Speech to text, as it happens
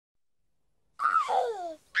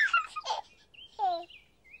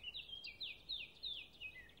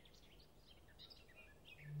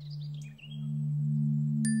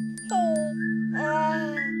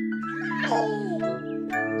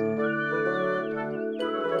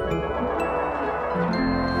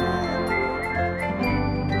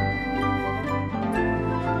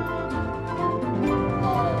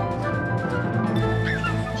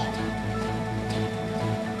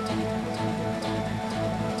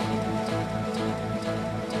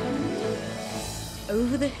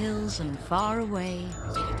the hills and far away,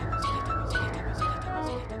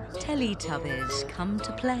 Teletubbies come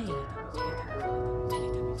to play.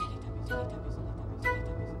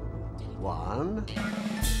 1,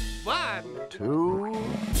 2,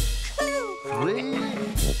 3,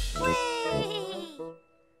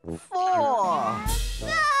 4.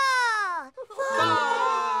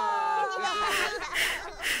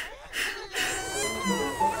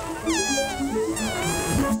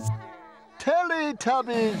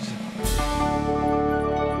 Teletubbies!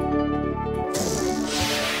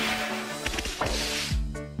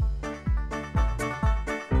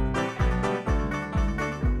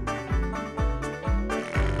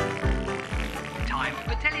 Time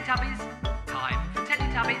for Teletubbies. Time for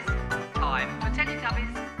Teletubbies. Time for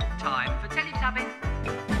Teletubbies. Time for Teletubbies.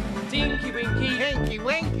 Tinky-Winky.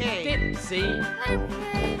 Tinky-Winky. Dipsy.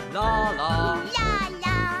 Laa-Laa.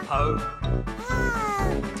 Laa-Laa. Po.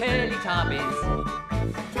 Teletubbies.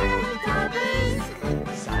 Teletubbies.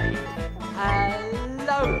 Say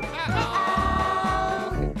hello.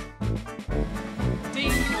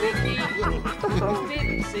 Tinky-Winky.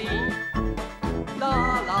 Dipsy.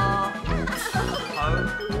 Laa-Laa. Po.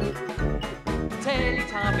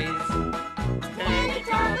 Teletubbies.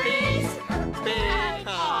 Teletubbies.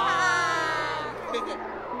 Big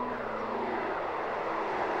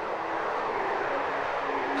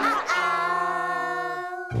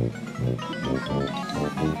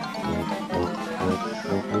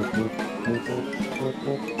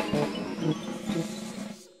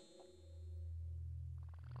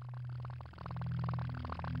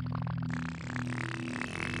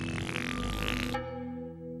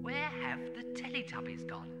Where have the Teletubbies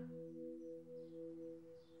gone?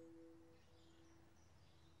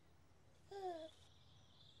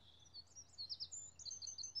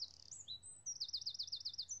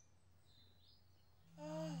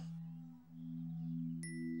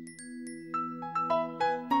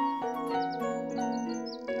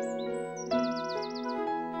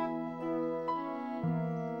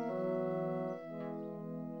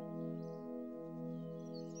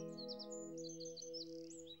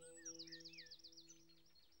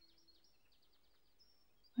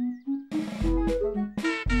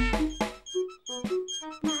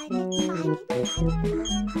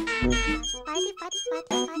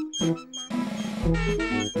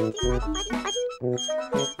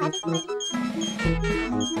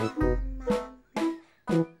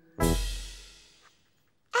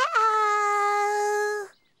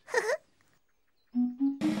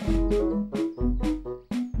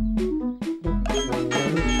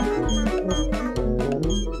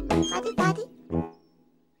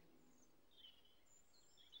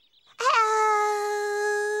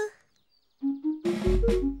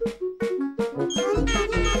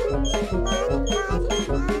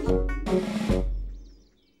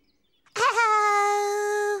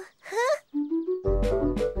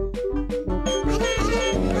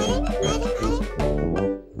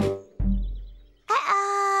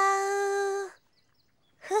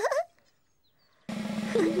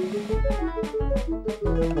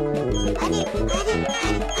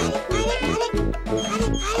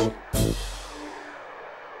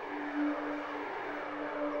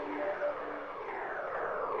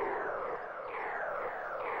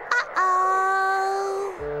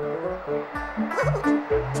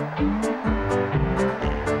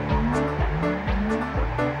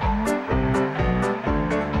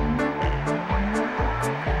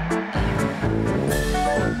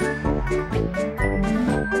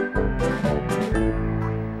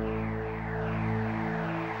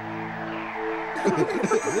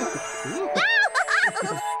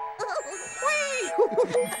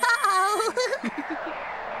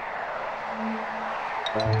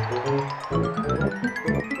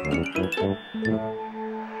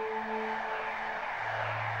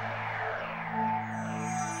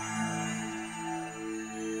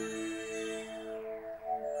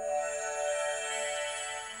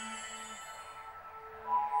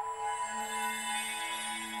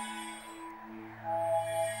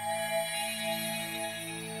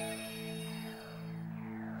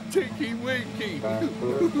 Tinky-Winky.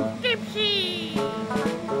 Dipsy.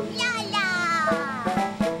 Laa-Laa.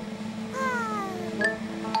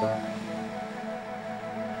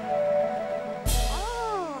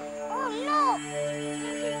 Oh, look.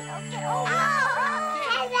 Oh,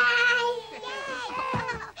 hello.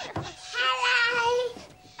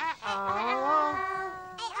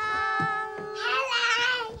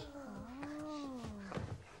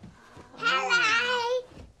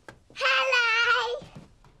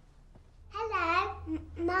 Hello.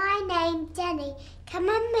 My name's Jenny. Come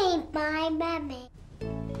and meet my mummy.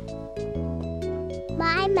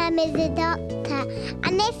 My mum is a doctor,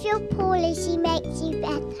 and if you're poorly, she makes you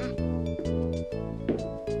better.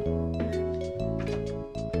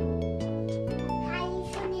 Have you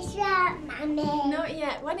finished that, Mummy? Not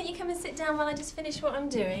yet. Why don't you come and sit down while I just finish what I'm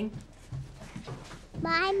doing?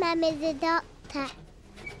 My mum is a doctor.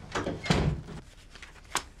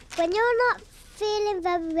 When you're not feeling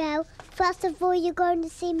very well, first of all, you're going to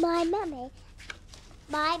see my mummy.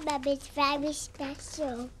 My mum is very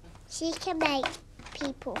special. She can make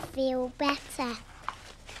people feel better.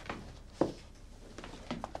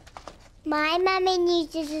 My mummy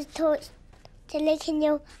uses a torch to look in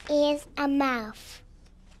your ears and mouth.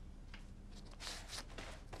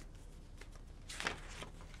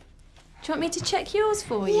 Do you want me to check yours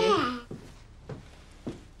for you? Yeah.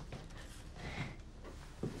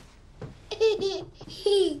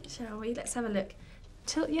 Shall we? Let's have a look.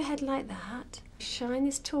 Tilt your head like that. Shine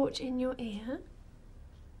this torch in your ear.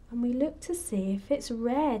 And we look to see if it's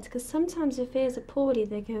red, because sometimes if ears are poorly,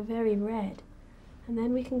 they go very red. And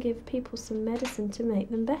then we can give people some medicine to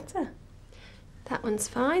make them better. That one's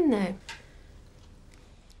fine though.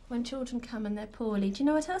 When children come and they're poorly, do you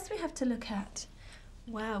know what else we have to look at?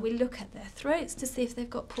 Wow, we look at their throats to see if they've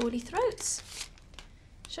got poorly throats.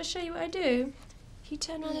 Shall I show you what I do? If you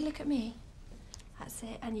turn around and look at me, that's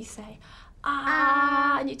it, and you say,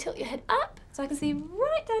 ah, and you tilt your head up so I can see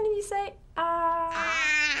right down and you say, ah.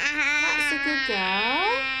 That's a good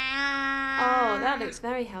girl. Oh, that looks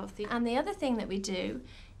very healthy. And the other thing that we do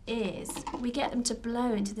is we get them to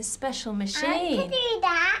blow into this special machine. I can do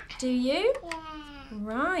that. Do you? Yeah.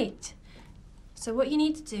 Right. So what you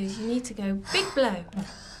need to do is you need to go big blow.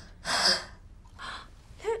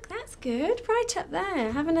 Look, that's good. Right up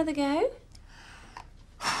there. Have another go.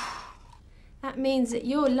 That means that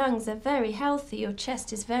your lungs are very healthy, your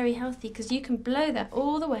chest is very healthy, because you can blow that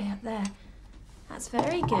all the way up there. That's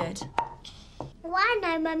very good. Why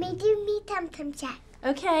no, Mummy? Do me tum-tum check.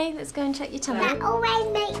 Okay, let's go and check your tummy. That always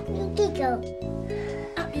makes me giggle.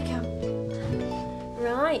 Up you come.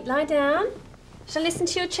 Right, lie down. Shall I listen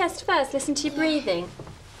to your chest first? Listen to your breathing.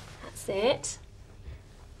 That's it.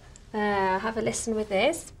 There, have a listen with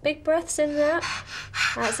this. Big breaths in there.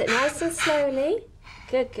 That's it, nice and slowly.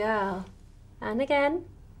 Good girl. And again.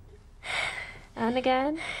 And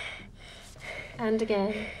again. And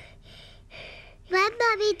again. When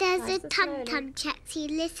Mummy does Nice a and tum-tum check, she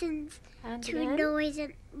listens And to a again. noise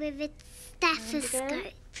with a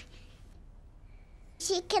stethoscope.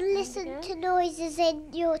 She can listen again. to noises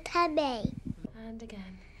in your tummy. And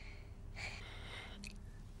again.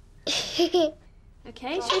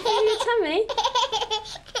 Okay, should we feel your tummy?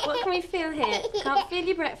 What can we feel here? Can't feel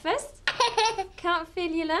your breakfast? Can't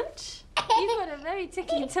feel your lunch? You've got a very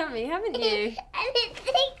tickly tummy, haven't you? And it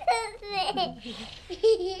tickles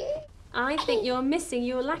me. I think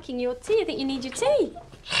you're lacking your tea. I think you need your tea.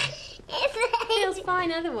 Feels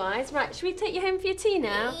fine otherwise. Right, should we take you home for your tea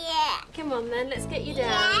now? Yeah. Come on then, let's get you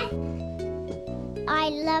down. I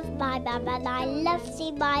love my mum and I love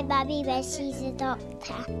seeing my mummy when she's a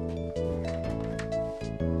doctor.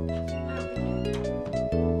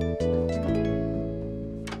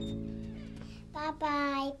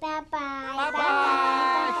 Bye-bye, bye-bye,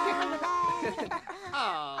 bye-bye.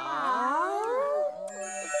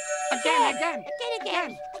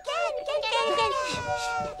 Again.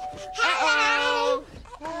 Hello.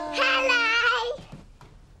 Hello.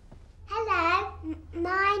 Hello.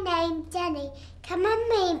 My name's Jenny. Come and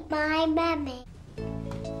meet my mummy.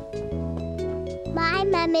 My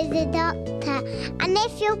mum is a doctor, and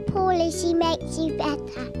if you're poorly, she makes you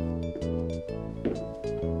better.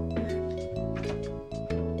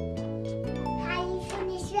 Have you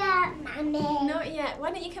finished that, Mummy? Not yet.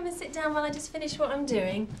 Why don't you come and sit down while I just finish what I'm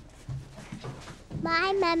doing?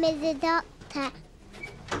 My mum is a doctor.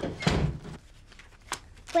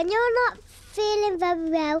 When you're not feeling very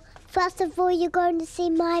well, first of all, you're going to see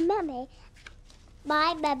my mummy.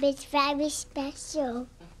 My mum is very special.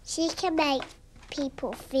 She can make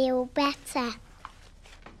people feel better.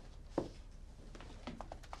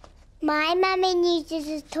 My mummy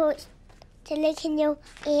uses a torch to look in your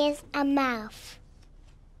ears and mouth.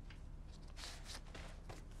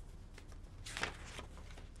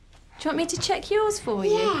 Do you want me to check yours for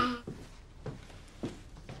you? Yeah.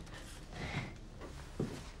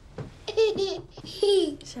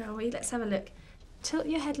 Shall we? Let's have a look. Tilt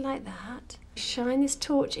your head like that. Shine this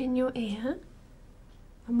torch in your ear.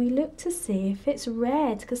 And we look to see if it's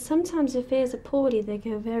red, because sometimes if ears are poorly, they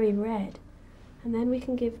go very red. And then we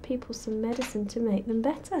can give people some medicine to make them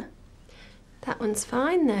better. That one's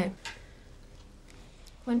fine though.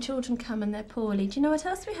 When children come and they're poorly, do you know what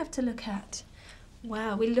else we have to look at?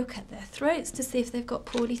 Wow, we look at their throats to see if they've got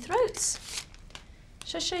poorly throats.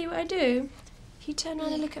 Shall I show you what I do? If you turn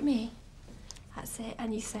around and look at me, that's it,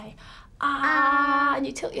 and you say, ah, and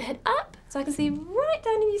you tilt your head up so I can see right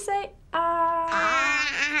down and you say, ah.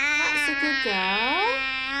 That's a good girl.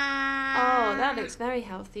 Oh, that looks very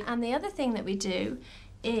healthy. And the other thing that we do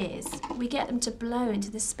is we get them to blow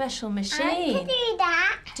into this special machine. I can do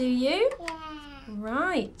that. Do you? Yeah.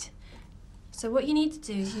 Right. So what you need to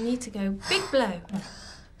do is you need to go big blow.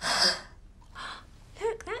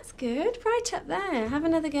 Look, that's good. Right up there. Have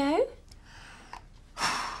another go.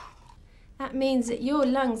 That means that your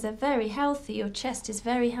lungs are very healthy, your chest is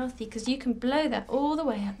very healthy, because you can blow that all the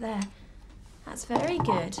way up there. That's very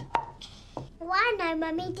good. Why no,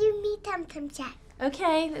 Mummy? Do me tum-tum check.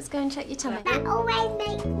 Okay, let's go and check your tummy. That always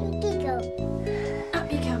makes me giggle.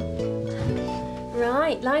 Up you come.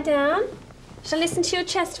 Right, lie down. Shall I listen to your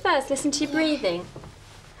chest first? Listen to your breathing.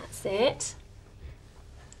 That's it.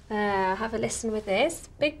 There, have a listen with this.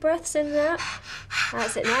 Big breaths in there.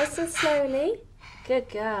 That's it, nice and slowly. Good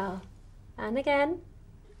girl. And again.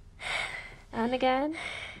 And again.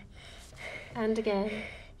 And again.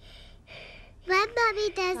 When Mummy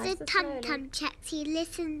does Nice a and tum-tum check, she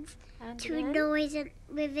listens And to a again. noise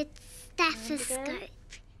with a stethoscope.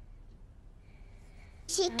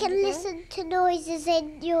 She And can again. listen to noises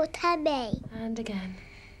in your tummy. And again.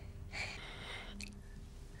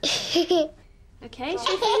 Okay, should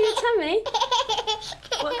we feel your tummy?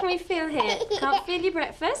 What can we feel here? Can't feel your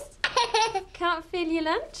breakfast? Can't feel your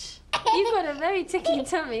lunch? You've got a very tickly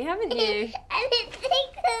tummy, haven't you? And it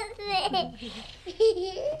tickles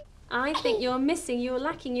me. I think you're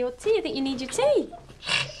lacking your tea. I think you need your tea.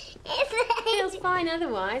 Feels fine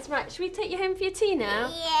otherwise. Right, should we take you home for your tea now?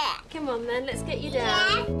 Yeah. Come on then, let's get you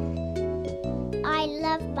down. I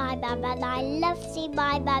love my mum and I love seeing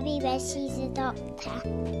my mummy when she's a doctor.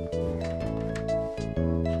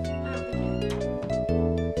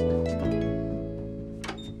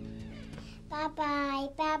 Bye-bye,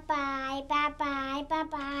 bye-bye, bye-bye,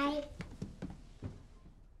 bye-bye.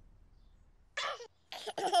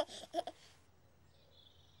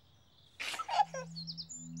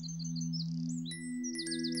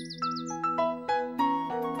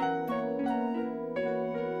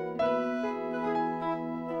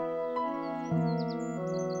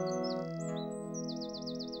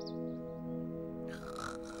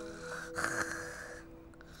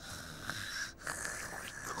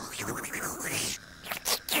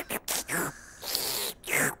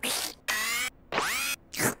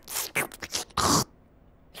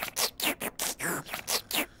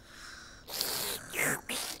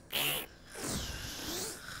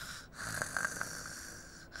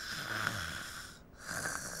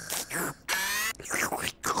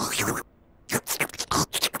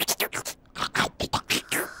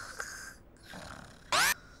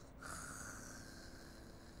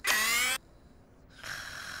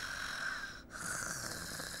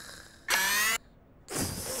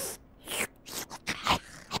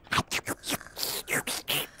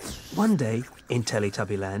 One day, in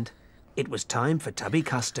Teletubbyland, it was time for Tubby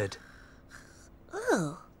Custard.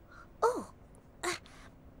 Oh. Oh. Oh.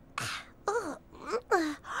 Oh.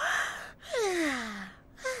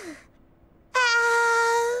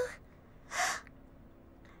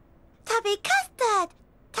 Tubby Custard!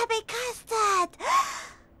 Tubby Custard!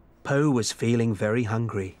 Poe was feeling very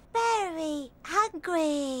hungry. Very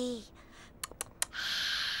hungry.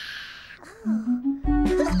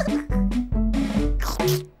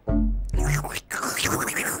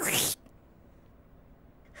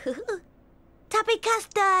 Tubby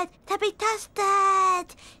Custard! Tubby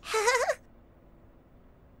Custard!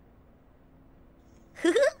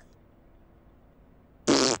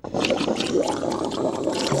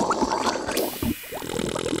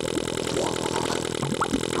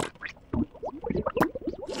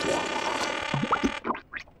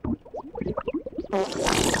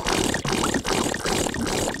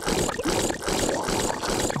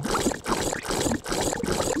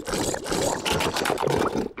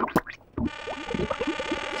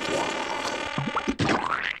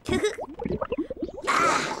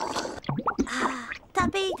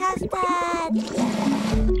 Tubby Custard!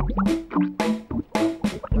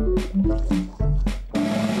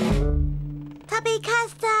 Tubby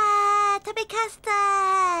Custard! Tubby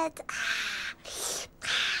Custard!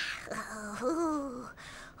 Oh.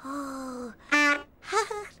 Oh.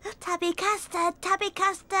 Tubby Custard! Tubby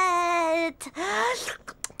Custard!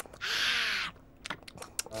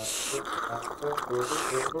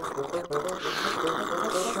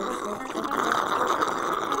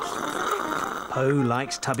 Poe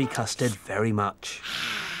likes Tubby Custard very much.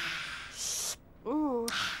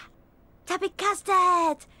 Tubby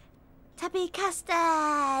Custard! Tubby Custard!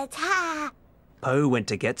 Ha! Po went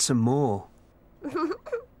to get some more.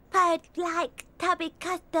 I'd like tubby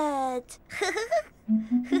custard.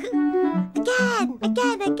 Again,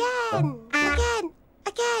 again, again. Again,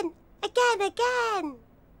 again, again, again.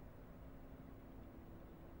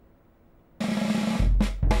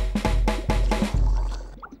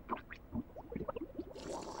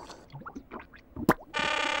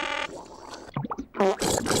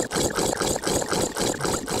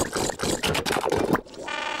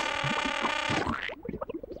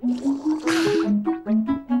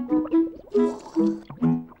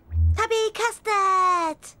 Tubby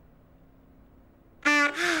custard!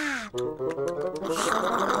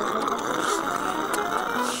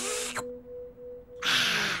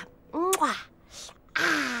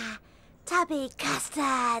 Tubby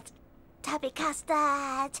custard! Tubby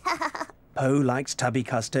custard! Po likes tubby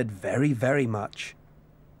custard very, very much.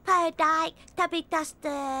 I like tubby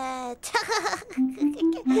custard!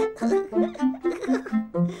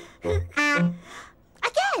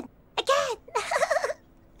 Again! Again!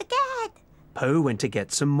 Again! Po went to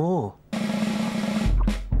get some more.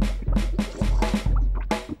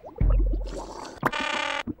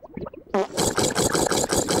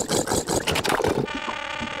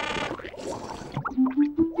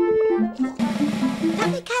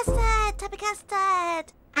 Tubby custard! Tubby custard!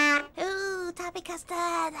 Ooh, tubby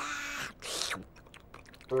custard!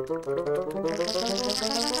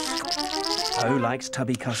 Po likes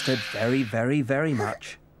tubby custard very, very, very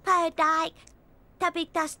much. I like tubby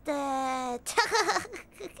custard!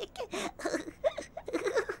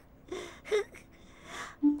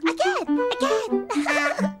 Again! Again!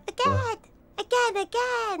 Again! Again!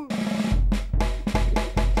 Again!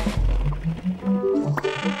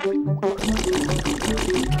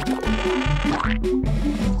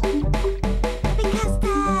 Tubby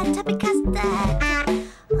custard! Tubby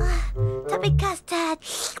custard!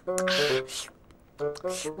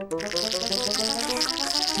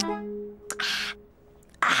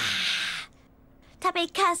 Tubby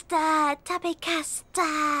custard! Tubby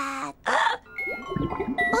custard!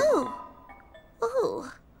 Ooh! Ooh!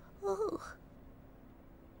 Ooh!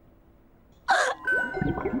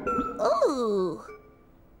 Ooh!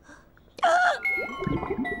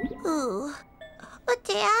 Ooh! Oh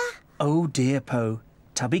dear! Oh dear, Po.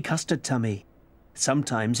 Tubby custard tummy.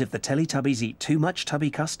 Sometimes if the Teletubbies eat too much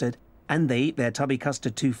tubby custard and they eat their tubby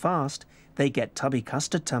custard too fast, they get tubby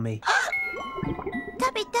custard tummy.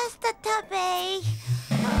 Tubby custard tummy!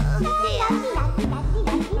 Oh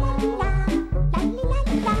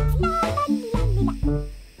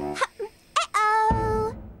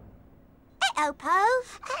uh-oh! Uh-oh, Po!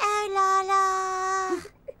 Uh-oh, Laa-Laa!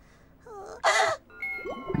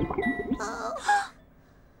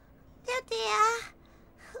 Oh dear!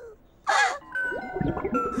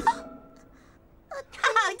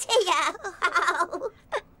 Oh dear! Oh.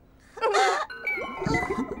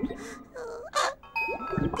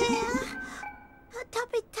 Dear.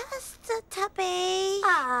 Tubby custard tummy!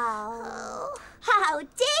 Oh. Oh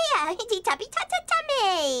dear! It's tubby custard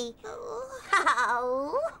tummy!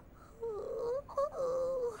 Oh.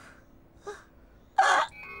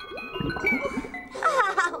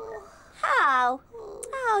 Oh.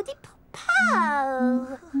 Oh, the Po.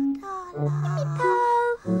 Laa-Laa. Po.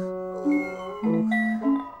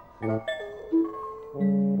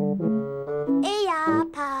 Yeah,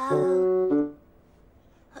 Po.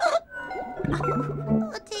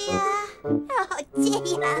 Oh dear. Oh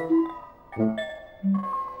dear.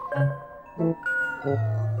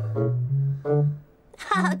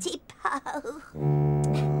 Oh dear, Po.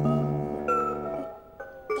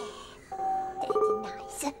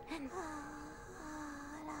 That's nice.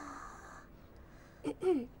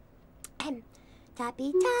 Tubby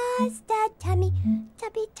custard tummy,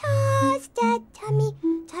 tubby custard tummy,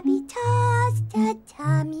 tubby custard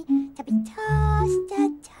tummy, tubby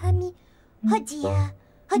custard tummy. Oh dear,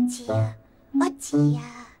 oh dear, oh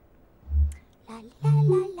dear. La la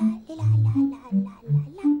la la la la la la la la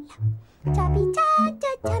la. Tubby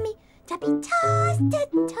custard tummy, tubby custard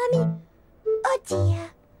tummy. Oh dear,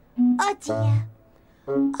 oh dear,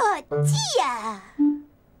 oh dear.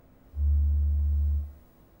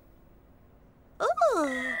 Ooh.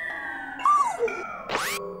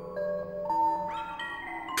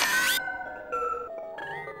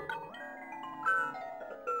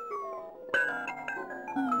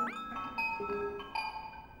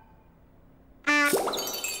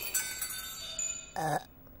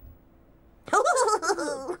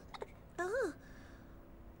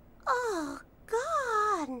 Oh,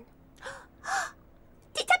 gone.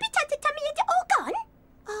 The tubby tummy is all gone?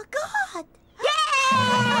 Oh, God. Yay!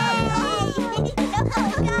 Oh,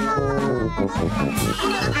 God.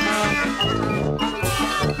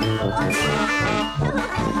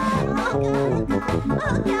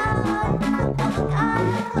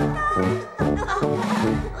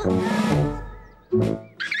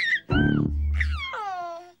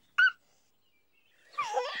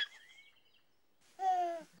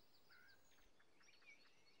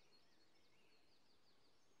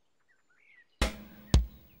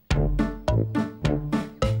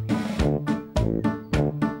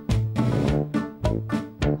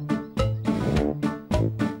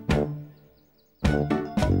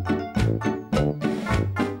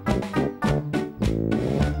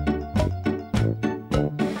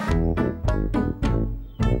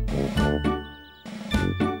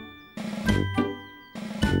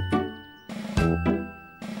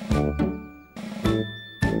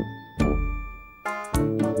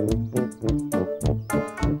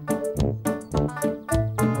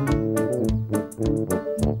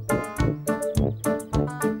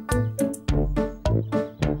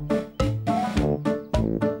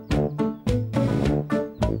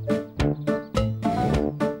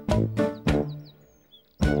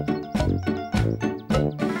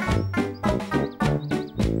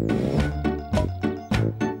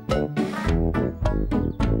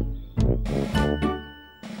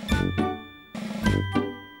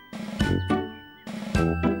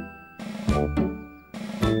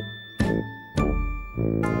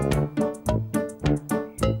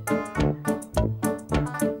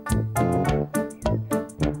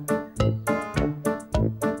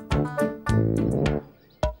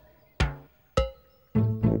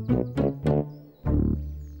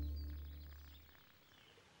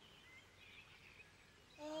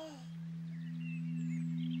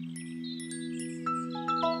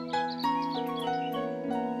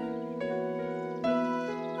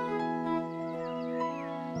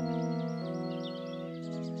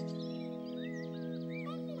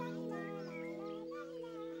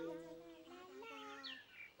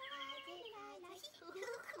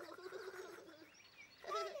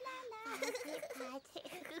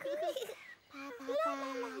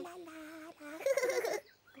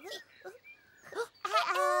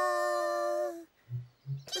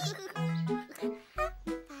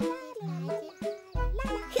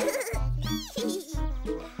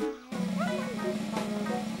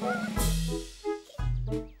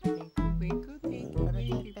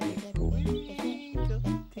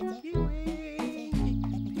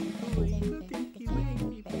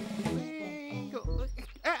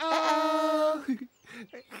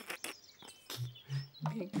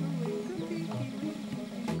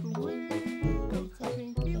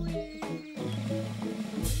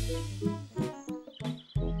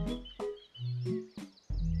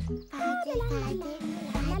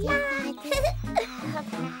 Laa-Laa,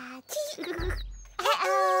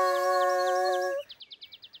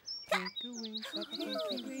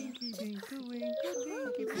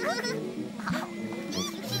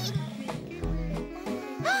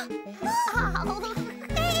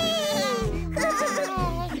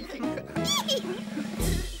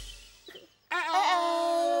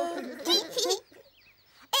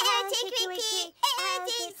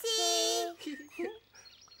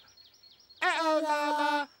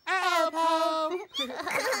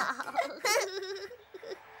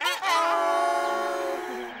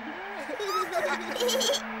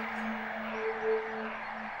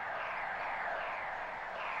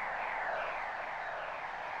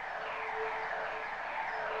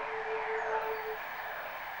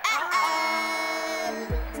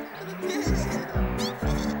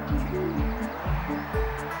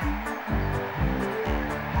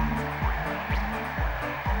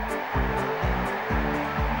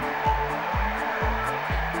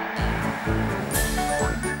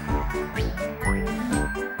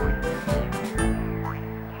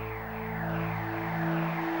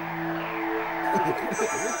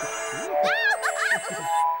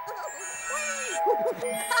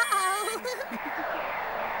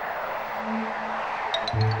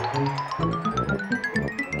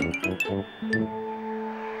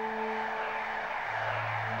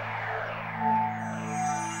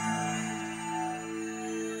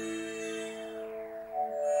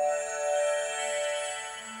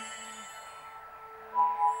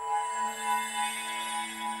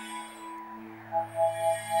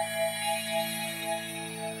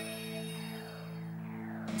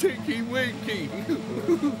 Tinky-Winky.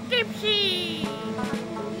 Dipsy!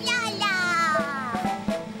 Laa-Laa!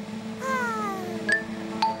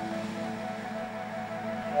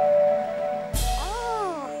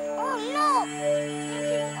 Oh, no!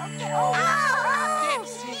 Okay. Oh,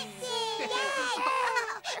 Dipsy.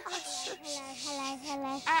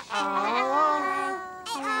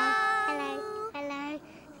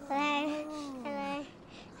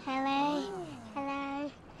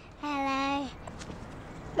 Hello.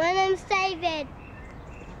 My name's David.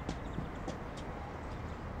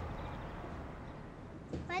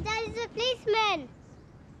 My dad is a policeman.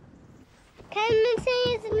 Come and see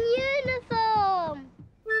his uniform.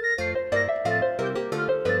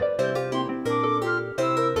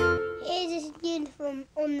 Here's his uniform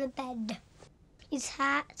on the bed. His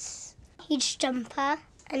hat, his jumper,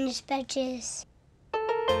 and his badges.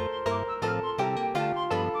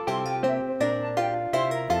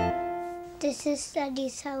 This is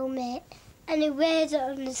Daddy's helmet, and he wears it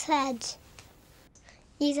on his head.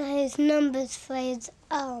 These are his numbers for his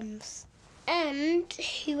arms. And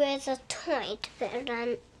he wears a tie to put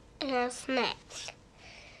around his neck.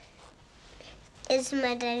 This is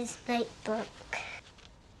my daddy's notebook.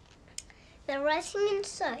 The writing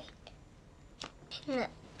inside.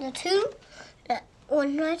 The two,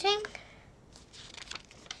 one writing,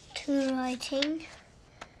 two writing,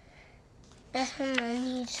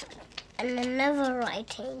 and another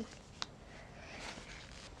writing.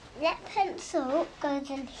 That pencil goes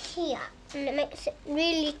in here and it makes it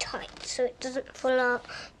really tight so it doesn't fall out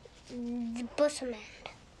the bottom end.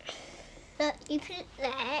 So you put it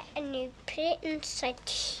there and you put it inside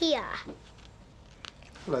here.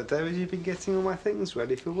 Hello, David. You've been getting all my things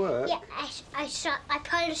ready for work? Yeah, I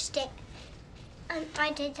polished it and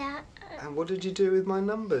I did that. And what did you do with my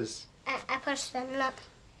numbers? I polished them up.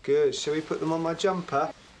 Good. Shall we put them on my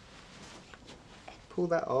jumper? Pull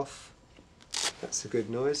that off. That's a good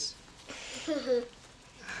noise. Okay.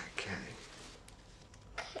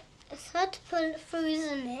 It's hard to pull it through,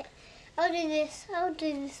 isn't it? I'll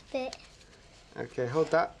do this bit. Okay, hold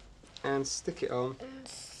that and stick it on.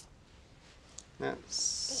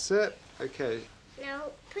 That's it. Okay.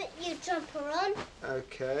 Now put your jumper on.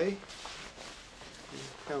 Okay.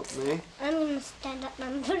 Help me. I'm going to stand up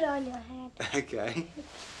and put it on your head. Okay.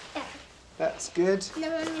 Yeah. That's good.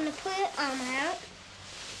 Now I'm going to put your arm out.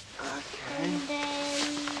 Okay. And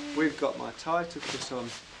then We've got my tie to put on.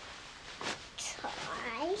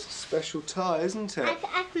 tie. Special tie, isn't it? I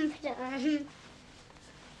can put it on.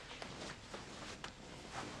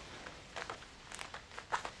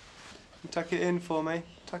 Tuck it in for me.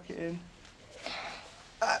 Tuck it in.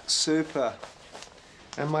 That's super.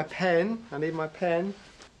 And my pen. I need my pen.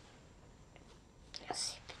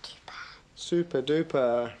 Super duper. Super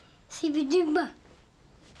duper. Super duper.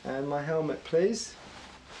 And my helmet, please.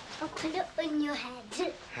 I'll put it on your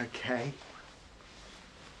head. Okay.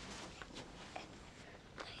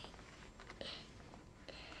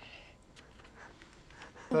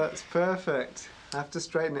 That's perfect. I have to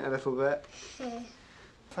straighten it a little bit.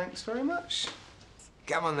 Thanks very much.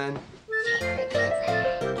 Come on then.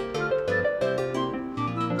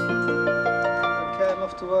 Okay, I'm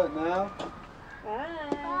off to work now. Bye.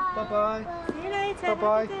 Bye-bye. See you later.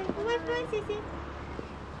 Bye-bye. Bye-bye, Sissy.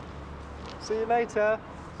 See you later.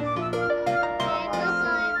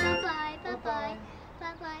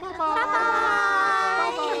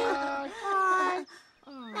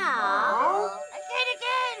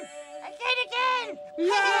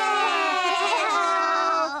 Hello.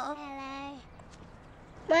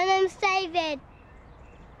 My name's David.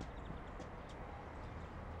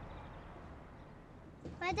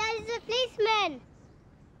 My dad is a policeman.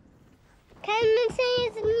 Come and see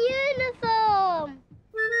his uniform.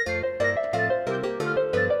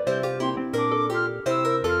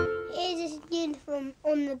 Here's his uniform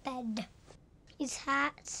on the bed. His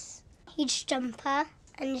hat, his jumper,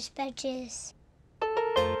 and his badges.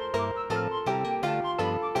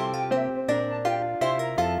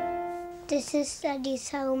 This is Daddy's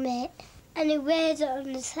helmet, and he wears it on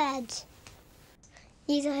his head.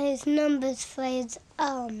 These are his numbers for his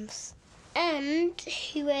arms. And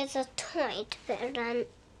he wears a tie to put on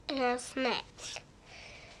his neck.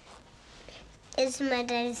 It's my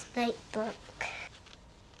daddy's notebook.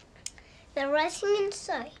 The writing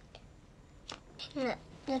inside. The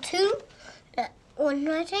one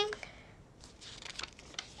writing,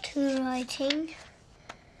 two writing,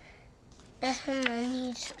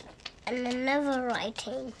 and another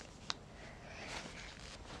writing.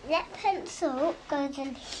 That pencil goes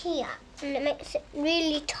in here and it makes it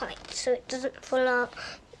really tight so it doesn't fall out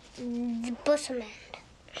the bottom end.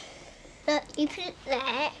 But you put it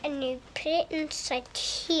there and you put it inside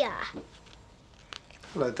here.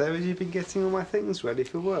 Hello, David. You've been getting all my things ready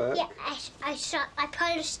for work? Yeah, I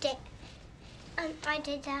polished it. And I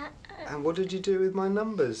did that. And what did you do with my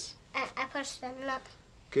numbers? I polished them up.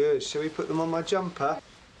 Good. Shall we put them on my jumper?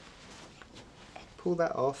 Pull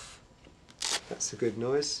that off. That's a good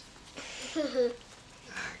noise.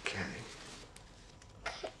 Okay.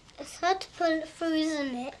 It's hard to pull it through,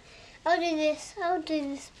 isn't it? I'll do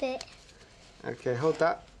this bit. Okay, hold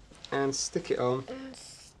that and stick it on.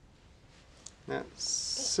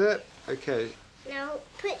 That's it. Okay. Now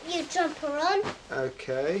put your jumper on.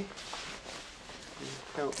 Okay.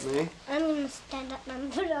 Help me. I'm going to stand up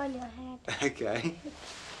and put it on your head. Okay.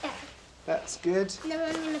 That's good. Now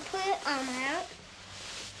I'm going to put your arm out.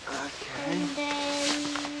 Okay. And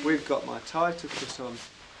then We've got my tie to put on.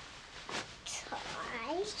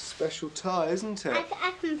 tie. Special tie, isn't it?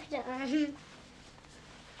 I can put it on.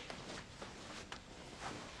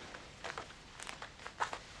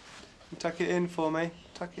 Tuck it in for me.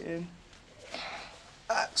 Tuck it in.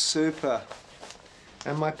 That's super.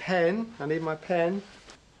 And my pen. I need my pen.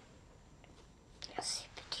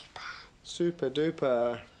 Super duper. Super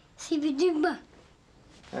duper. Super duper.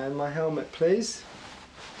 And my helmet, please.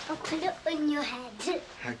 I'll put it on your head.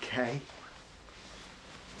 Okay.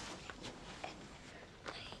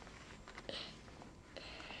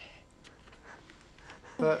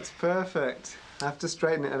 That's perfect. I have to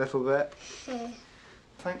straighten it a little bit.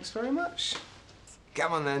 Thanks very much.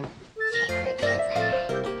 Come on then. Okay,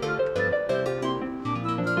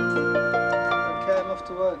 I'm off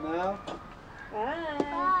to work now.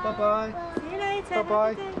 Bye. Bye-bye. See you later.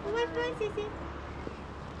 Bye-bye. Bye-bye, Sissy.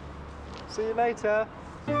 See you later.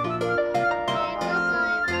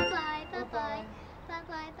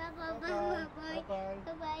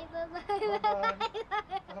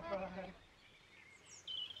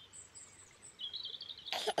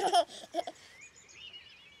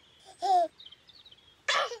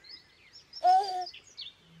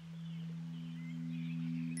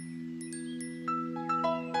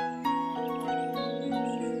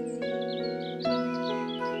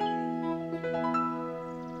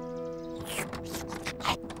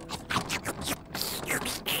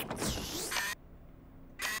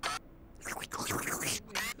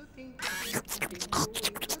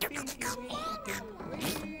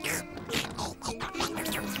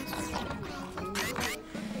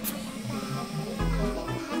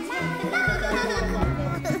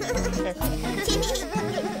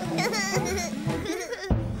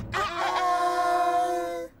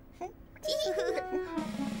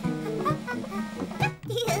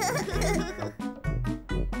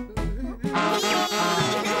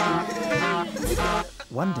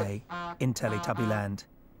 One day, in Teletubbyland,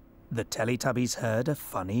 the Teletubbies heard a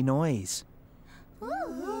funny noise.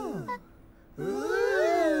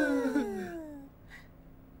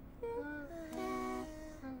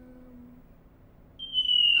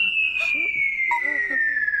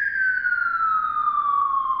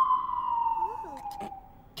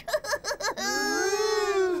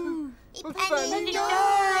 Funny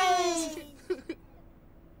noise!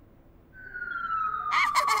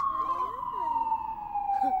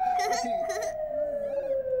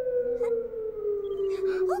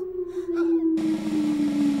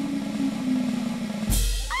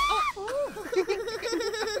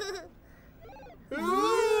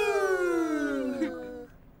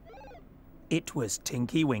 It was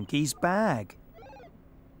Tinky-Winky's bag.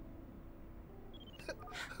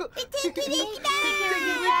 Tinky-Winky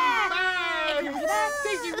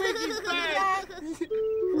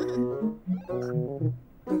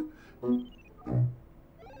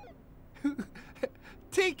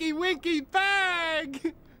Tinky-Winky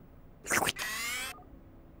bag!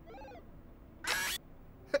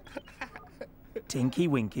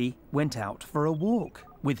 Tinky-Winky went out for a walk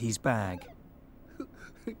with his bag.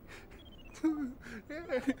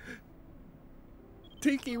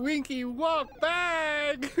 Tinky-Winky walk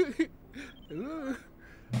bag!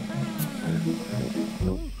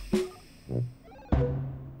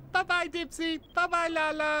 Bye-bye, Dipsy. Bye-bye,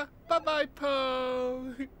 Laa-Laa. Bye-bye,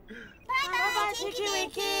 Po. Bye-bye,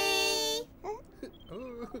 Tinky-Winky!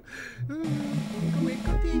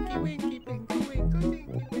 Winkle, Tinky-Winky, Pinkle, Winkle,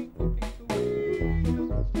 Tinky-Winky,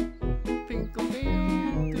 Pinkle,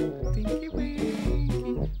 Winkle, Tinky-Winky,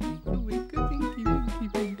 Pinkle, Winkle, Tinky-Winky, Pinkle,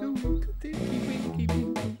 Winkle, Tinky-Winky,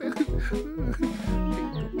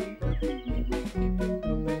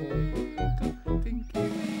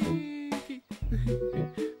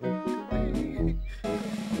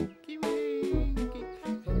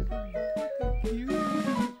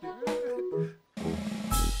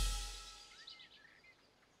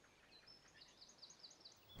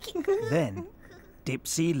 Then,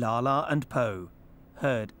 Dipsy, Laa-Laa and Po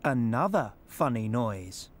heard another funny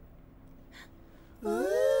noise.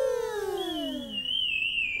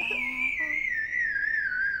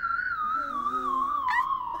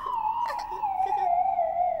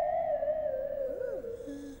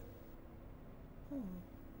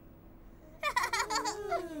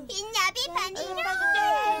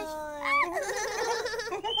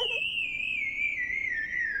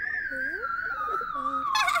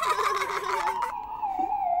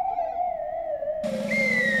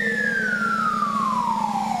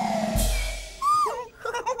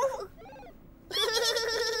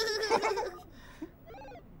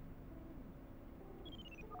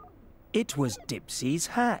 It was Dipsy's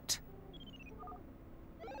hat.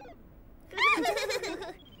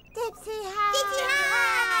 Dipsy hat!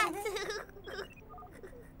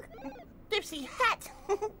 Dipsy hat!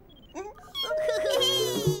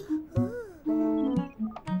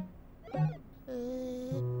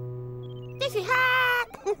 Dipsy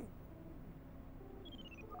hat!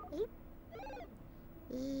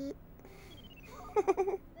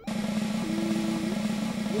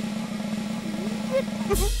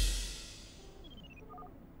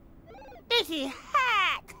 Dipsy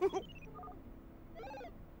hat!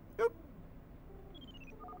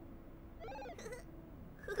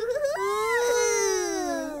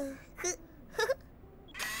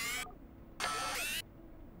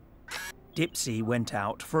 Dipsy went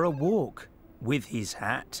out for a walk with his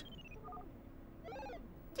hat.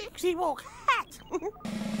 Dipsy walk hat!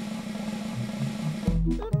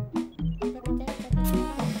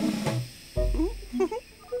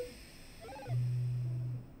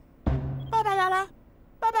 Bye-bye, Laa-Laa.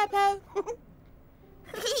 Bye-bye, Po.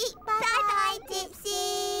 Bye-bye,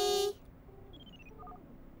 Dipsy!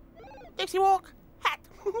 Dipsy walk hat!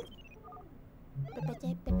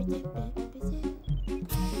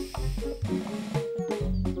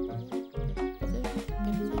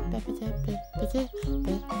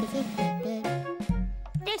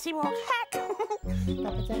 Dipsy walk hat!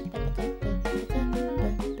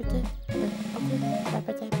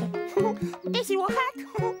 Dipsy walk hat!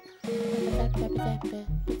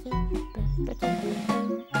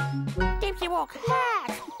 Dipsy walk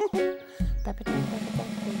hat!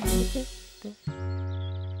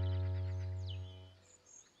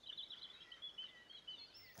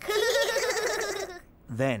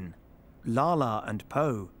 Then, Laa-Laa and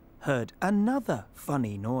Po heard another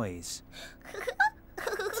funny noise.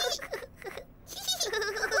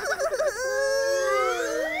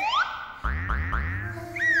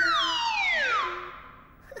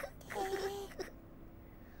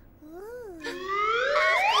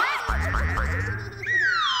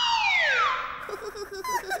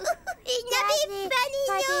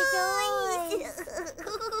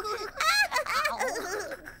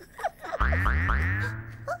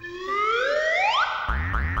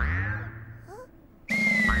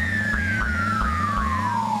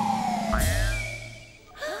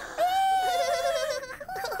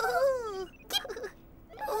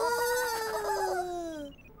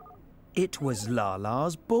 It was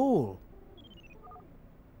Laa-Laa's ball.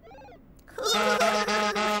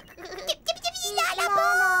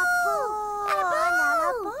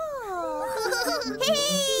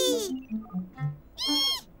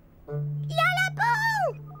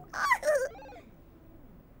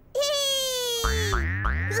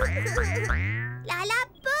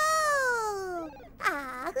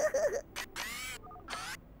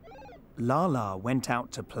 Laa-Laa went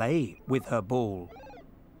out to play with her ball.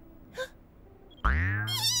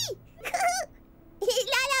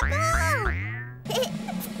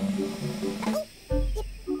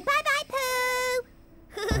 Bye-bye, Pooh.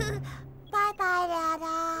 Bye-bye,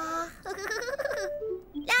 Laa-Laa.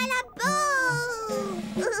 Laa-Laa boo.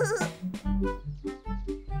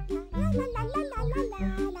 Laa-Laa boo.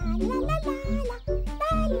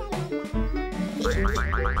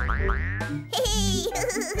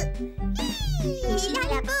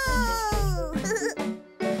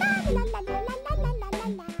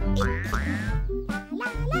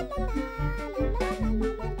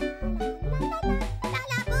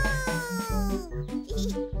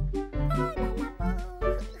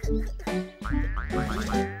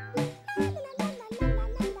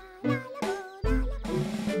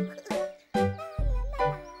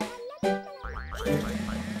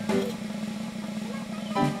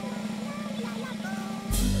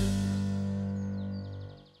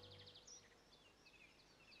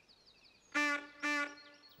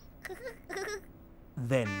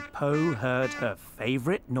 Then Po heard her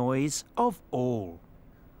favourite noise of all.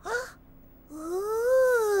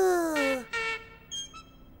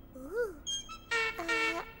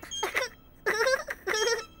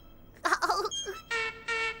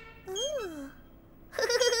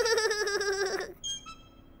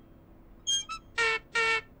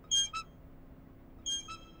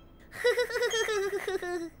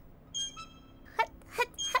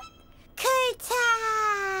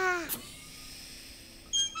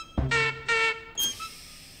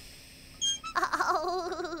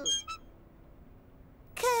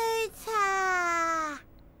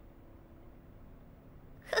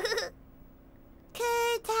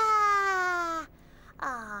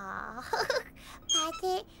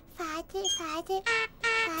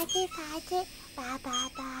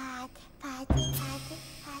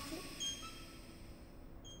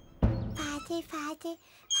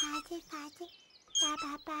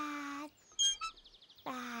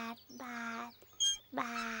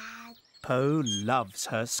 Po loves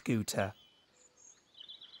her scooter.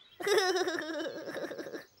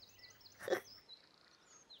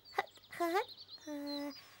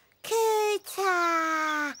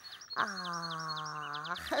 Cooter!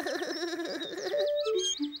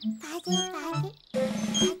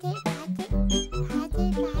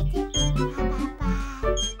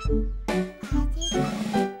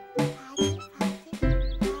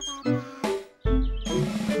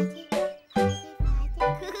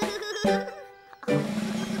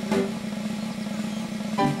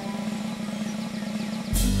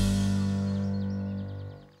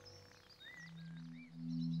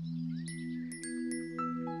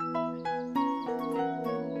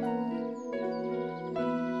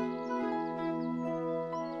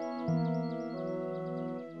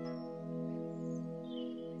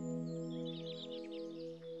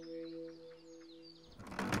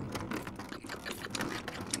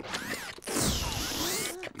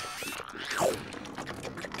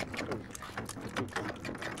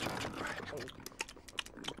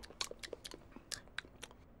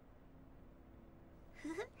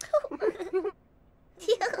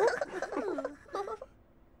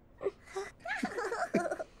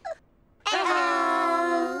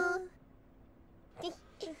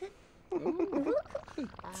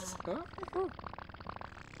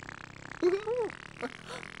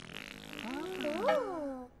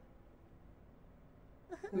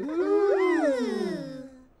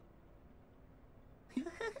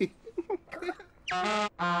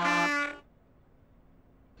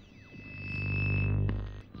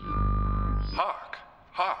 Hark,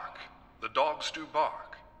 hark.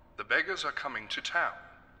 beggars are coming to town.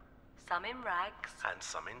 Some in rags. And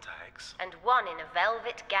some in tags. And one in a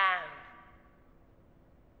velvet gown.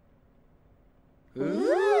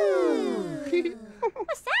 Ooh.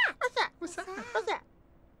 What's that? What's that? What's that? What's that?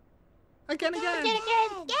 Again.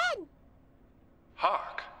 Again.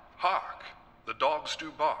 Hark, hark, the dogs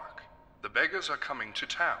do bark. The beggars are coming to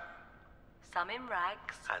town. Some in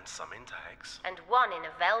rags. And some in tags. And one in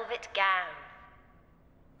a velvet gown.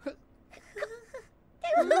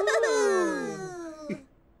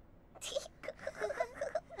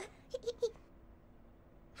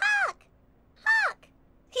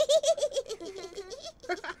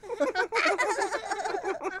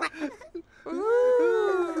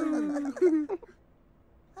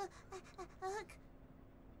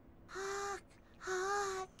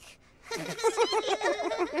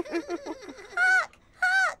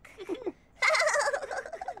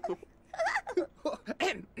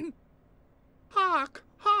 Hark!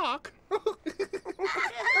 Hark!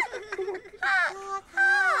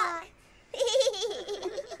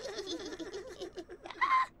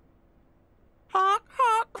 Hark,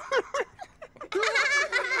 hark.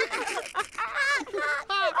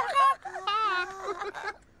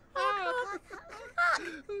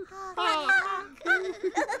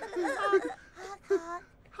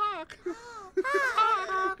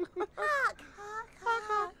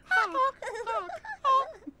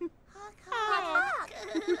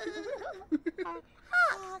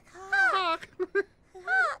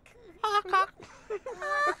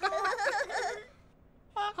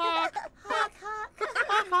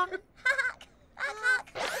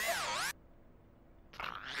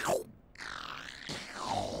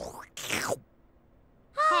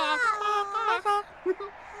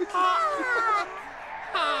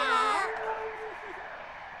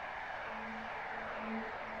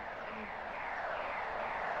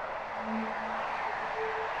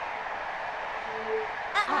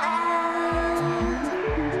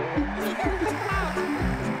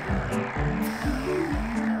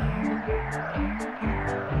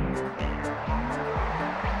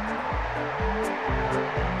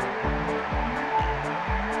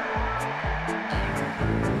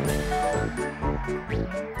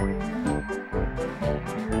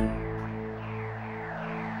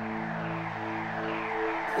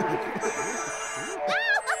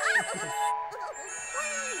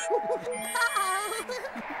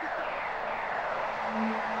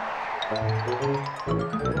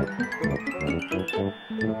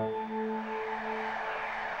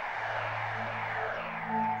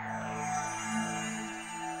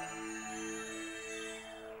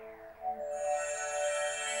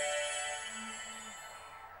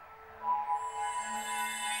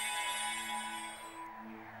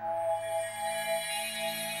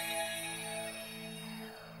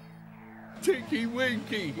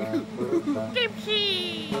 Tinky-Winky.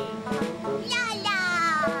 Dipsy! Laa-Laa!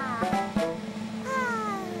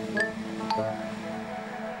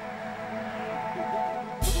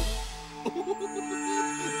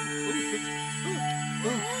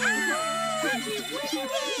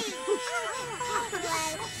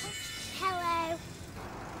 Hello.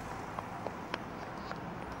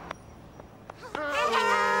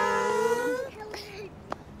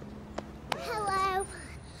 Hello.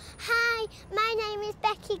 Hi, my name is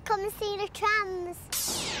Becky. Come and see the trams.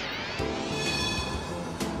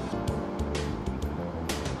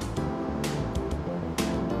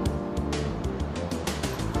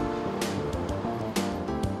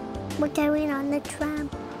 We're going on the tram.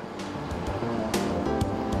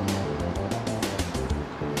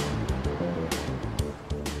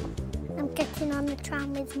 I'm getting on the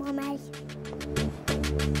tram with Mummy.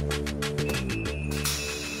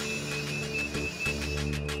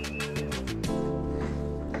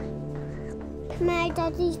 My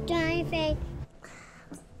daddy's driving.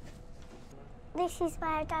 This is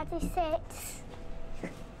where Daddy sits.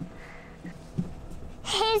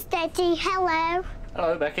 Here's Daddy. Hello.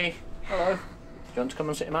 Hello, Becky. Hello. Do you want to come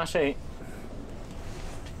and sit in my seat?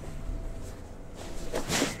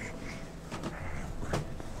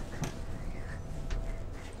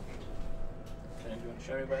 Okay, do you want to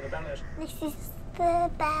show me where the bell is? This is the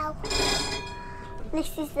bell.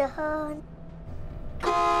 This is the horn.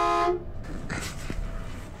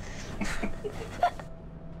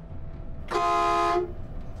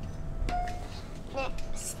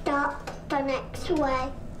 Next stop, the next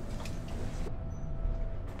way.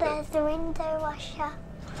 There's the window washer.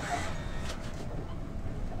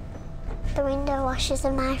 The window washers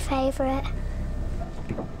are my favourite.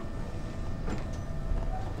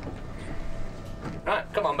 Right,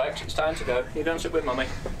 come on, Bex, it's time to go. You go and sit with Mummy.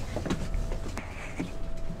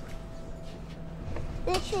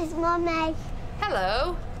 This is is Mummy.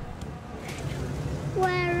 Hello.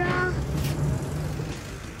 We're off.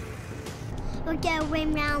 We're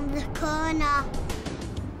going round the corner.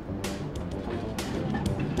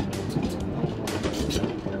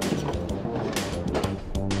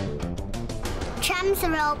 Trams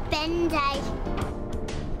are all bendy.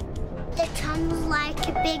 The tram's like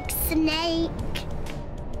a big snake.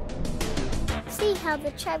 See how the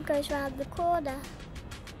tram goes round the corner?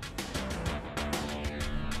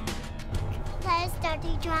 There's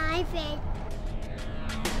Daddy driving.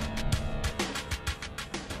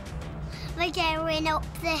 We're going up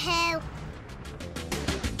the hill.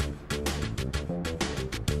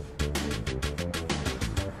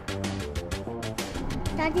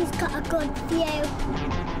 Daddy's got a good view.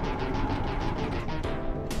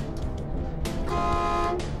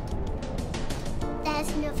 There's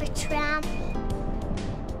another tram.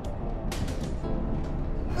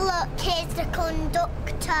 Look, here's the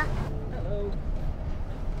conductor. Hello.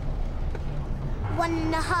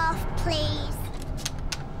 1.5, please.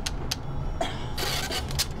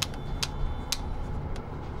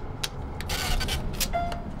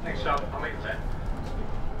 Thanks, Charlotte. I'll make it.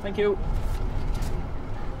 Thank you.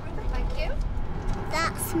 Thank you.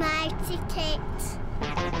 That's my ticket.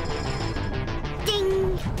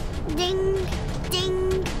 Ding, ding,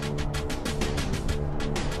 ding.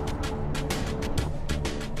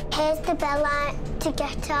 Here's the bell light to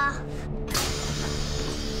get off.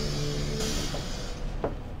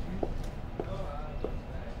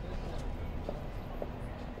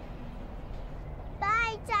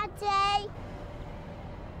 Bye, Daddy.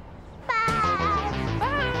 Bye.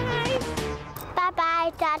 Bye.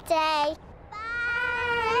 Bye-bye, Daddy.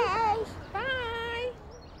 Bye. Bye.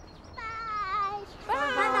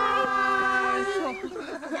 Bye.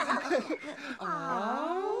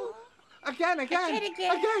 Oh. Again. Again.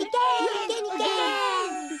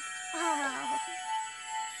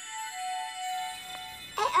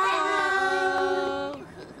 Oh.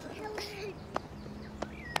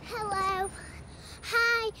 Hello.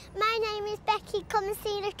 Hi, my name is Becky. Come and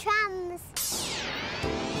see the trams.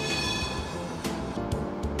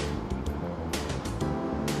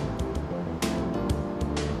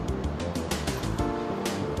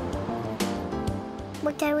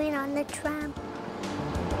 We're going on the tram.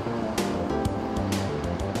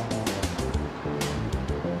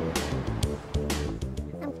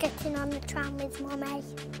 I'm getting on the tram with Mummy.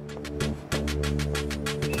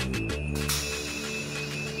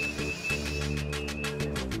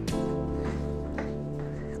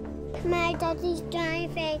 My Daddy's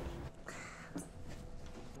driving.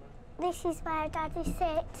 This is where Daddy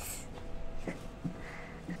sits.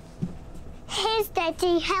 Here's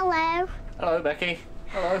Daddy. Hello. Hello, Becky.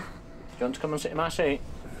 Hello. Do you want to come and sit in my seat?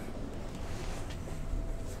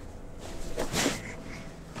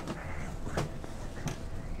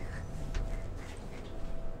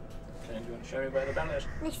 Okay, do you want to show me where the bell is?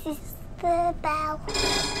 This is the bell.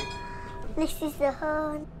 This is the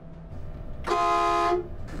horn.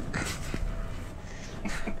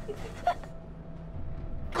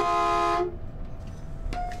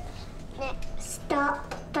 Next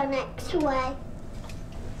stop, the next way.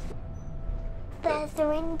 There's the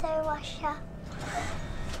window washer.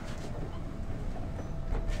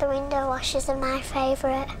 The window washers are my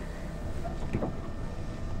favourite.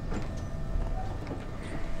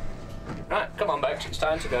 Right, come on, Bex, it's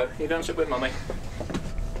time to go. You go and sit with Mummy.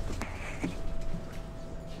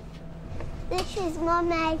 This is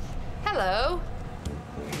Mummy. Hello.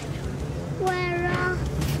 We're off.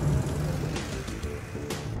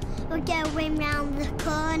 We're going round the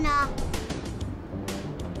corner.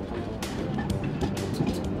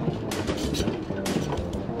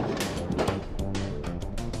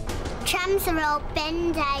 Trams are all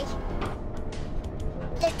bendy.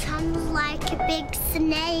 The tram's like a big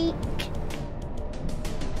snake.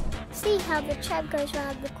 See how the tram goes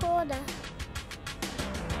round the corner?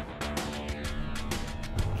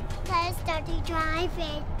 There's Daddy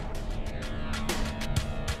driving.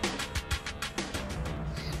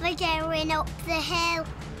 We're going up the hill.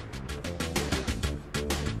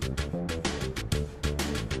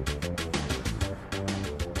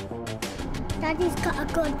 Daddy's got a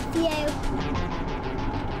good view.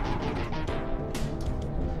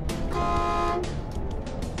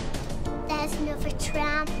 There's another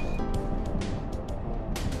tram.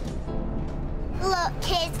 Look,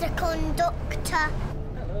 here's the conductor.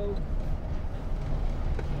 Hello.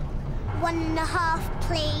 1.5,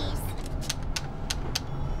 please.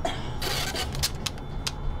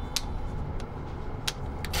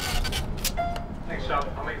 Thanks,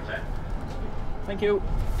 Charlotte. I'll make it. Thank you.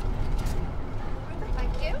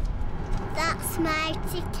 Thank you. That's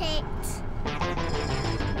smarty ticks.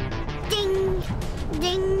 Ding,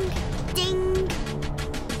 ding, ding.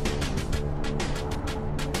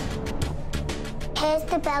 Here's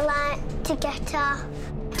the bell light to get off.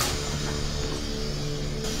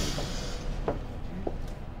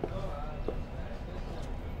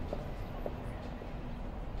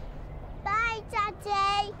 Bye,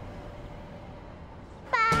 Daddy.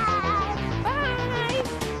 Bye. Bye.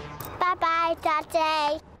 Bye-bye,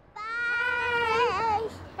 Daddy. Bye.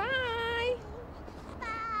 Bye.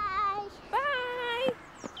 Bye. Bye.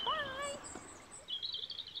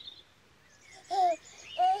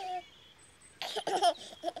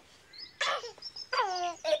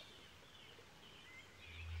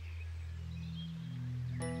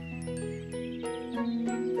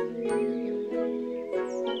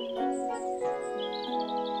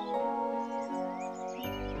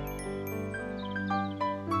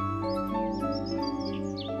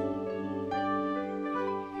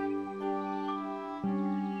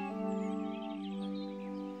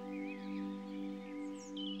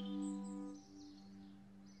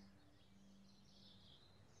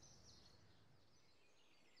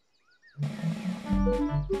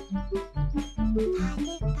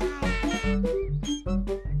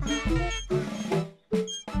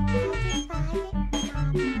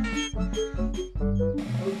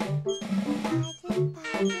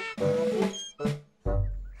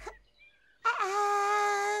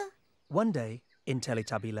 One day, in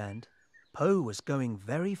Teletubby Land, Po was going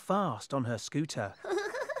very fast on her scooter.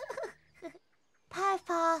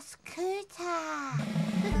 Purple scooter.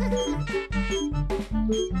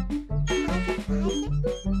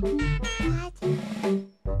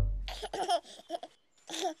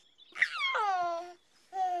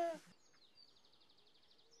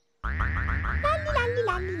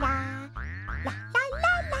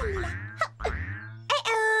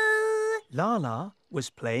 Laa-Laa was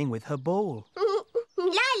playing with her ball.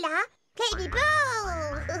 Laa-Laa, play the ball.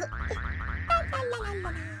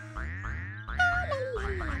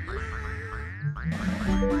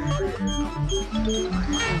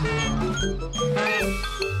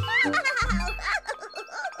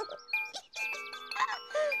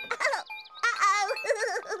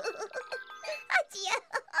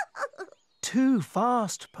 Too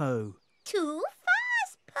fast, Po. Too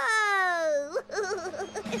fast, Po. Too fast, Po.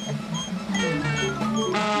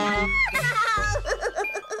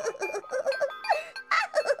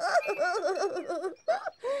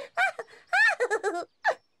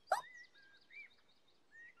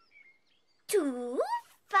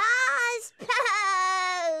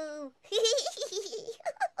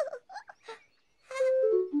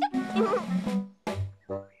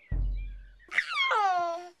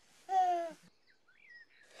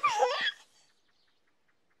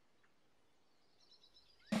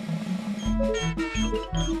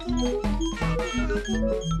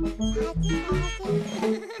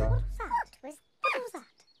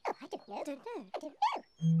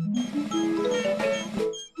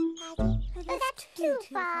 That's too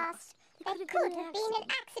fast. There could have been an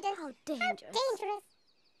accident. How dangerous.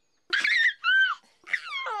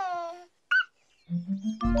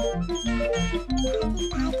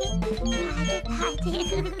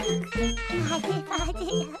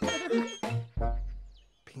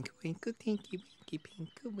 Pinkle-winkle, tinky-winky,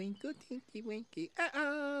 pinkle-winkle, tinky-winky.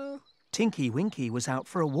 Uh-oh. Tinky-Winky was out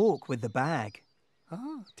for a walk with the bag.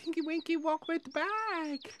 Oh, Tinky-Winky walk with the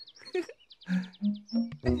bag.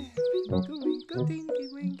 Pinkle-winkle,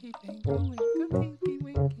 tinky-winky, pinkle-winkle,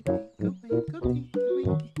 tinky-winky, pinkle-winkle,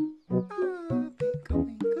 tinky-winky. Oh,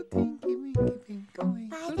 pinkle-winkle, tinky-winky,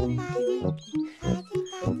 pinkle-winkle, tinky-winky.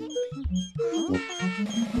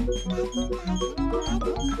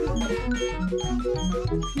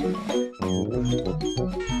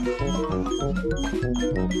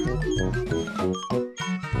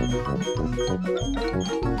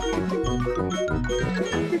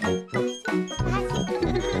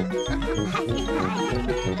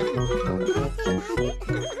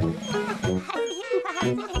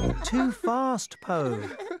 Too fast, Po.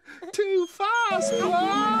 Too fast!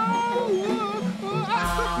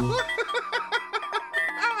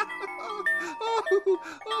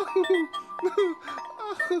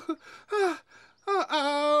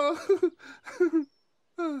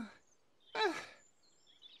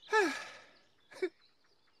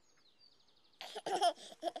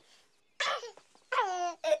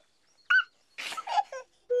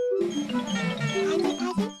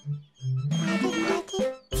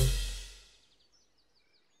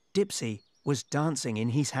 Dipsy was dancing in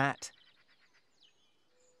his hat.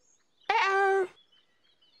 Uh-oh.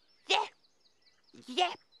 Yeah.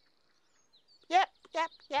 Yep. Yep.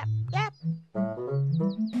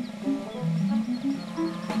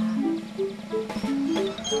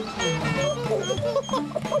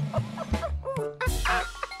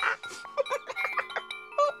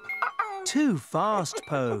 Too fast,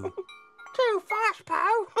 Po. Too fast,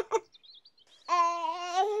 Po.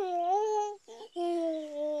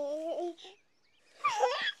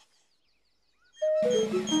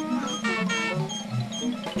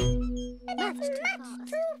 That's too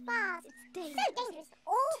fast. It's dangerous. So dangerous.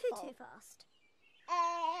 Awful. Too fast.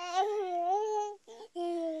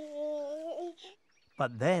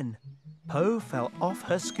 But then, Po fell off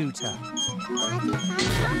her scooter.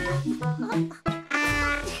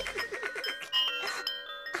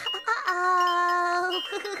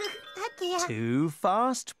 Oh dear. Too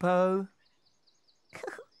fast, Po.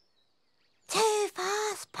 Too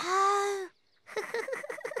fast, Po.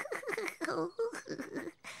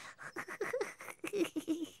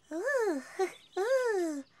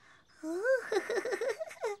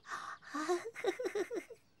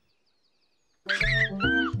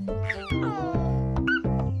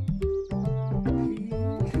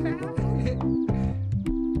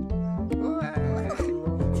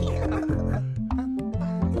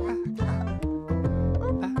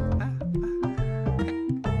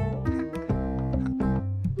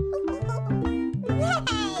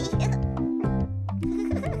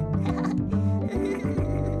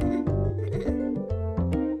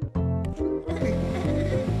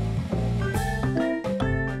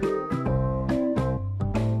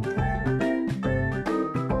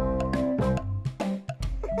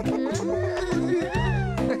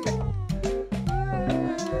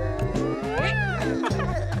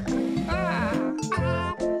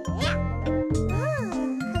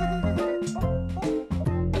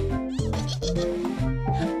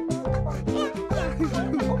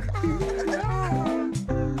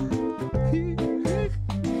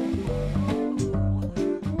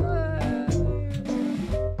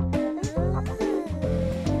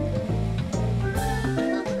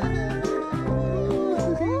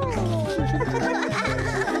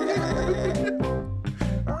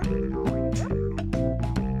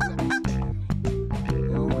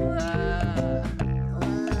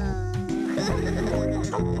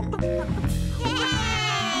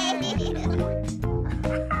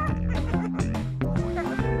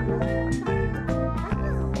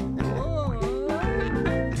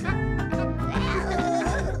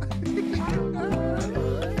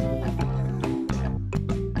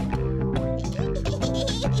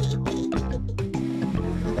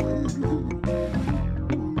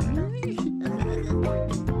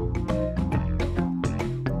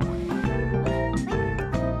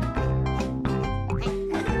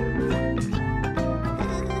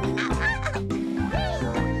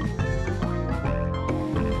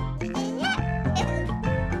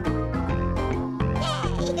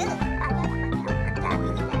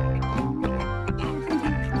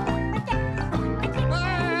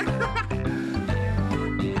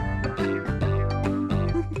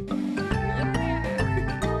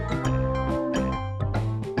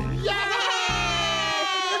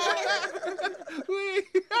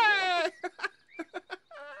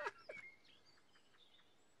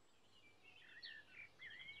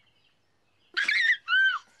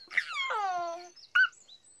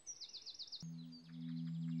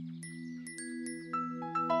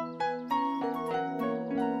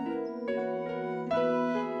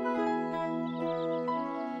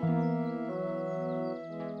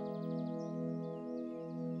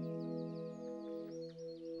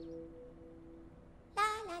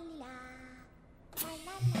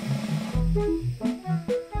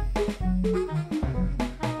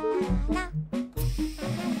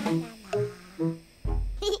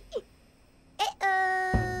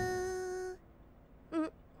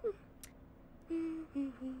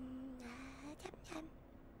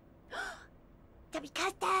 Tubby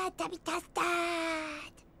custard, Tubby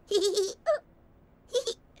custard.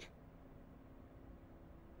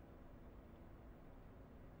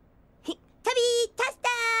 Tubby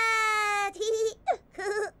custard.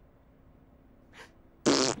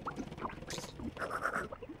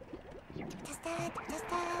 Custard,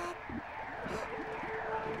 custard.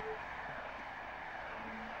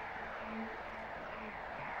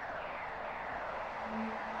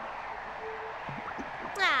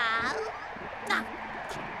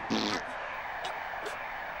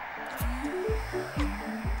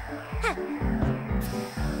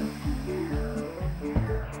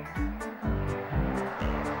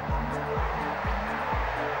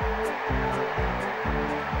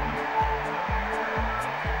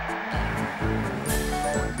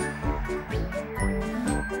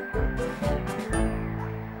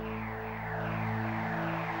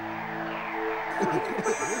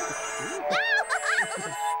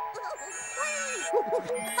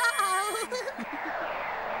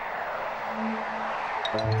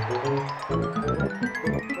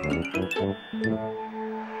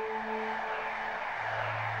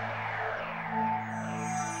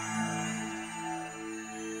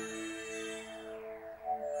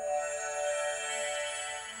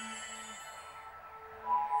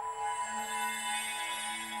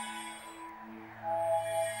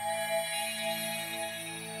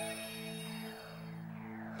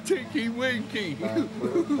 Tinky-Winky.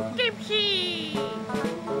 Dipsy!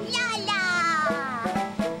 Laa-Laa!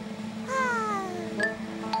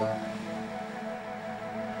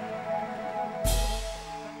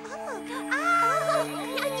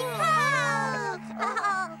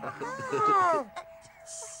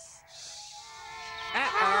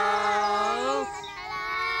 Uh-oh.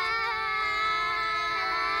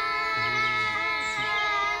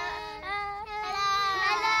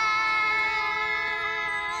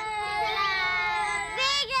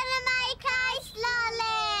 We're gonna make ice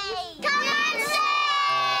lollies! Come and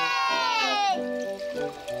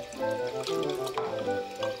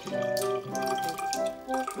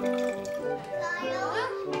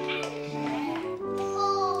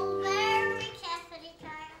Oh, very carefully,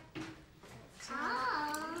 Kyle.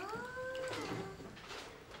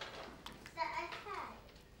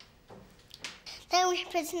 Then we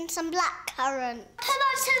put in some blackcurrant. Too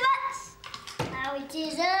much, too much. Now it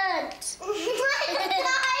isn't.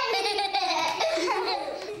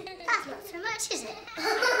 That's not too much, is it?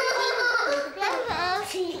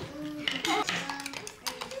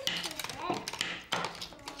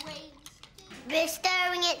 We're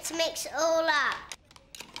stirring it to mix it all up.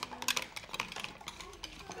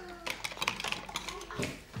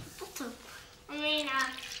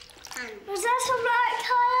 Was that some black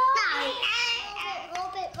colour? No.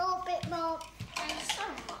 A bit more.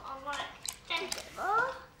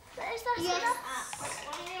 Is that yes.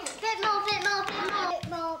 Bit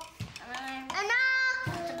more. Enough.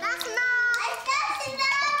 That's enough. That's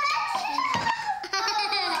enough.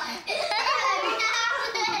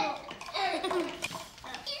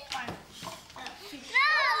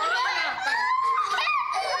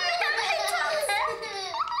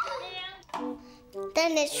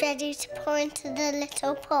 Then it's ready to pour into the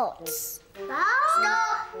little pots.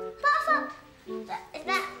 Stop! Papa! Is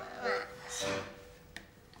that much?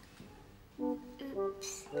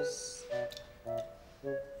 Oops.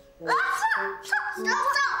 Stop!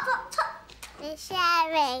 We're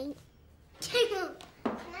sharing.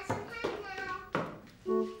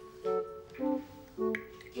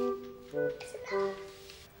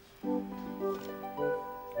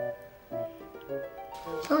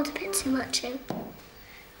 Not a bit too much in.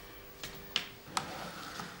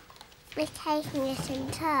 We're taking it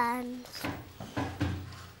in turns.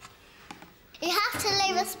 You have to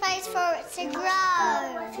leave a space for it to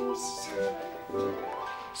grow.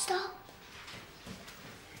 Stop.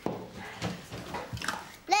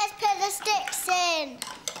 Let's put the sticks in.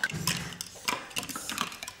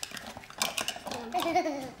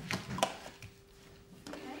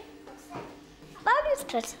 Mummy's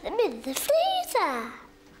putting them in the freezer.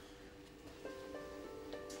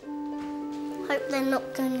 Hope they're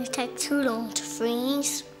not going to take too long to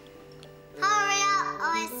freeze. Hurry up,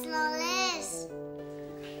 ice lollies.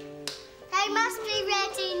 They must be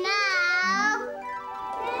ready now.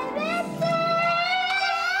 They're ready.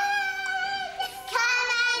 Come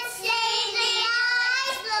and see the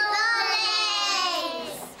ice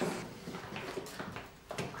lollies.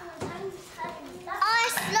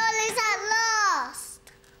 Ice lollies at last.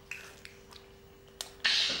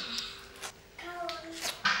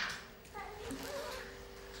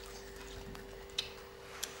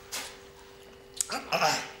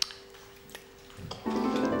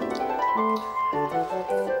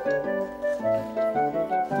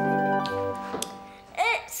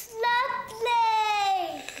 It's lovely!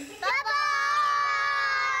 Bye-bye!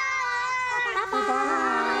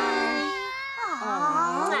 Bye-bye!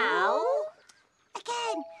 Now.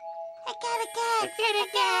 Again.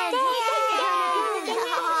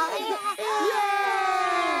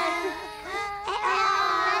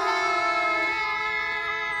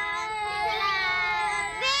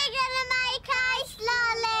 We're gonna make ice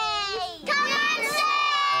lollies! Come and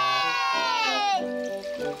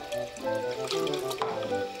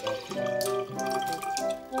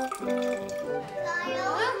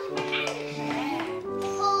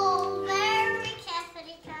Oh, very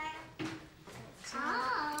carefully, Kyle.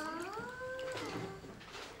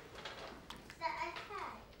 Is that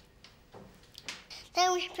okay? Then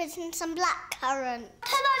we put in some blackcurrant.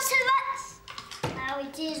 Too much. No,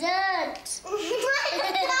 it isn't.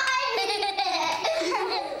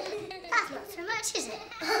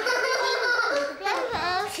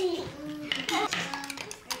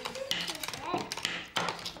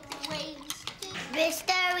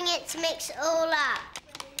 mix it all up.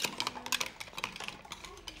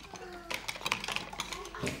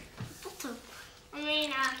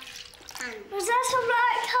 Was that some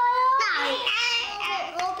black colour? No.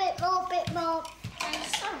 Bit more.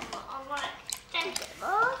 There's some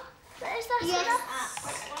more. Is that yes.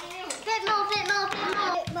 Bit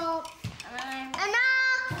more.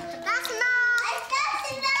 Enough! That's enough!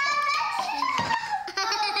 That's enough!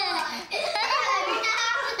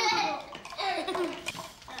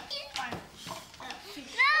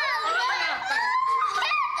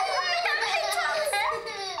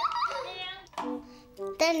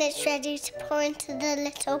 Then it's ready to pour into the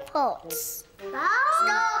little pots.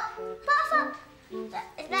 Stop! Stop! Is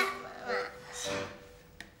that much?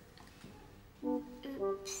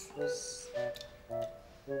 Oops.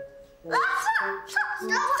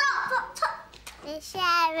 Stop! They're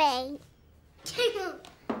sharing.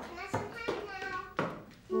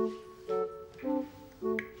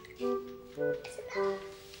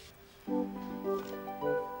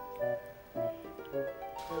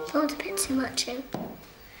 Not a bit too much in.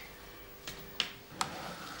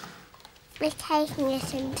 We're taking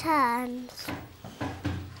it in turns.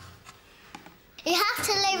 You have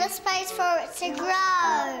to leave a space for it to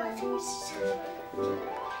grow.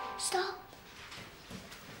 Stop.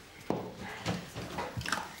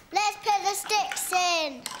 Let's put the sticks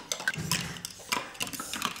in.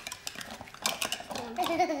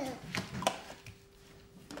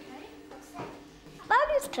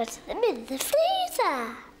 Mommy's putting them in the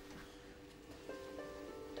freezer.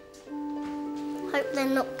 Hope they're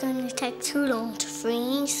not going to take too long to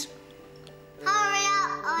freeze. Hurry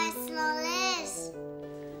up, ice lollies.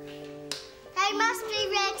 They must be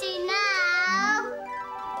ready now.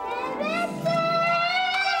 They're ready!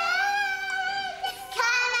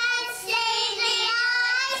 Come and see the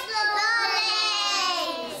ice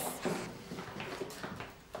lollies!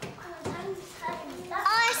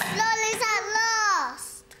 Ice lollies at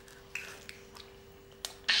last!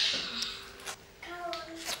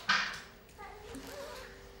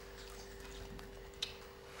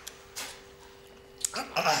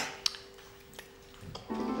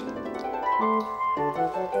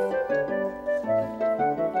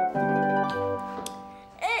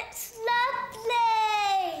 It's lovely!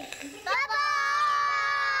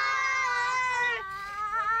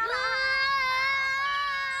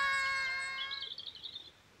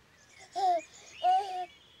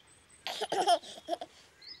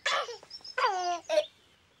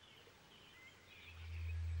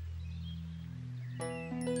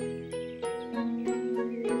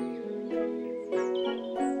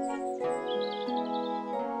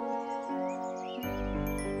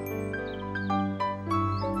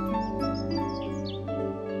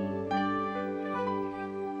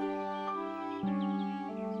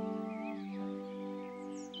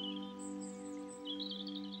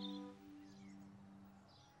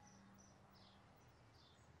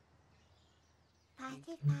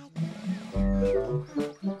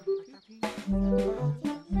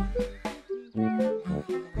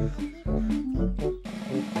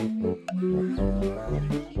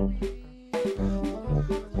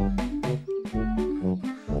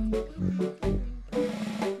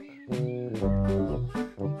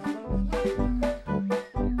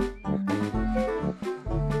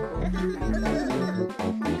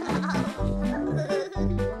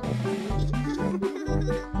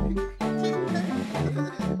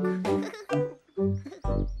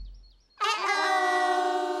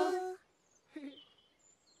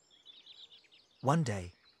 One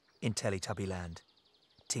day, in Teletubbyland,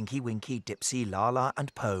 Tinky-Winky, Dipsy, Laa-Laa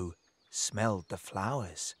and Po smelled the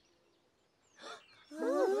flowers.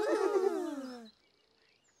 Smell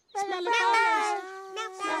the flowers!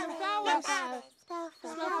 Smell the flowers! Smell the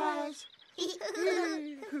flowers!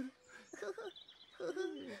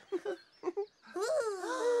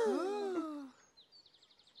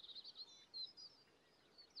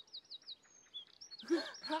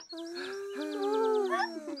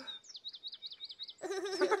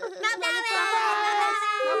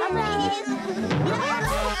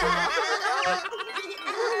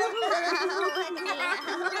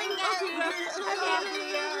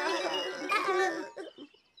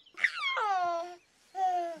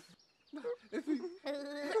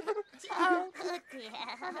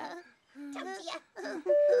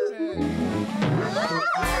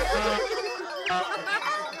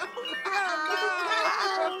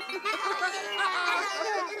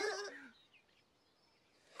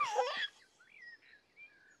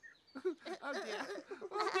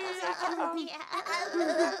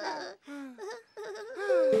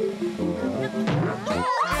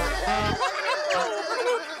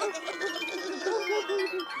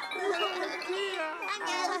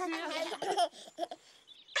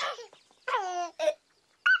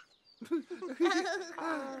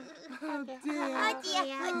 Oh dear. Oh dear,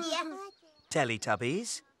 oh dear.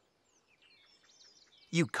 Teletubbies,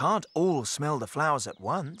 you can't all smell the flowers at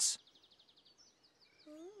once.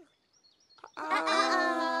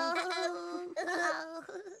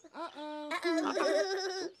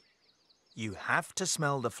 You have to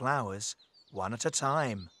smell the flowers one at a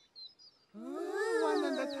time. One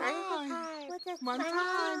at a time. One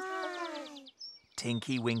time.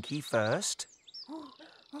 Tinky-Winky first.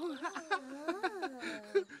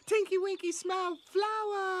 Tinky-Winky smell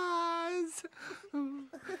flowers.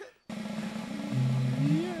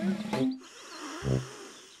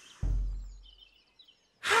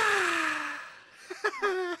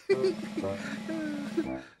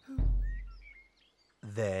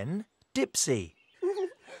 Then Dipsy.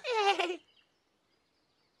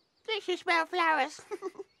 Dipsy smell flowers.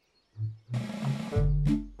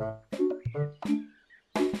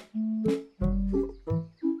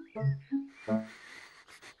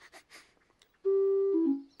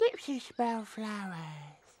 Dipsy smell flowers.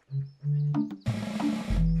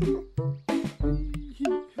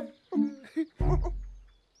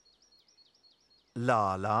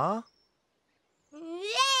 Laa-Laa.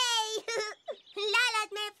 Yay! Laa-Laa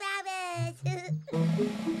smell flowers.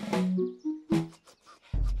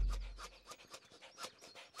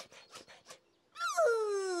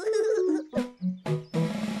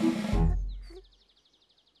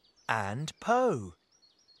 And Po.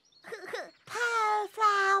 Pearl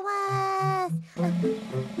flowers.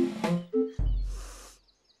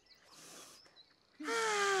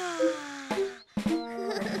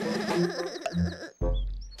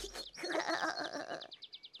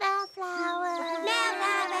 Pearl flowers.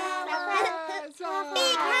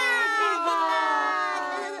 Big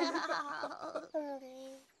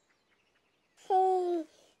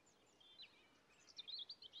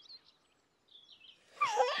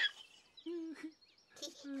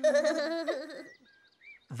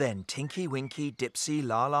Then Tinky-Winky, Dipsy,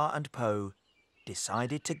 Laa-Laa and Po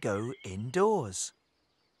decided to go indoors.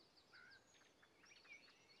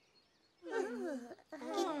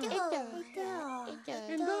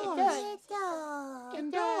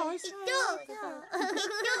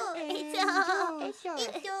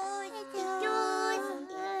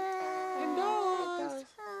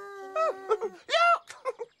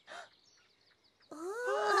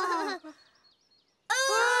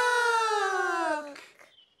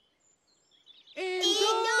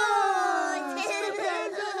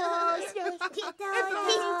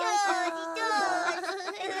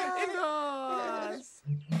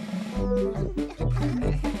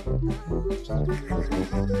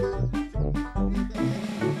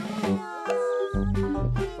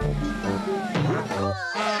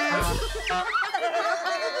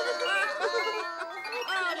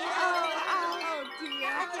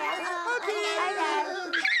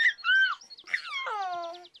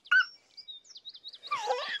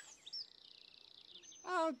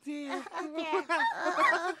 Oh dear.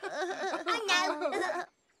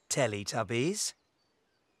 Teletubbies,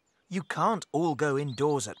 you can't all go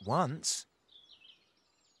indoors at once.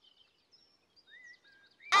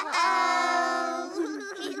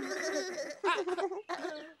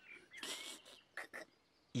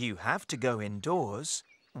 You have to go indoors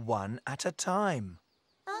one at a time.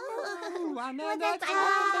 One at a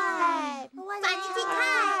time. One at a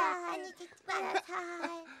time.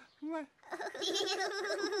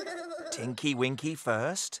 Tinky-Winky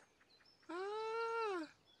first.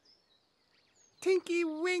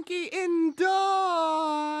 Tinky-Winky indoors.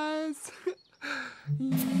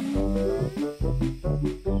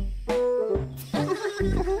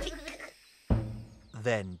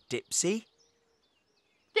 Then Dipsy.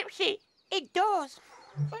 Dipsy indoors.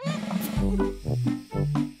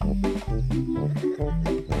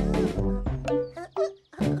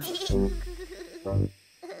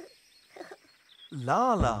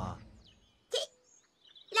 Laa-Laa.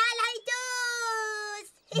 Laa-Laa indoors.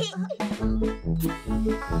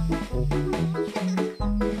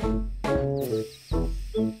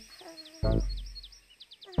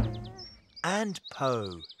 And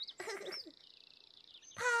Po.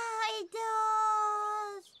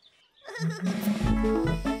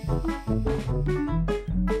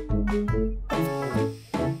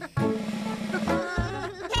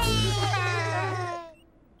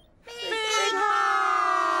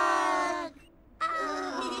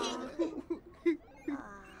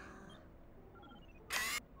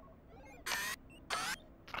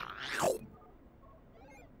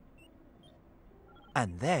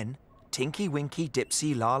 And then Tinky-Winky,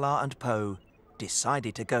 Dipsy, Laa-Laa and Po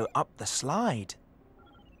decided to go up the slide.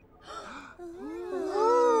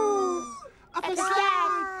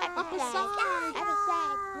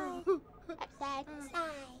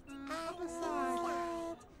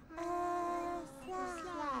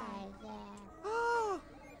 Oh,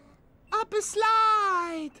 up a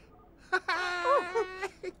slide.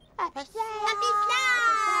 Up a slide.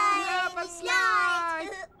 Up a slide.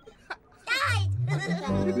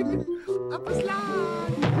 Up a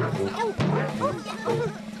slide.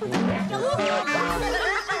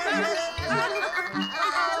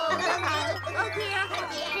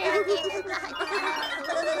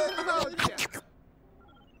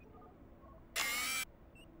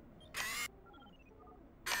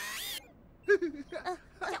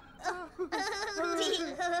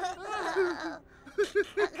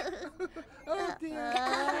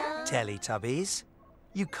 Teletubbies,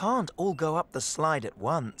 you can't all go up the slide at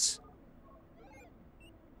once.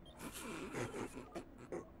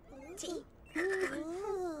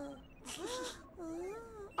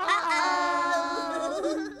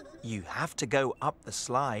 You have to go up the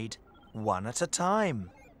slide one at a time.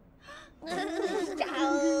 One at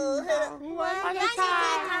a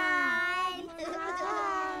time.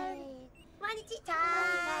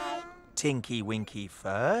 Tinky-Winky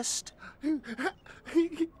first.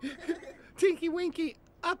 Tinky-Winky,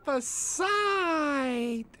 up a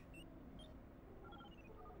side.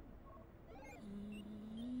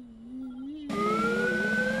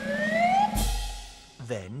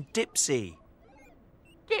 Then Dipsy.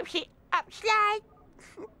 Dipsy, up slide.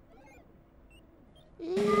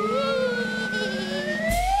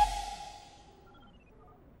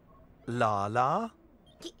 Laa-Laa.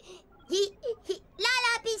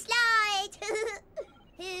 Laa-Laa be slide.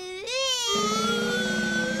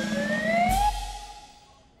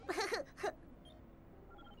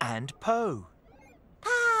 And Po.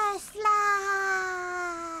 Pa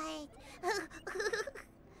slide.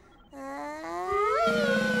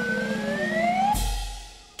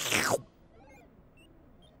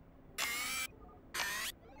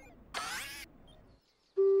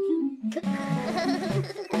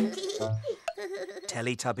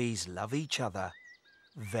 Teletubbies love each other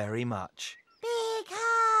very much. Big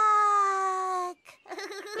hug.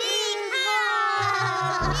 Big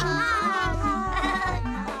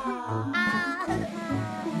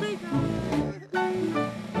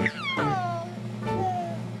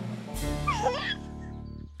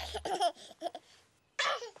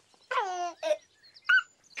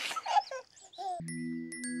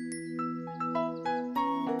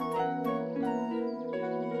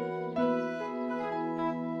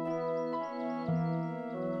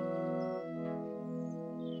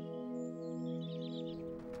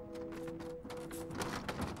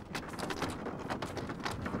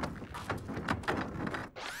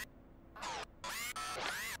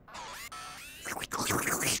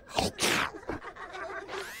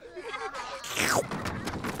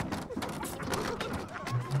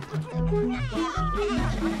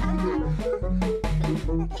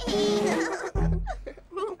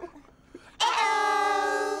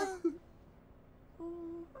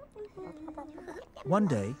One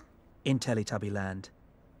day, in Teletubby Land,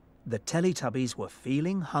 the Teletubbies were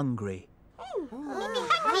feeling hungry.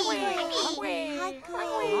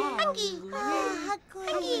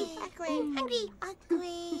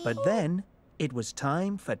 But then, it was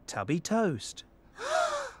time for Tubby Toast.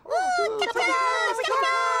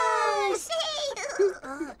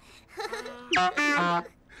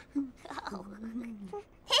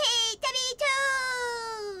 Hey, Tubby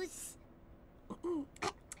Toes!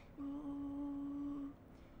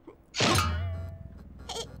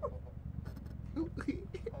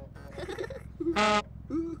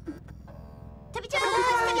 Tubby Toes! Tubby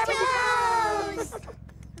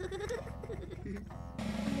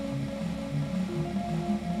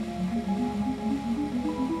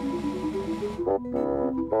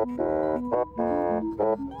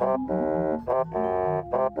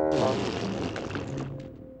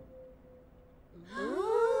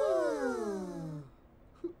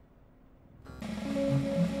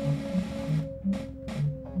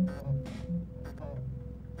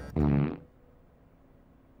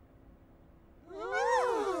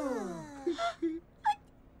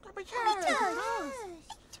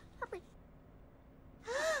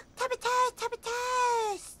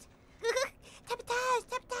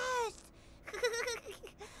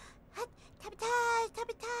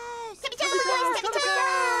Toes! Tubby Toes!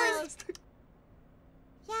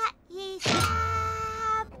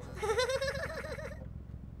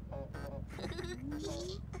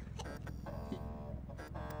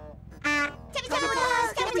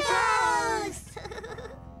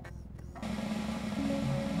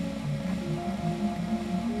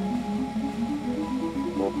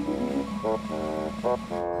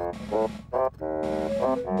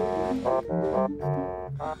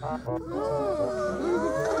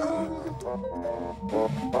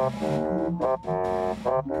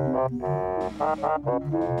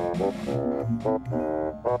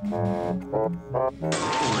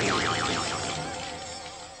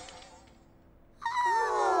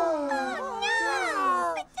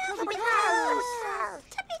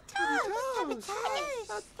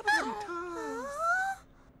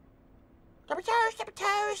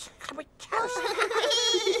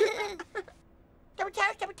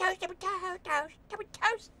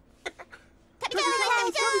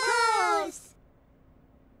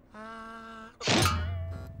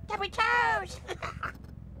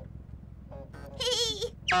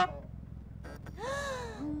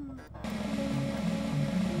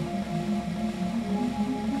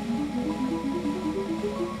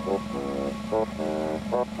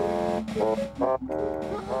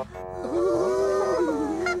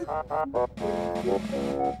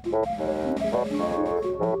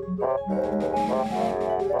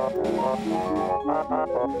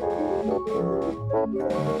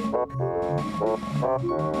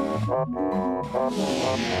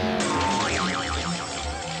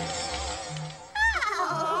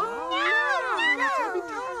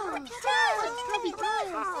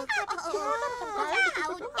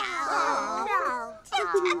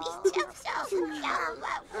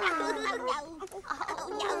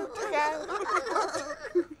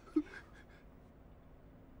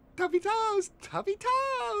 Tubby toast! Tubby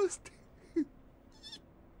toast!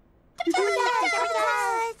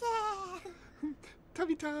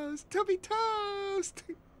 Tubby toast! Tubby toast! Tubby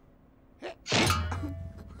toast!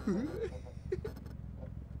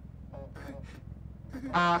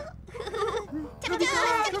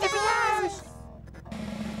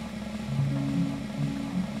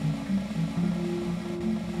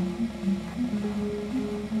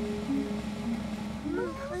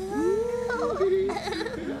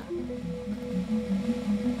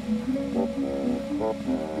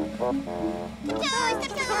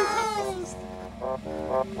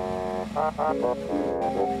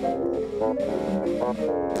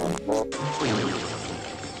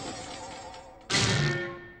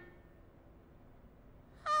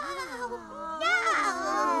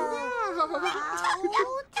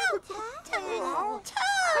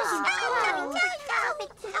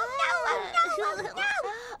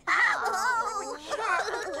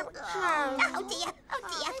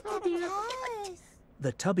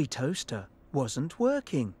 The tubby toaster wasn't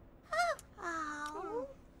working.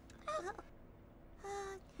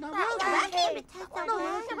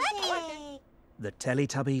 The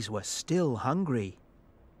Teletubbies were still hungry.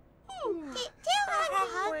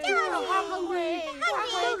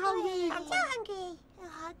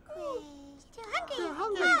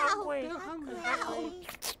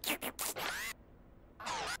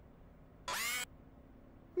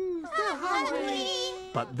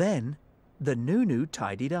 But then, the Noo-Noo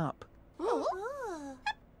tidied up.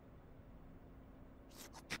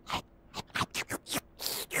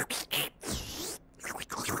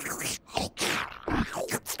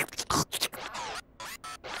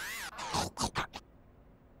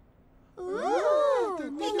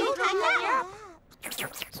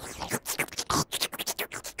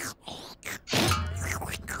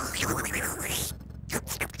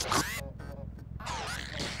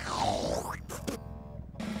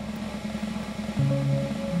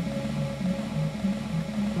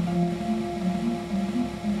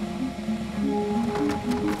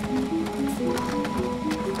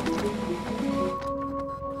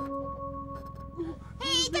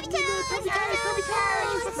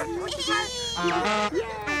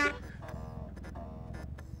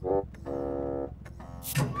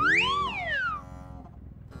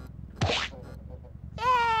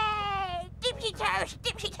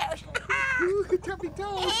 Tubby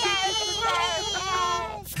toast!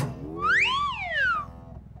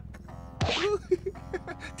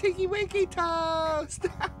 Tinky-Winky toast!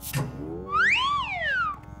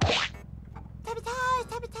 Tubby toast,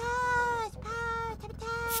 tubby toast, tubby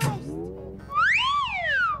toast.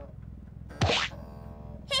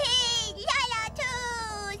 Hey, Laa-Laa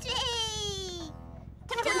toast! Hey!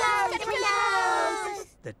 Tubby toast, tubby toast.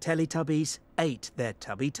 The Teletubbies ate their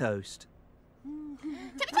tubby toast.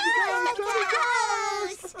 Tubby toast, tubby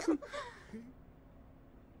toast.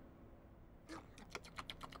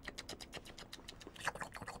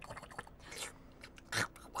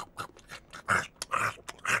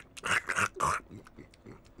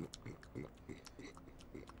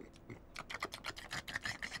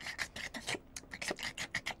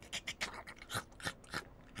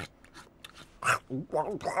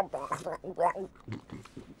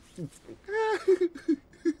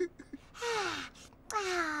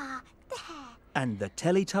 And the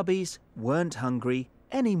Teletubbies weren't hungry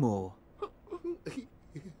anymore.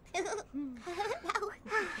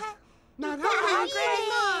 Not hungry.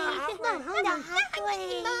 Not hungry.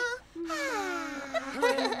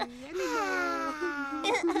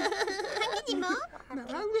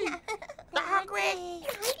 Not hungry. Not hungry.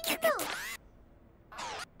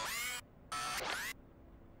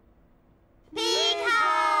 Big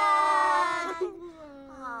hug!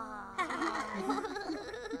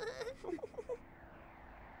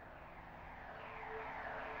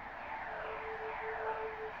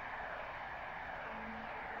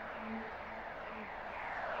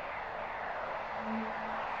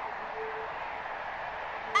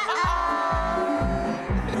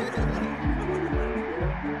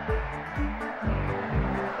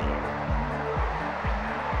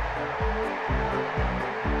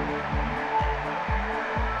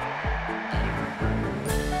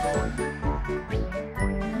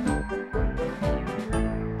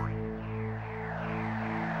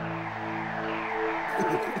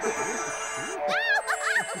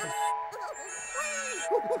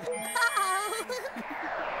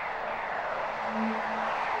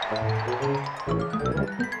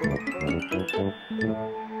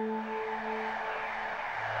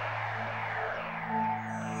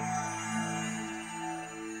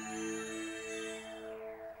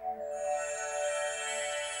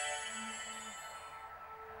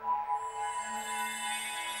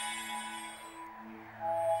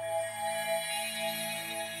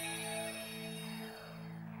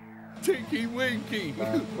 Tinky-Winky.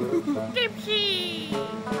 Dipsy!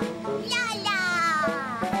 Laa-Laa!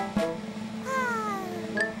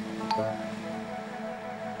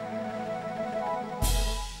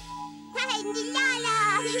 Hey,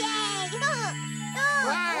 Laa-Laa! Yay!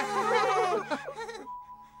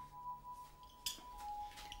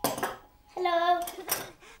 Hello.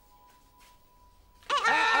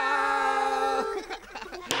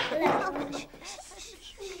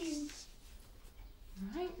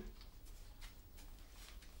 Right.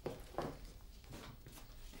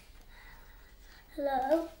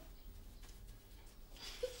 Hello.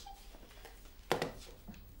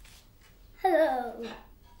 Hello.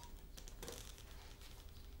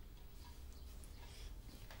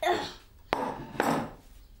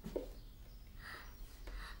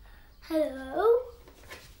 Hello.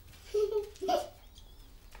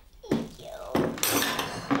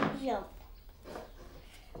 Jump.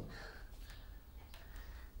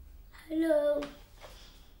 Hello.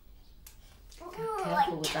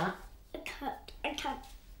 Careful with that. I can't.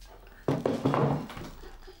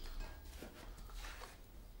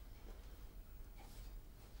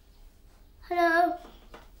 Hello.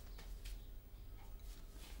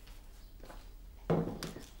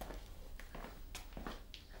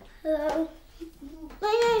 Hello.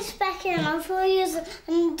 My name's Becky and I'm 4 years old,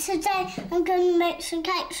 and today I'm going to make some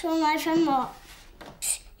cakes for my friend Mark.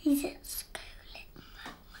 He's at school at the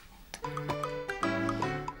moment.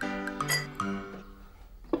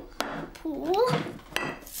 Pool.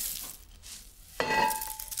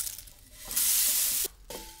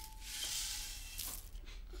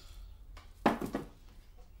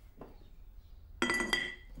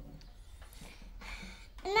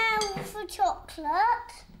 Now for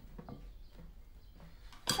chocolate.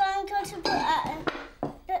 So I'm going to put that in,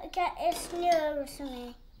 but get it nearer to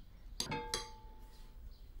me.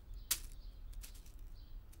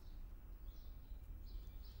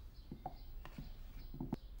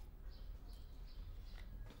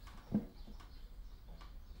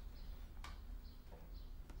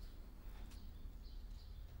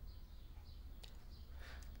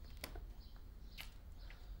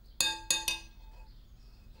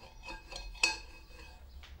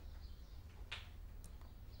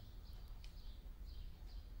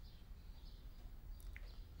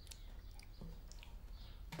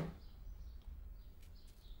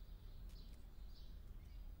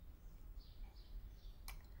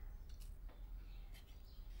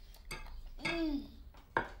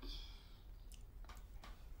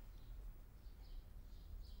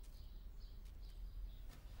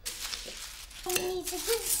 I need a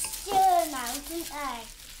good stir now, don't I?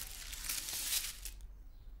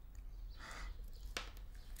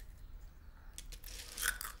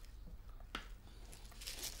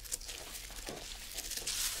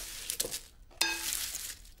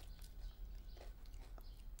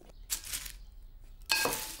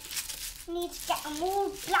 We need to get them all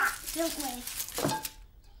black, don't we?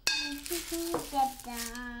 Get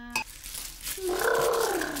that.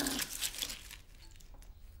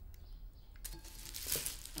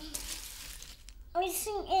 I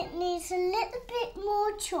think it needs a little bit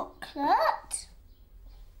more chocolate.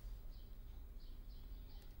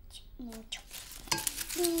 More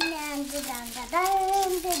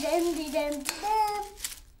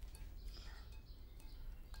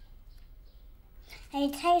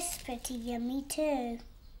It tastes pretty yummy too.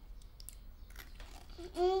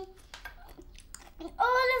 All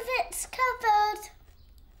of it's covered.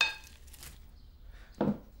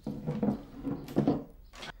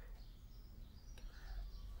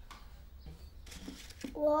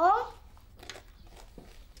 One,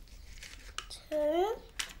 two,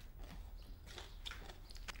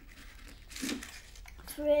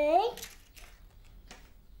 three,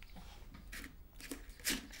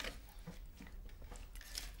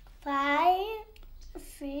 five,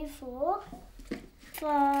 3, 4,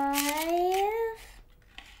 5,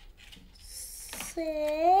 6,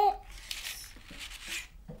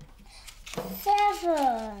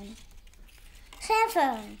 7.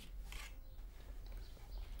 7.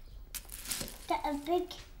 Get a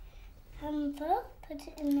big hamper, put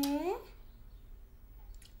it in there.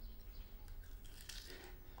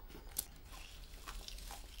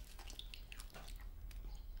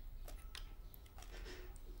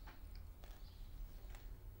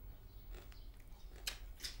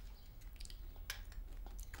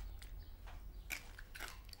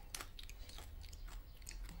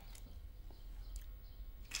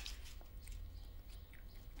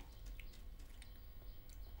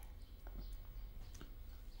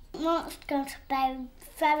 Mark's going to be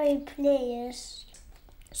very pleased.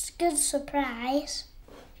 It's a good surprise.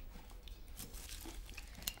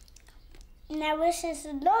 Now this is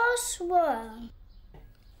the last one.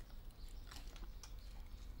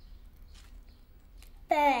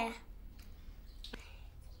 There.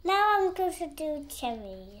 Now I'm going to do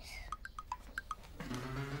cherries.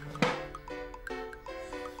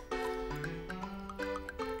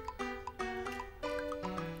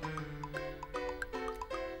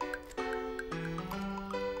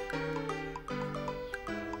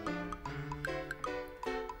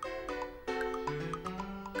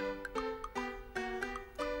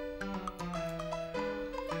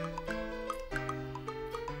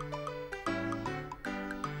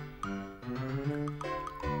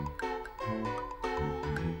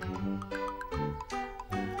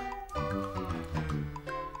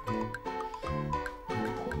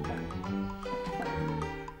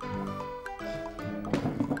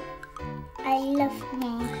 I love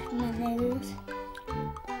marshmallows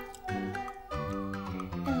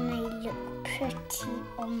and they look pretty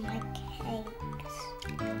on my cakes.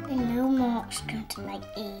 I know Mark's going to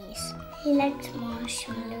like these. He likes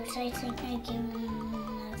marshmallows. I think I give him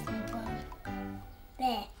another one.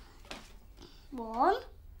 There. 1,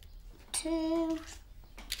 2,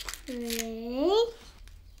 3,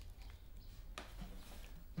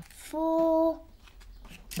 4,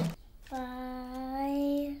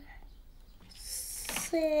 5,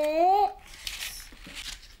 6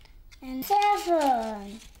 and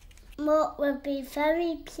 7. Mark will be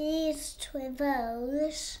very pleased with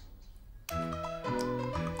those.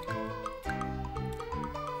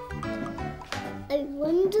 I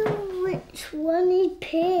wonder which one he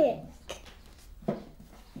picked.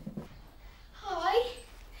 Hi.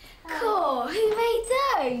 Cool. Who made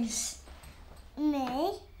those?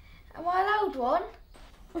 Me. Am I allowed one?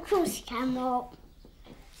 Of course you can, Mark.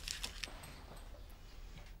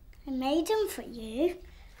 I made them for you.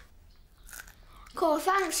 Cool,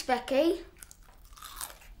 thanks, Becky.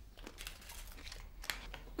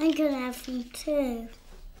 I'm going to have them too.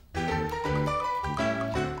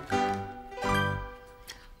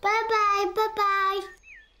 Bye-bye, bye-bye.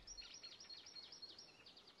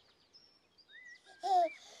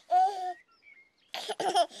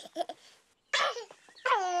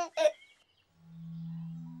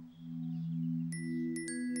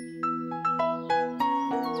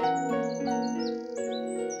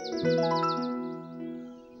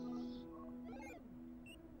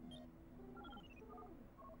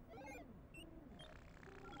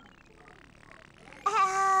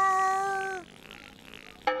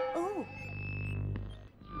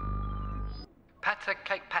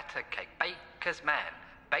 Patter cake, baker's man.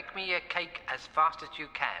 Bake me a cake as fast as you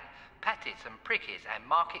can. Pat it and prick it and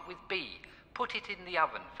mark it with B. Put it in the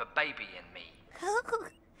oven for baby and me.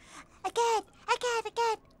 Again.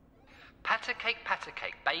 Patter cake,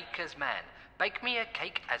 baker's man. Bake me a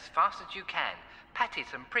cake as fast as you can. Pat it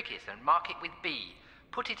and prick it and mark it with B.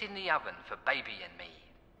 Put it in the oven for baby and me.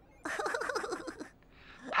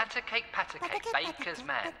 Patter cake, baker's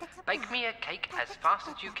man. Bake me a cake as fast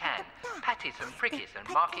as you can. Pat it and prick it and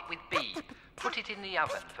mark it with B. Put it in the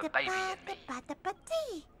oven for baby and me.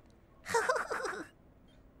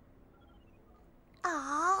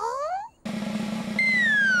 Oh.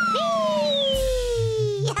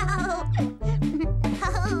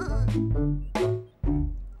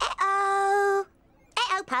 Uh-oh.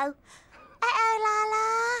 Uh-oh, Po. Uh-oh,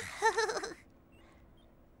 Laa-Laa.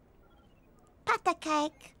 Butter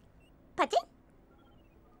cake. Pudding?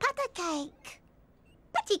 Butter cake.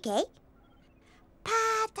 Patty cake?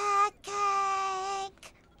 Butter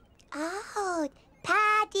cake. Oh,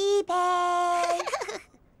 Paddy Pig.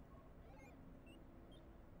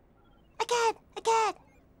 Again.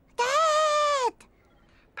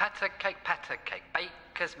 Patter cake,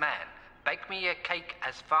 baker's man. Bake me a cake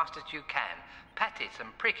as fast as you can. Pat it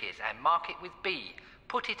and prick it and mark it with B.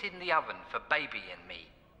 Put it in the oven for baby and me.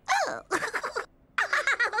 Oh.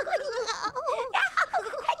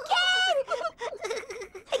 Again.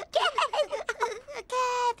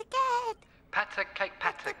 Patter cake,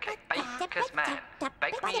 baker's man.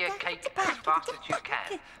 Bake me a cake as fast as you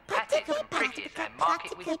can. Pat it and prick it and mark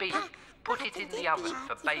it with B. Put it in the oven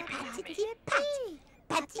for baby and me.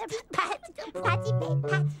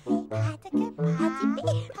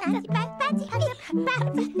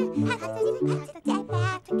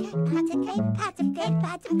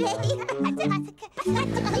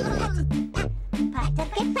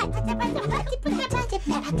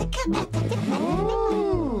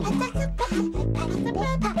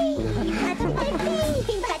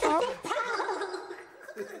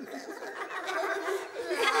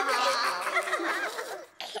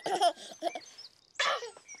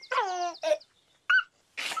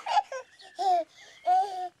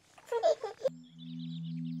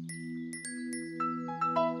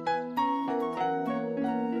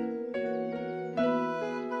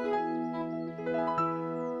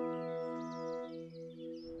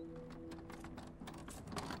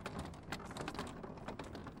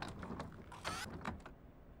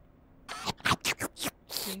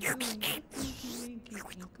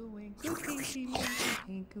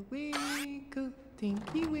 Tinky-Winkle,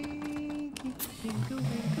 Tinky-Winky, Tinky-Winkle, Tinky-Winky, Tinky-Winkle,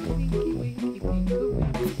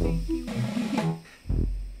 Tinky-Winky.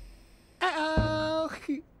 Uh-oh!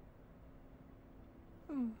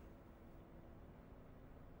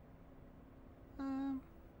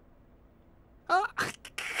 Oh!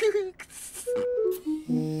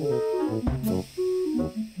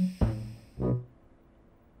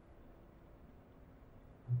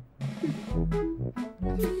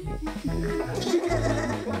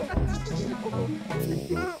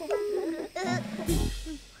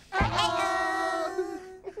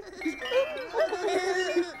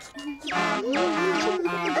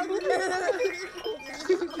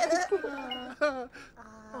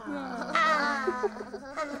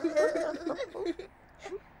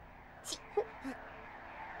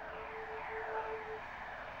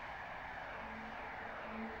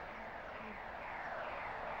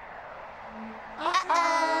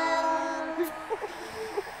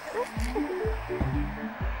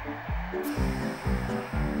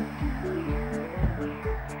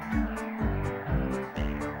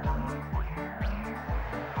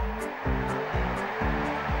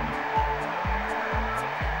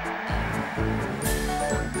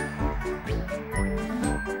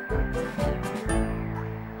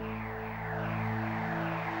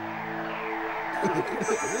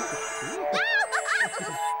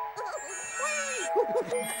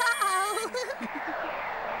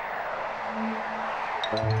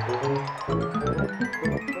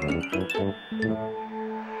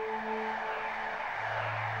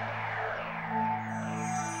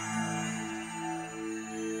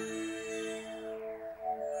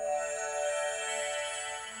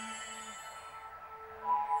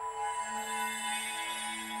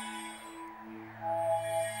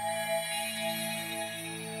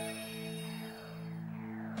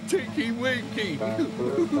 Tinky-Winky!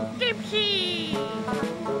 Dipsy!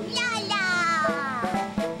 Laa-Laa!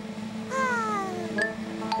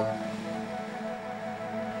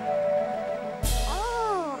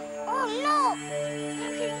 Oh, look!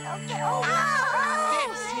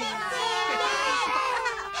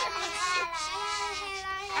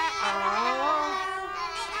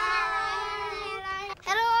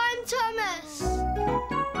 Hello, I'm Thomas.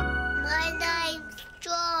 My name's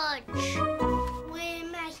George. We're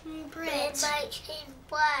making bread. We're making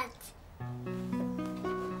bread.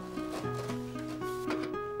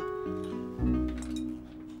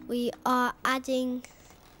 We are adding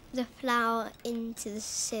the flour into the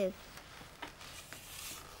sieve.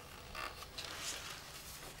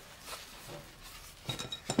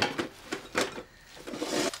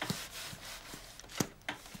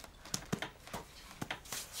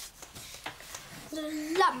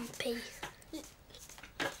 Lumpy.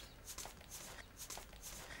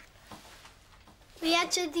 We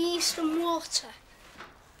added the yeast and water.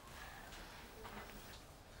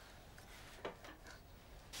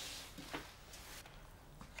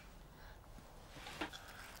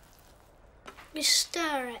 We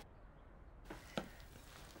stir it.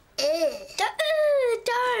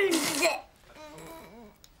 Don't!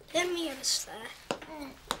 Let me have a stir.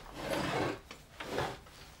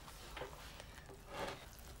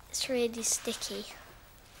 It's really sticky.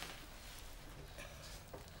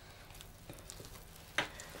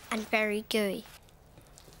 And very gooey.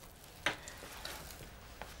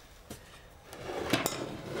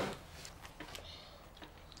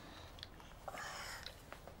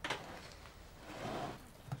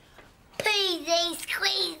 Squeezy,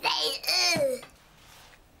 squeezy,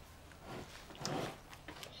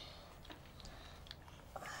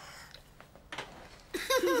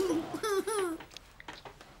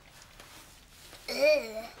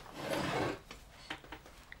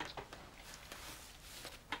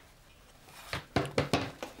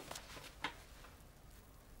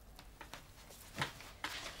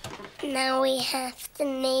 Now we have to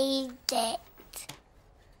knead it.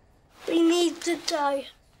 We need the dough.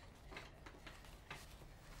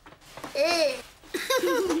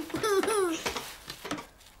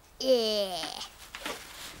 Yeah.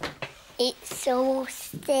 It's so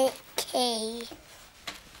sticky.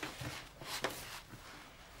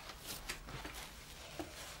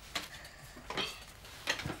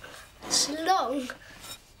 It's long.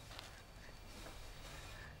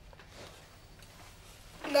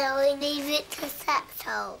 Now we leave it to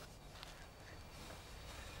settle.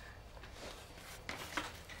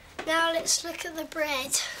 Now let's look at the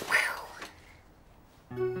bread.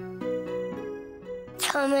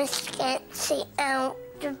 Thomas gets it out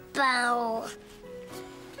the bowl.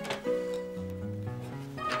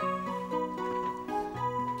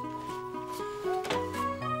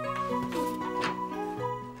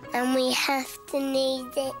 And we have to knead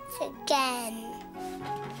it again.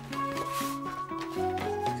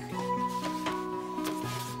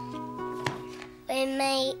 We're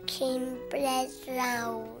making bread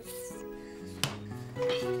rolls.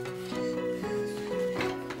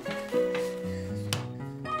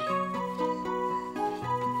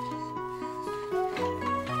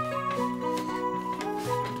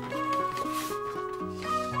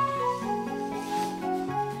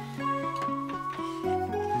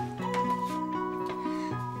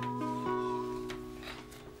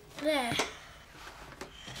 There.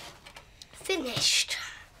 Finished.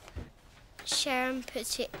 Sharon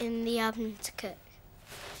put it in the oven to cook.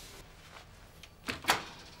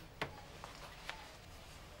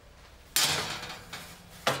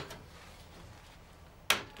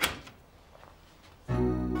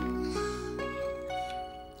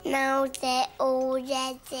 Now they're all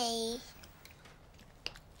ready.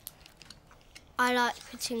 I like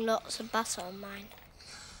putting lots of butter on mine.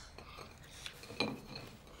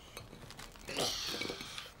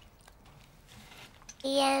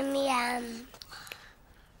 Yum, yum.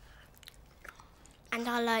 And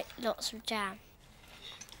I like lots of jam.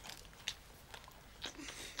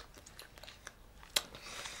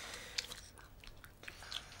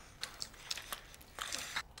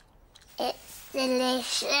 It's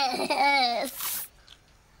delicious.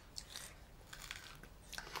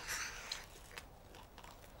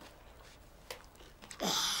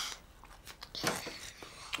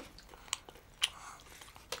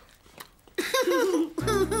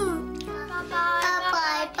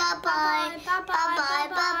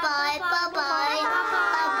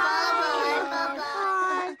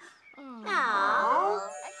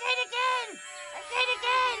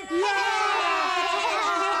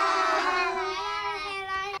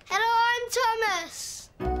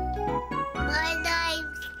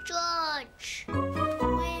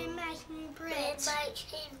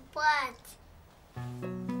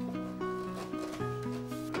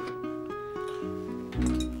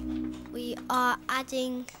 We are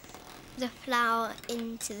adding the flour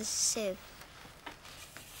into the sieve.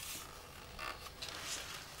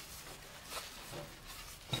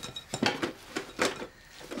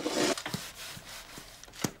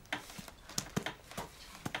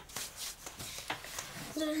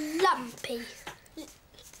 Lumpy.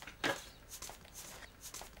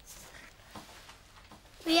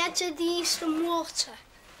 We added the yeast and water.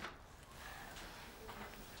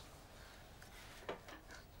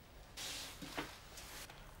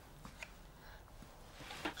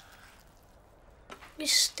 We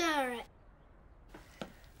stir it.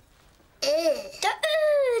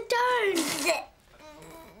 Don't!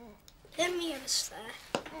 Let me have a stir.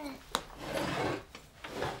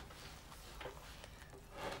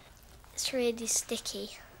 It's really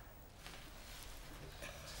sticky.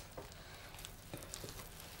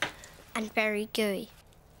 and very gooey.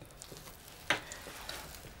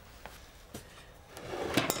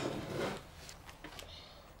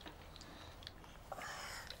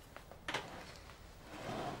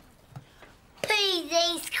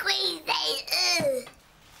 Squeezy, squeezy,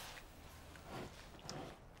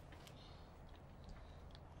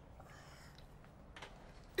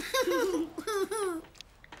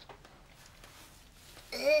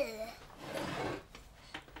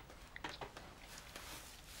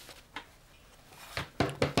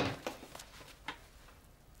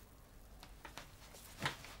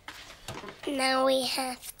 Now we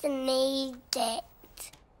have to knead it.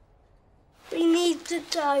 We need the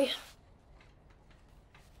dough.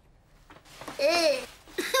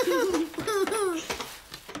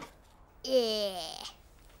 Yeah.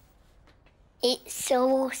 It's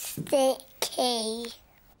so sticky.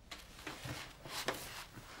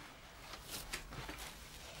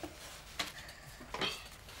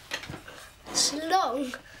 It's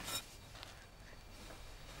long.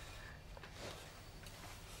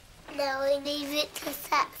 Now we leave it to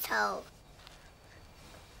settle.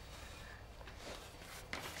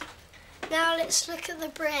 Now let's look at the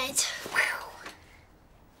bread.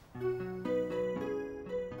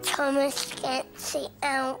 Thomas gets it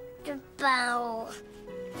out the bowl.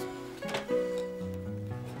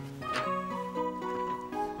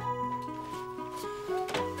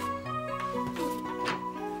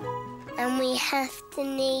 And we have to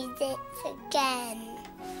knead it again.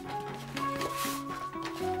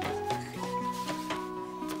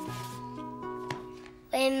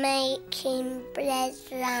 We're making bread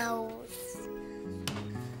rolls.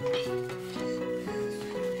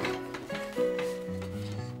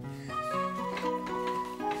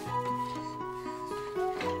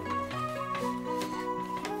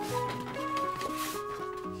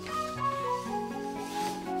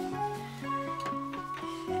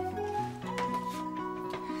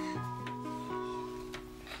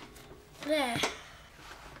 There.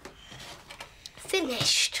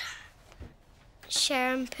 Finished.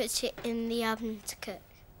 Sharon put it in the oven to cook.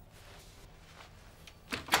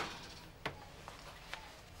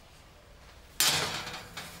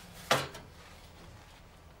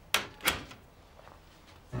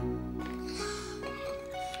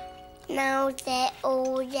 Now they're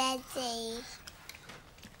all ready.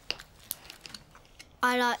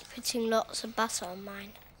 I like putting lots of butter on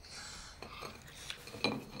mine.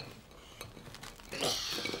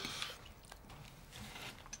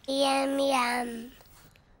 Yum, yum.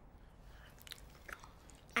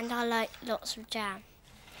 And I like lots of jam.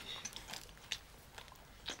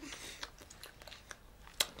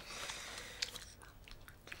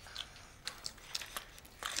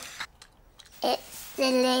 It's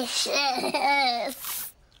delicious.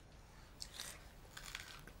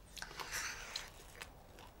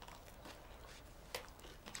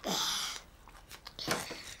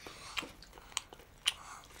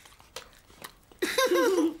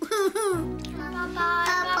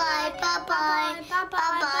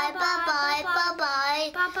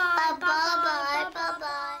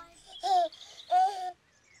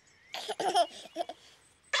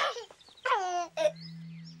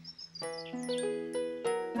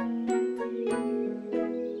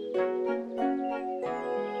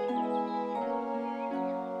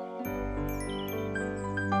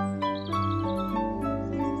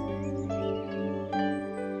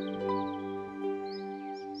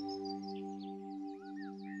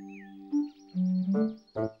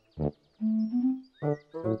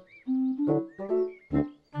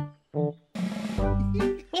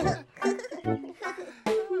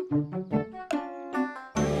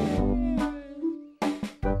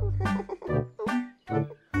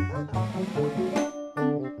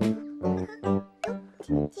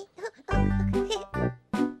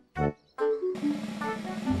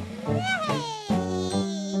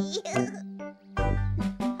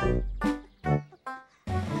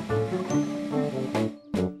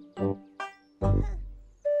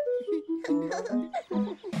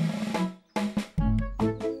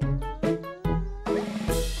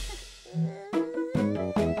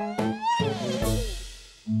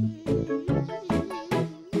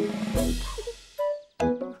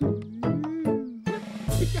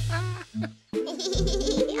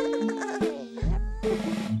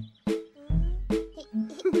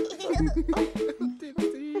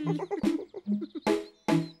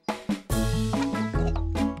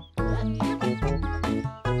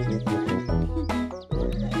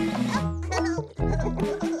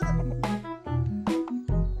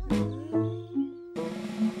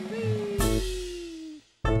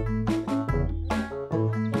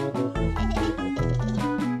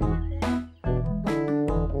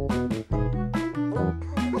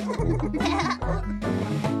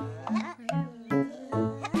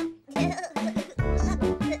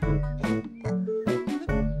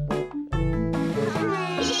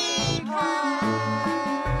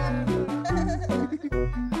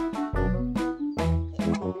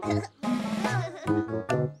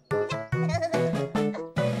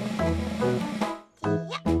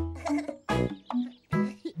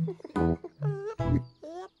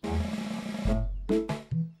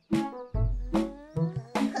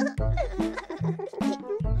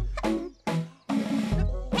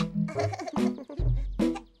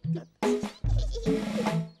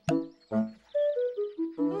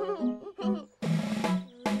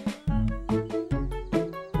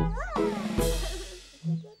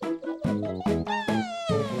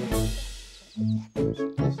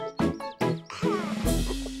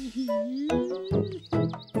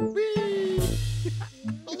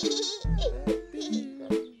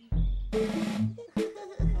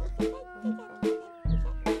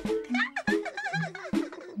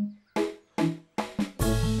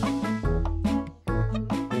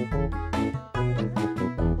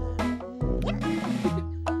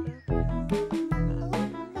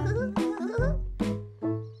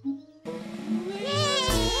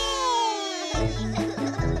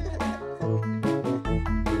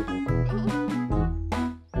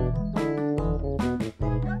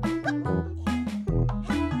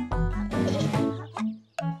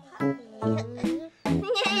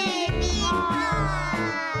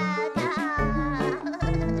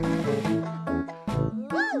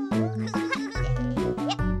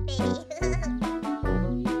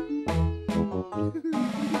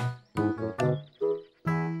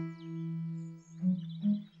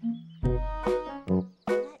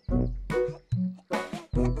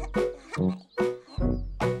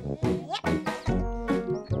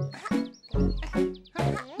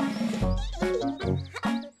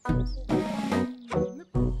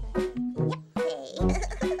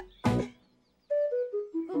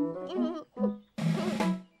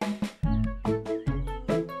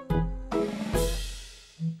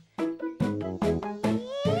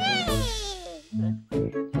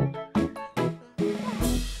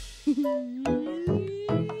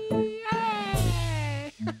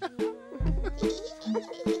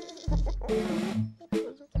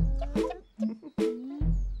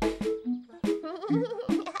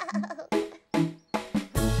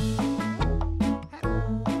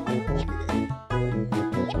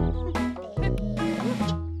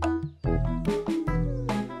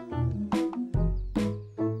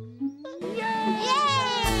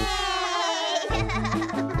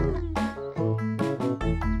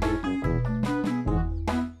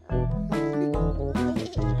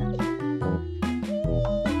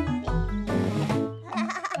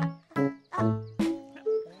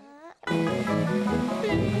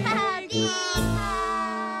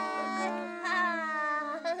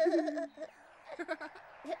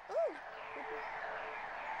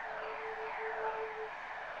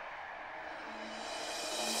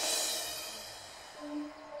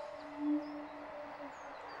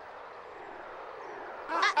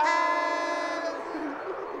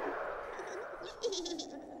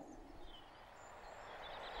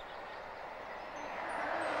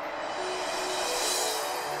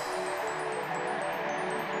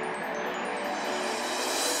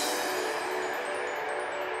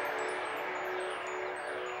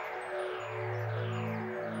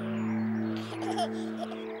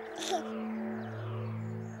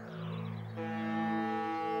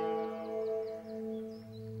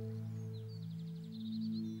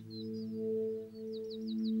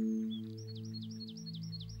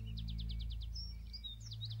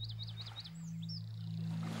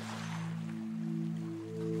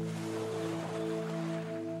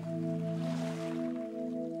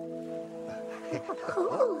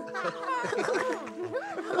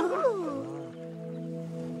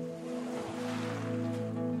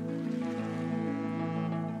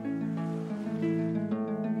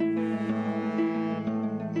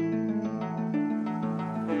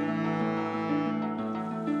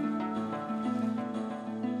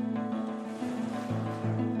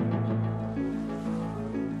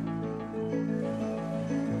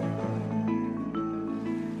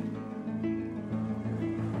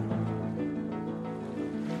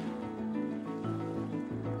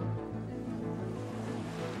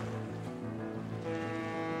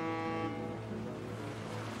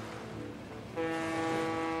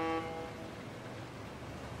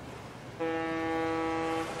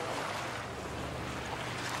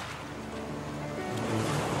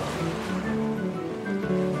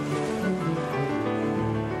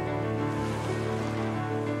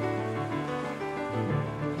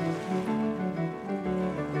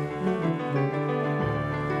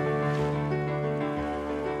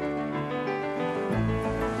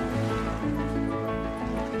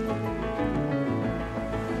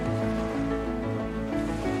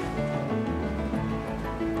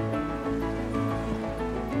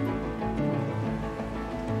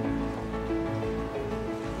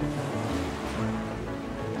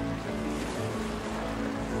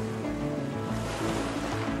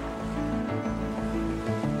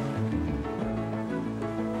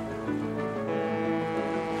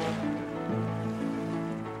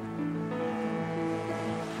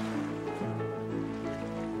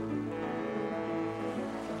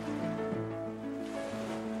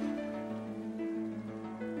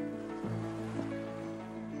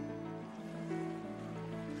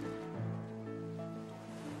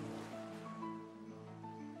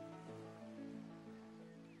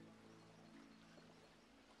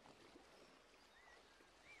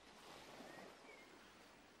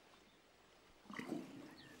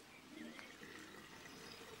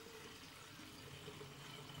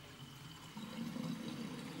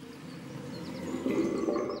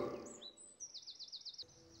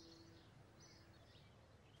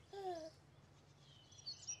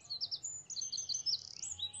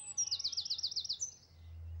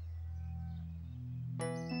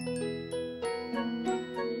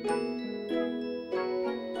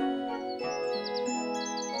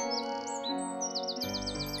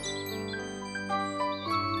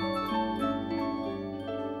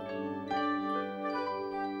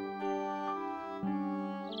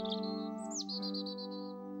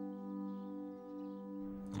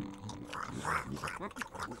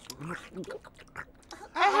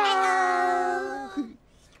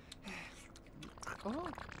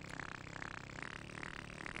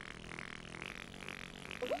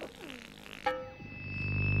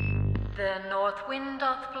 The north wind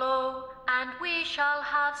doth blow, and we shall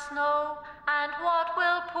have snow, and what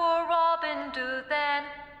will poor Robin do then?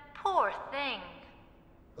 Poor thing.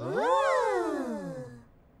 Ooh.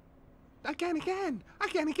 Again, again,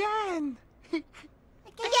 again, again. Again.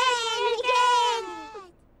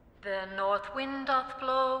 The north wind doth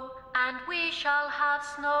blow, and we shall have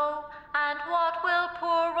snow, and what will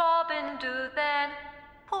poor Robin do then?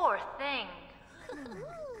 Poor thing.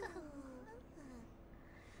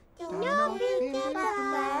 No big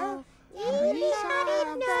snow, you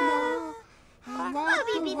shall know. What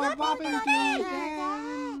will Robin do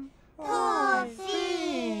then? Poor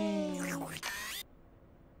thing.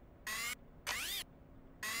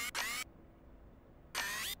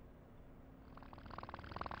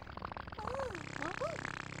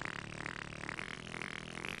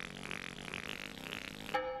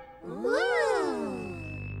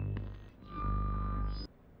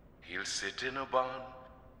 He'll sit in a barn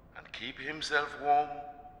and keep himself warm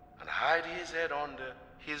and hide his head under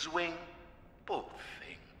his wing. Poor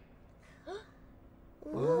thing.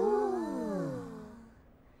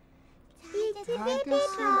 hide this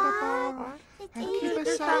in the barn, and keep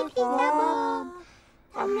yourself warm.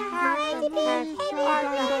 And hide the pig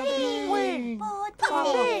under the wing.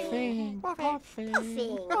 Puffing, puffing,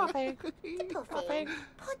 puffing, puffing, puffing,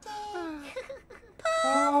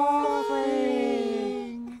 puffing.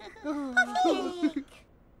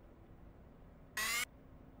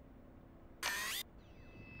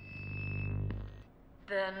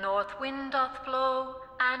 The north wind doth blow,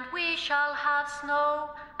 and we shall have snow.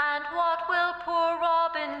 And what will poor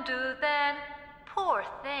Robin do then? Poor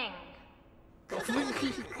thing.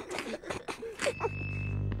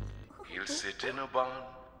 He'll sit in a barn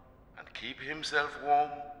and keep himself warm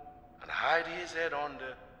and hide his head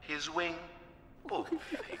under his wing. Poor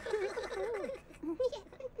thing.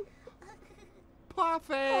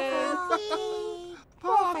 Puffing, puffing,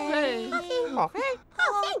 puffing, puffing,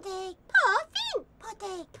 puffing,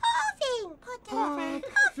 puffing, puffing,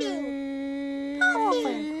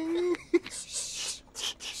 puffing.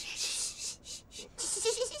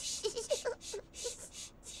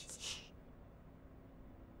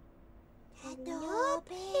 No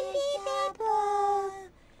people,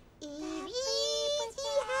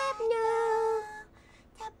 easy have no.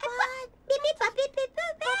 Beep beep beep beep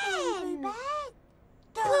beep beep.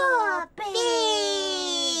 Poor pig.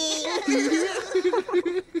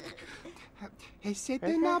 He sit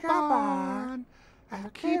in a barn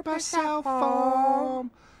and keep herself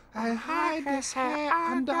warm and hide his head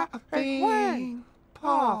under a thing.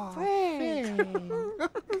 Poor thing.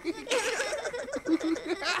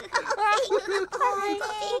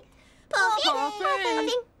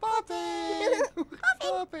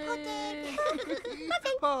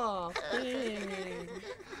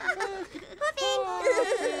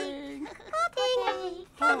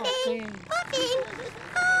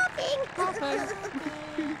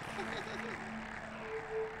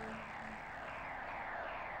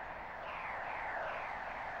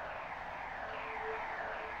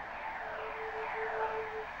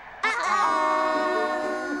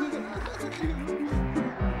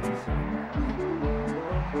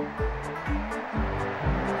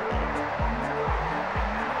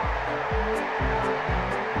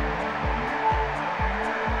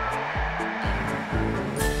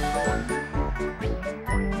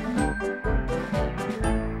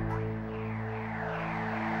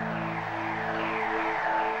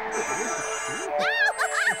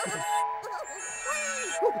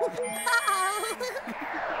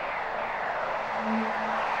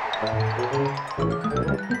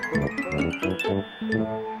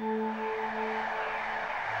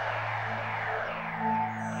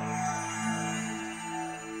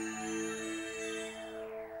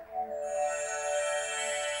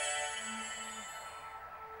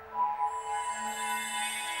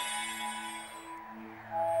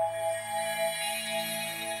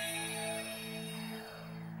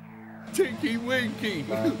 Tinky-Winky.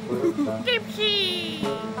 Dipsy.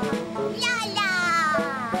 Laa-Laa.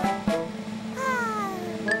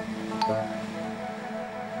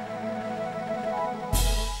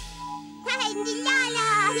 Hey, Laa-Laa.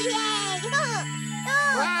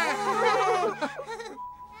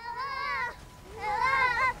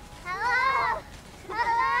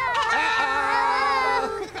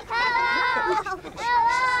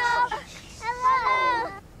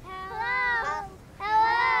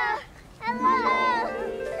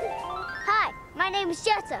 Hi, my name is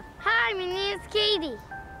Jessa. Hi, my name is Katie.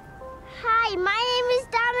 Hi, my name is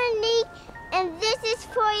Dominique, and this is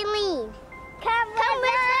Foylene. Come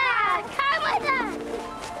with us! Come with us!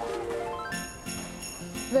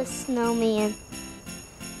 The snowman.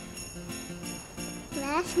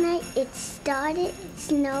 Last night it started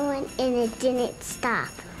snowing and it didn't stop.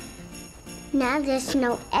 Now there's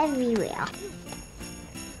snow everywhere.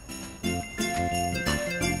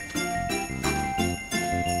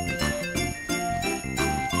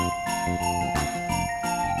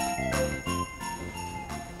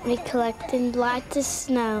 We're collecting lots of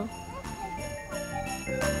snow.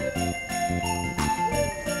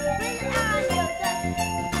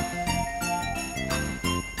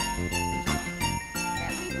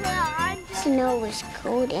 Snow was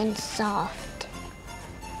cold and soft.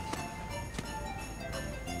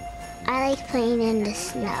 I like playing in the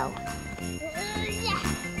snow.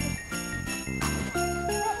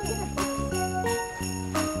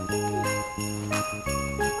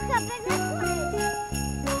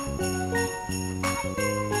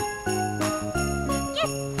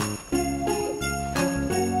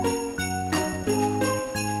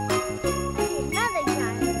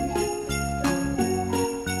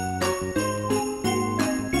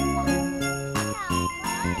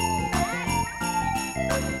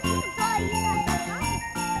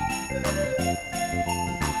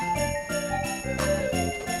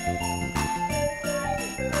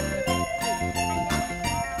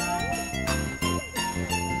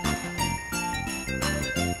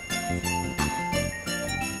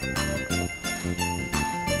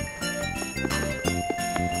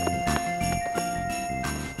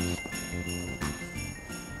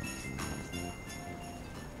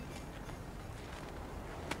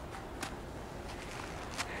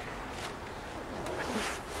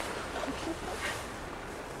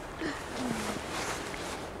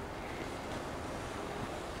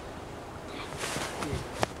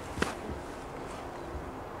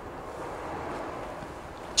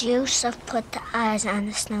 Joseph put the eyes on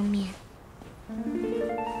the snowman.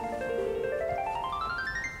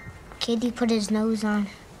 Kitty put his nose on.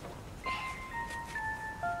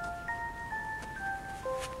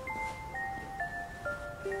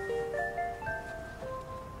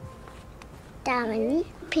 Dominique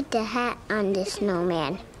put the hat on the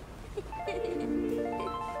snowman.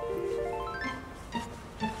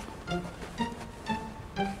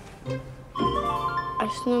 Our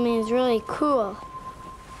snowman is really cool.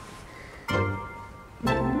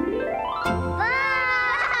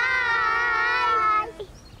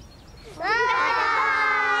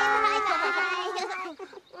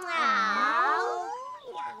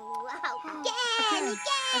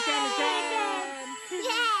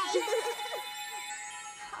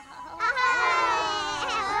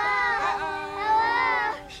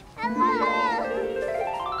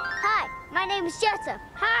 Hi, my name is Joseph.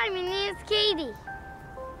 Hi, my name is Katie.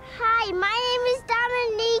 Hi, my name is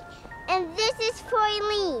Dominique, and this is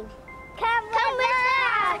Foyleen. Come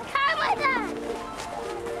with us!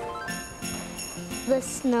 The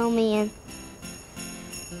snowman.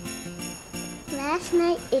 Last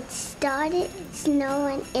night it started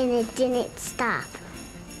snowing and it didn't stop.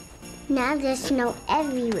 Now there's snow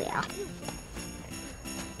everywhere.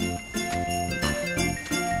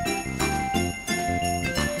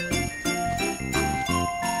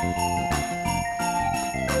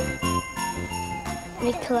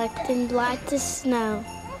 We're collecting lots of snow.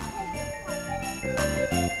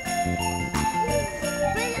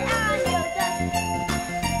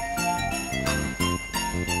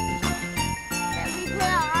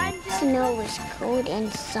 Snow was cold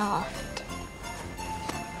and soft.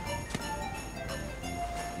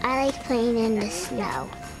 I like playing in the snow.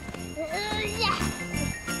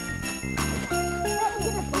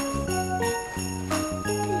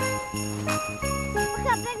 Look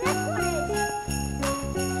how big this one is.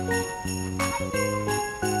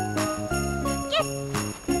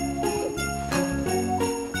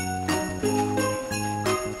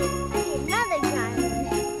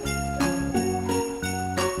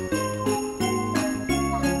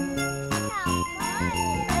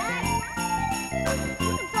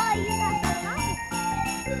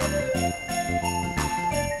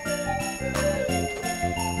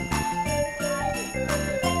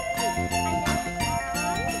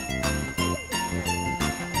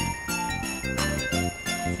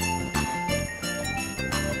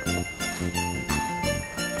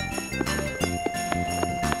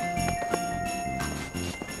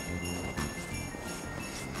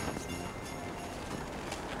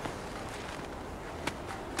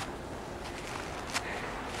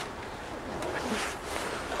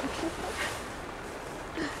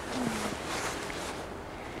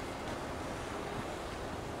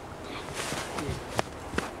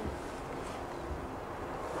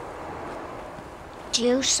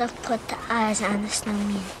 Joseph put the eyes on the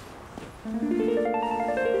snowman.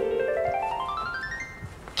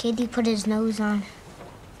 Kitty put his nose on.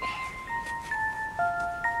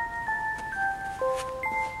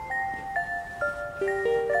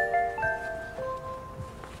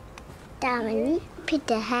 Dominique put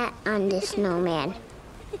the hat on the snowman.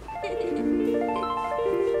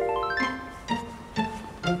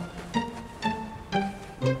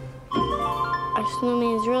 Our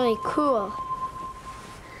snowman is really cool.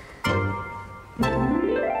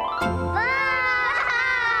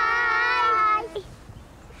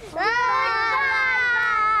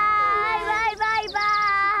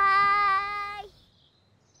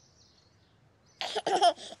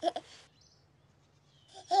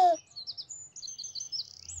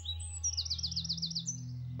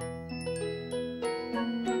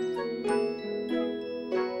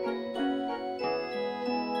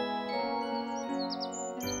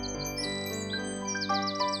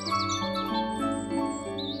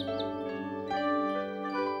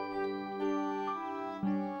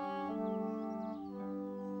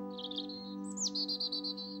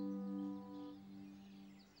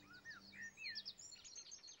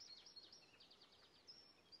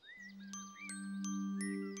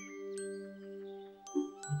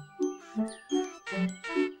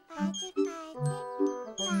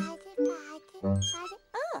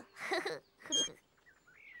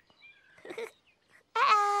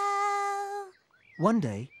 One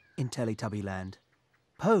day, in Teletubby Land,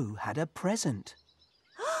 Po had a present.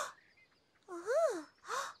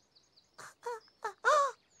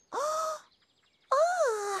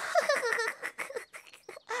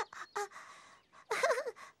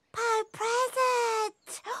 Po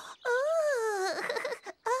present!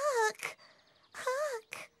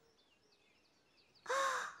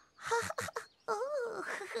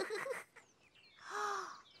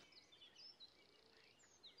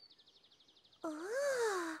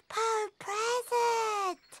 Ooh, Poe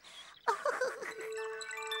present. Ooh.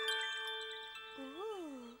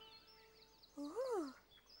 Ooh.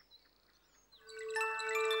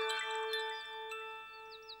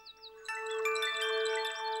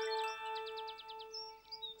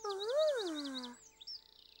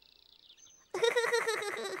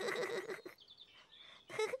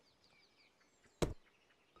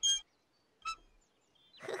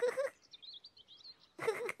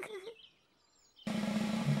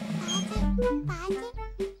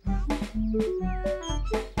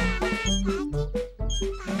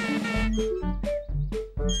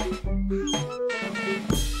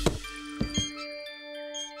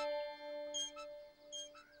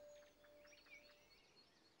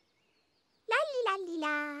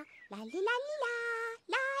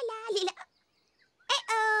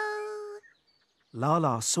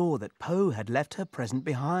 Laa-Laa saw that Poe had left her present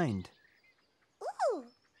behind. Ooh.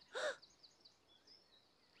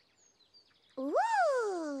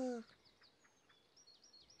 Ooh.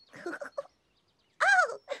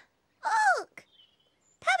 Oh, look.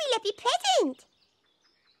 Poe left me present.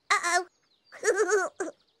 Uh-oh.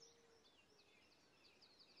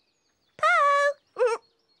 Poe. Poe.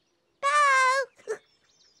 Poe.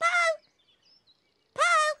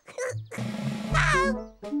 Poe. Poe.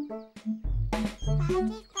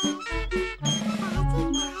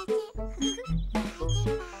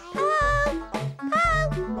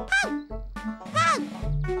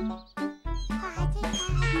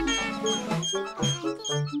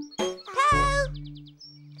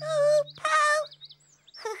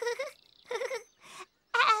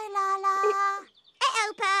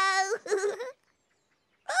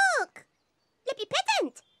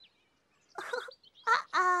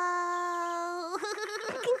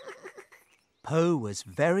 Poe was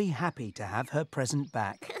very happy to have her present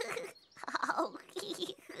back. Oh. Poe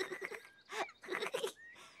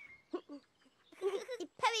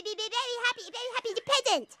will be very happy to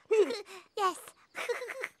present. Yes.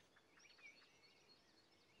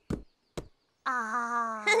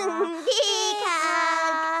 Big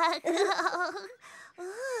hug.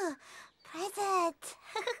 Ooh, present.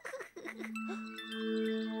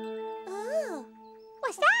 Ooh,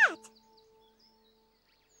 what's that?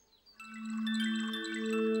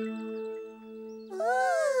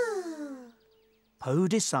 Ooh. Poe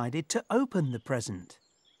decided to open the present.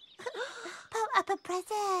 Poe open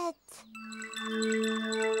present.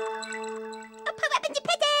 Poe open the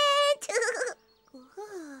present.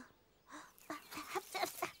 Ooh.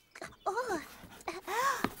 Oh.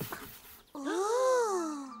 Ooh.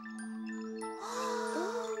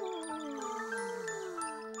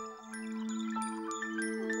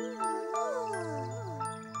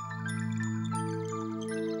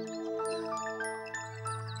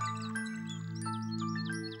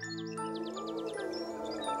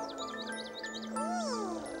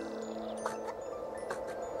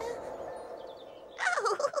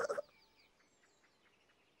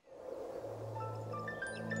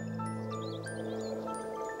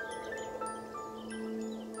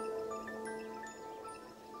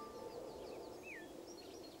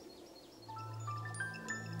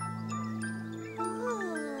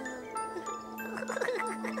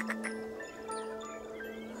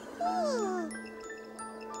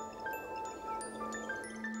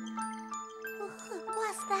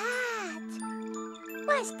 What's that?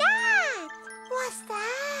 What's that? What's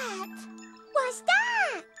that? What's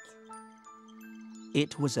that?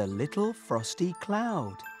 It was a little frosty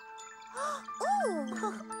cloud. Ooh.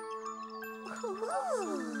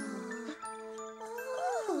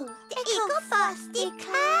 Little frosty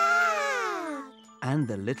cloud. And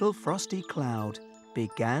the little frosty cloud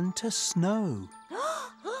began to snow.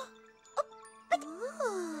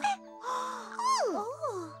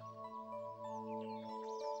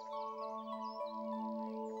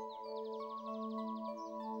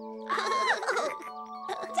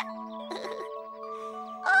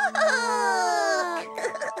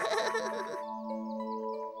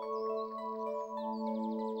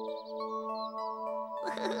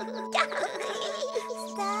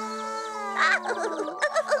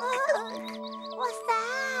 What's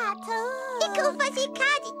that? Little fuzzy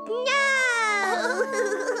cat. No!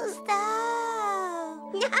 Stop!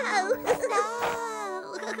 No! Stop!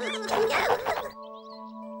 No!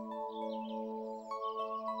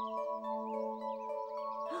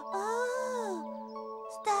 Oh!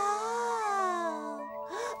 Stop!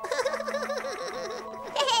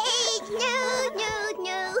 Hey!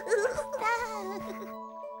 No! Stop!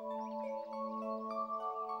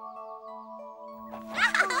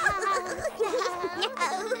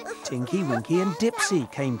 Tinky-Winky and Dipsy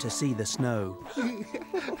came to see the snow.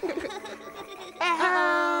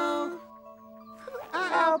 Uh-oh.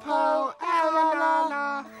 Uh-oh, Po. Uh-oh,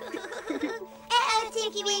 Laa-Laa. Uh-oh,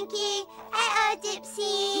 Tinky-Winky. Uh-oh,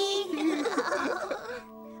 Dipsy.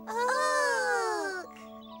 Oh.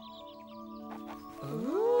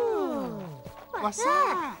 Ooh. What's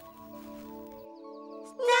that?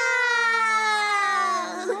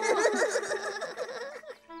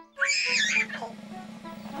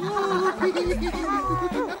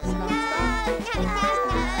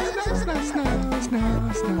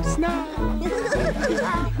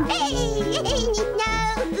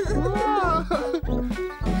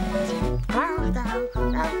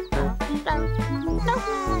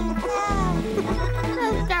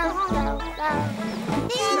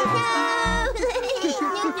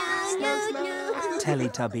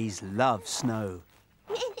 Teletubbies love snow.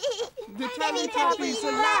 The Teletubbies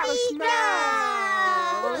love snow.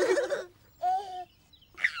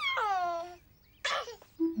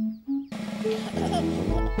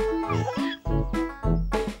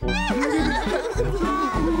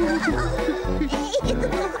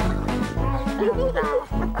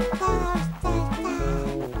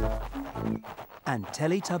 And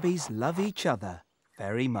Teletubbies love each other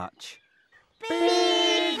very much.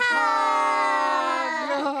 Big hug!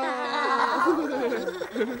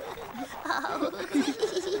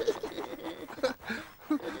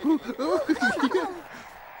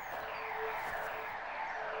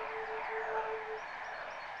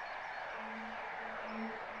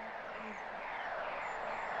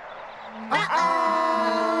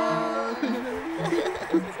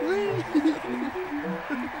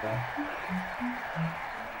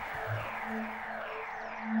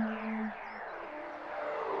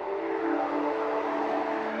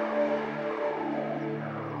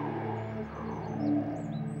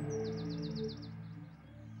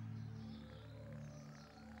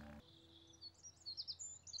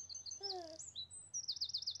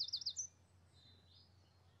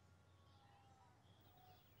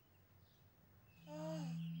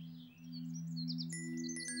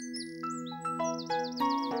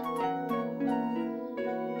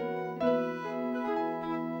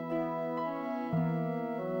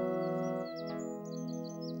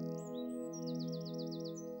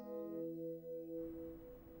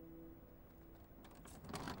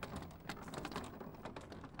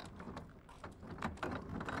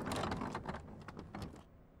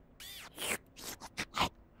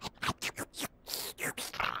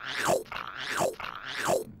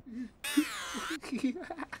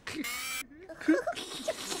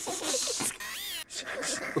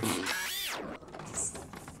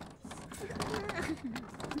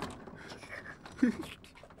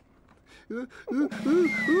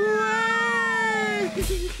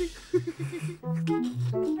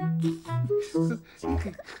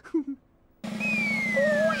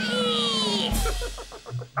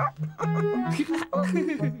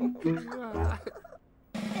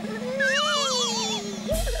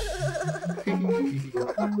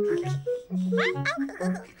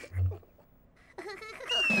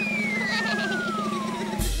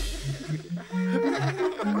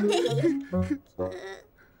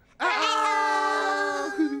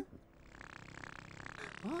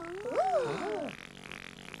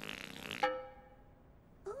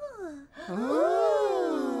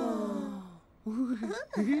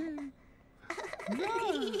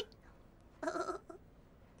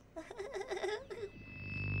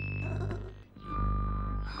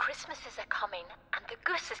 Christmases are coming and the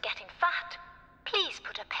goose is getting fat. Please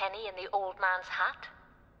put a penny in the old man's hat.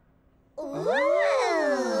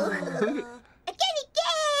 Ooh! Again!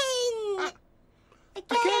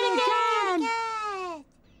 Again!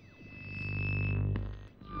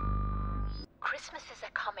 Christmases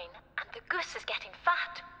are coming and the goose is getting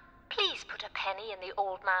fat. Please put a penny in the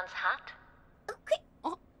old man's hat.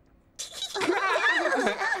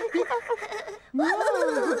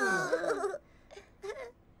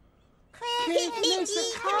 Christmas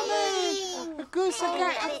is coming! The goose are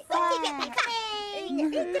getting fat!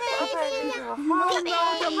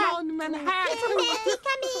 On Manhattan!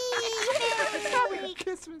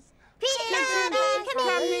 Christmas! Christmas is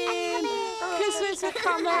coming! Christmas is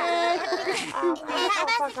coming!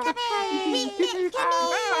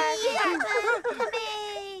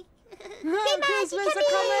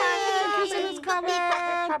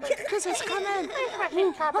 Christmas is coming!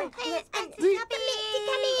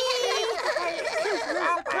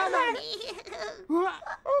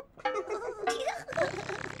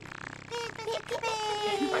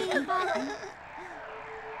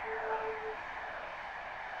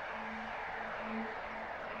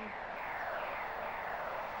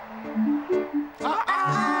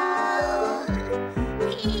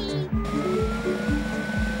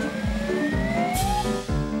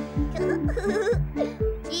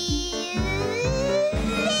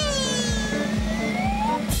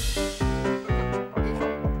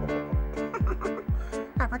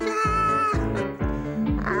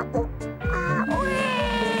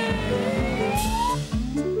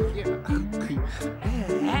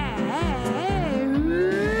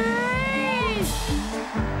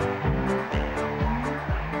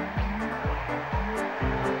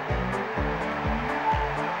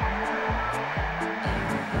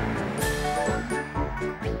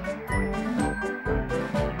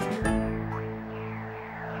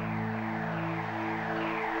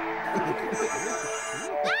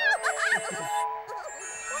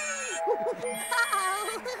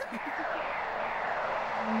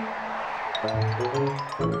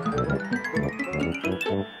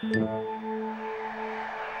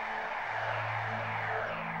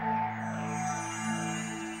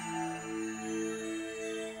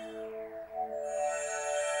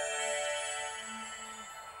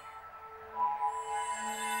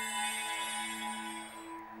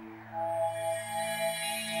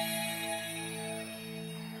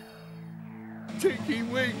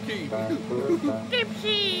 Tinky-Winky.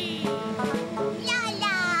 Dipsy. Laa-Laa.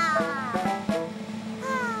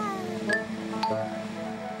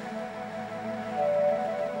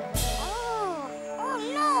 Oh,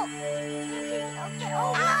 look.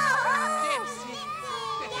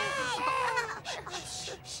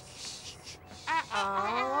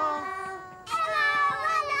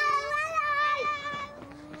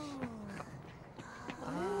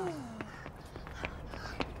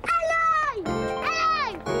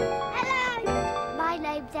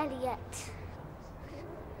 Elliot.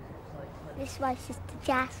 This is my sister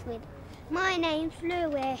Jasmine. My name's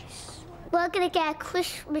Lewis. We're going to get a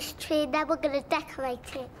Christmas tree and then we're going to decorate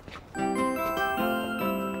it.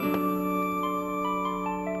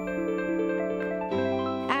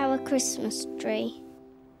 Our Christmas tree.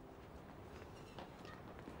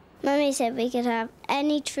 Mummy said we could have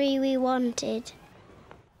any tree we wanted.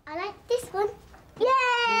 I like this one.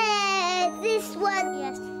 Yeah, this one.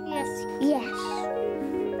 Yes, yes, yes.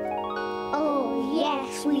 Oh,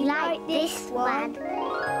 yes, we like this one.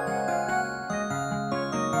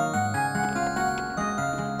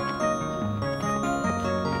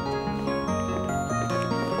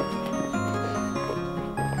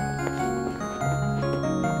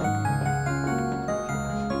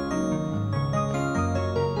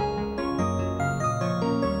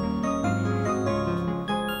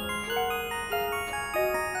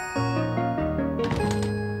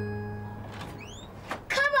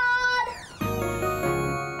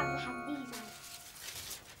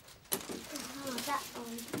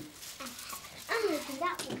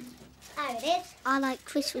 I like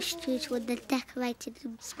Christmas trees when they're decorated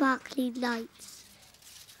with sparkly lights.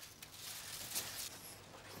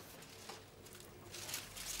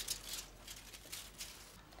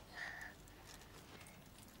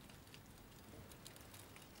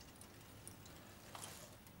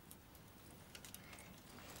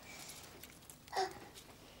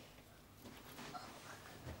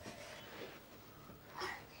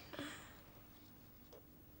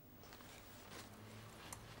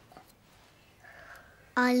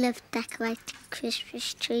 I love decorating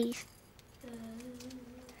Christmas trees.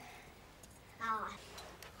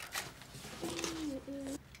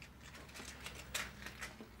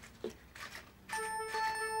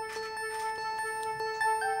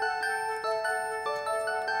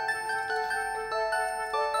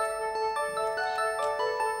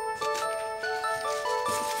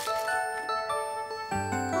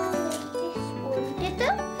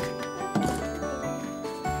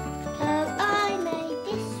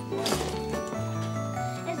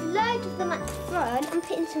 I'm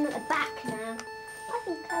putting some at the back now. I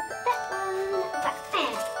think I'll put that one at the back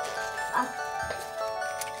there.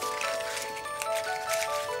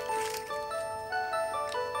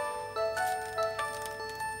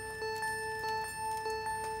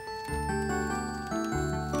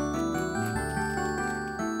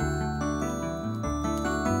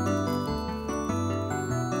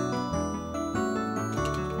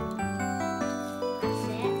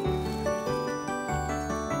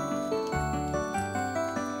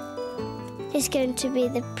 It's going to be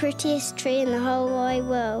the prettiest tree in the whole wide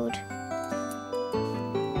world.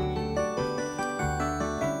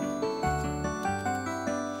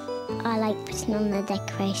 I like putting on the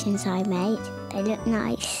decorations I made. They look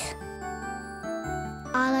nice.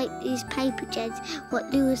 I like these paper jets,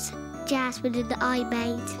 what Lewis, Jasmine and I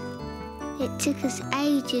made. It took us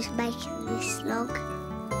ages making this log.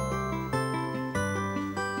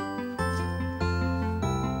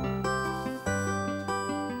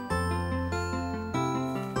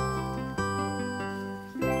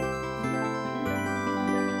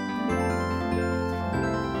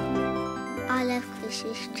 I love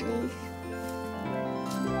Christmas trees.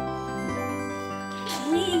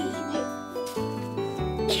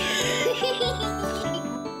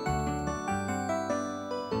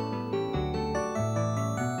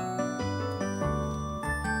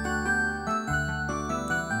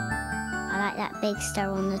 I like that big star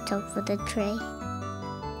on the top of the tree.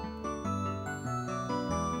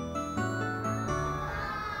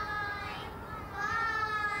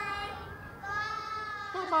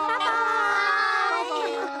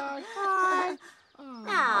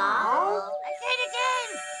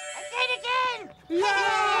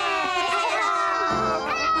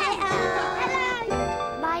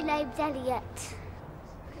 My name's Elliot.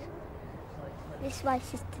 This is my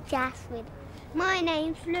sister Jasmine. My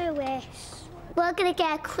name's Lewis. We're going to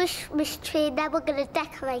get a Christmas tree and then we're going to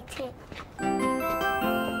decorate it.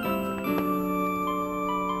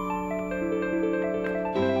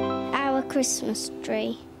 Our Christmas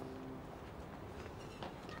tree.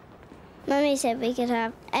 Mummy said we could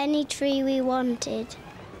have any tree we wanted.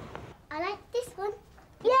 I like this one.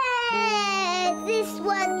 Yes, this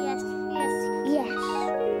one. Yes, yes, yes.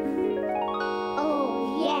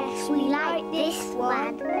 Oh, yes, we like this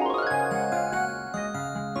one.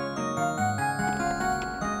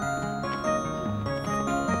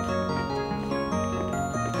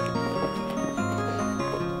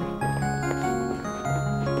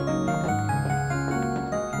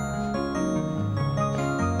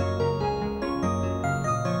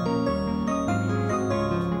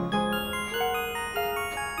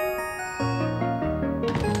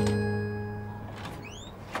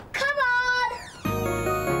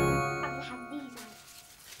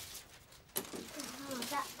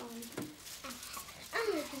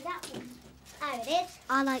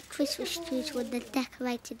 I like Christmas trees when they're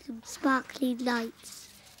decorated with sparkly lights.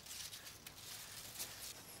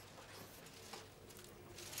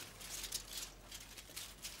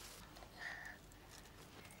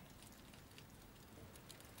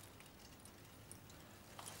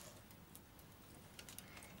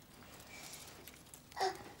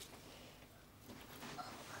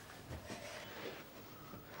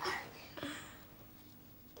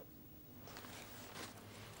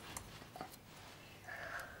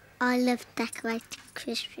 I love decorating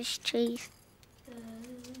Christmas trees.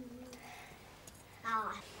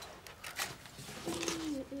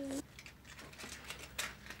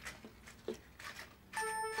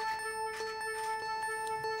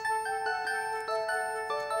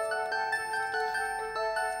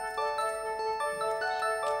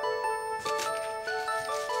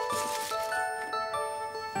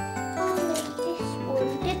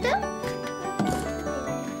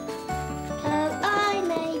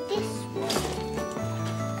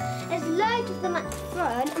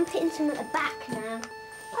 I'm putting some at the back now.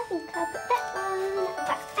 I think I'll put that one at the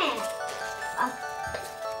back there.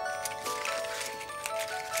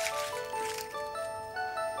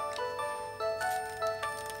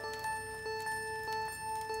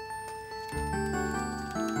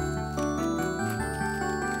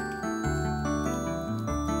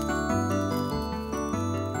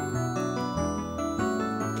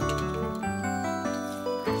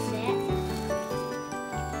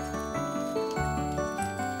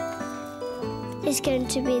 It's going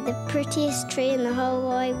to be the prettiest tree in the whole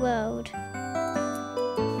wide world.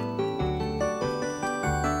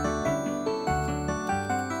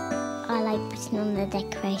 I like putting on the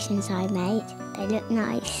decorations I made. They look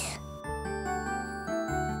nice.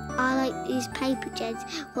 I like these paper jets,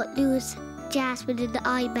 what Lewis, Jasmine and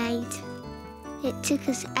I made. It took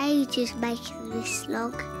us ages making this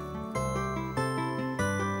log.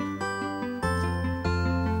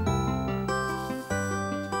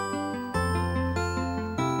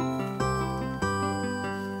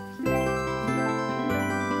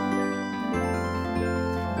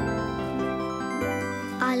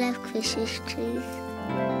 I love Christmas trees.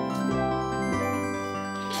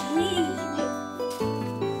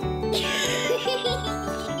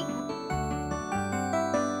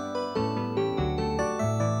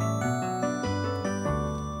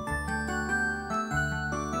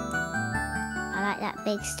 I like that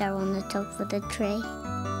big star on the top of the tree.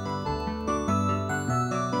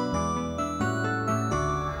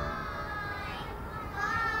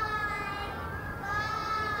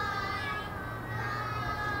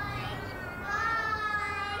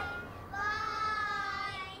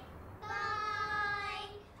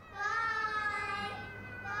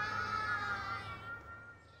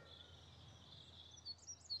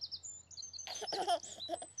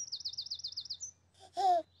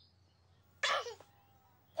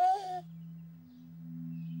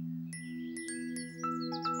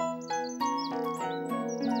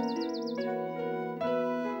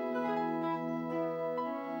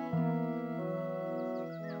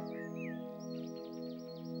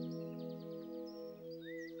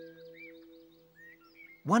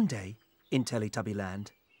 One day, in Teletubby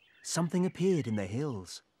Land, something appeared in the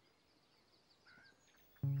hills.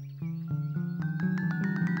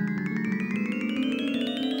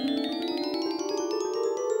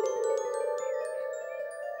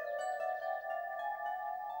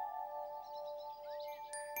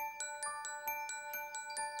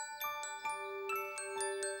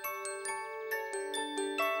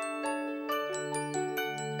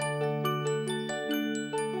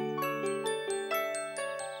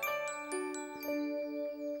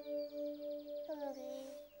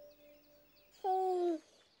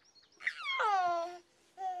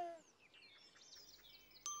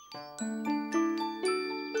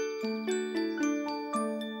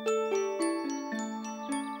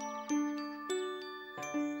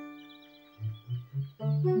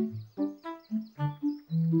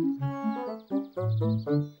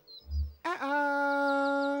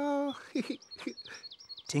 Uh-oh!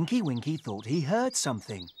 Tinky-Winky thought he heard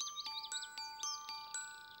something.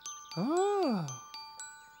 Oh!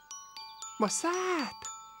 What's that?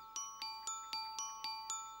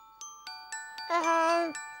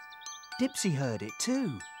 Uh-oh! Dipsy heard it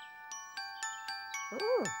too.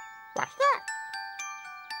 Ooh, what's that?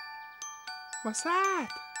 What's that?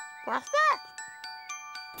 What's that?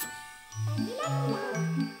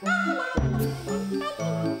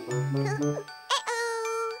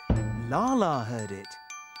 Laa-Laa heard it.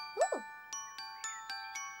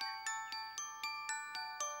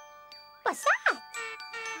 What's that?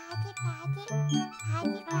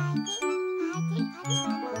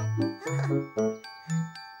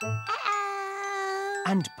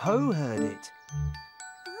 And Po heard it.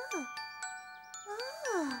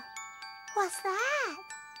 What's that?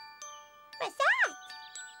 What's that?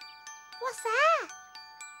 What's that?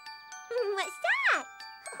 What's that?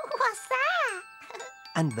 What's that?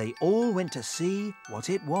 And they all went to see what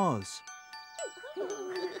it was.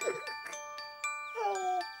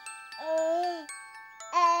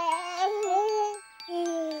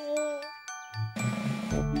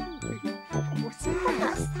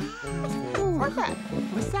 What's that?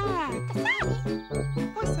 What's that?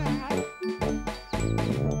 What's that?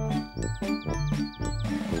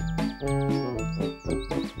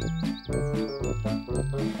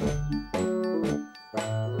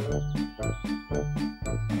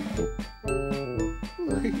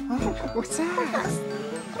 What's that?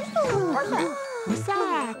 What's that? What's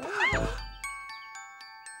that?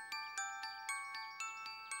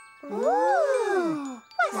 Ooh,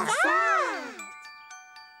 what's that?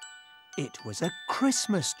 It was a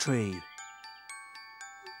Christmas tree.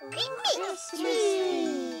 Christmas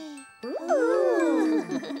tree. Ooh.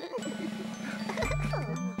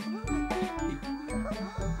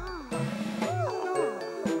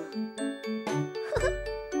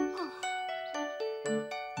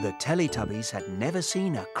 The Teletubbies had never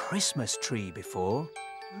seen a Christmas tree before.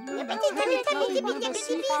 Never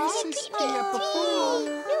seen Christmas tree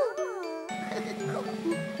before.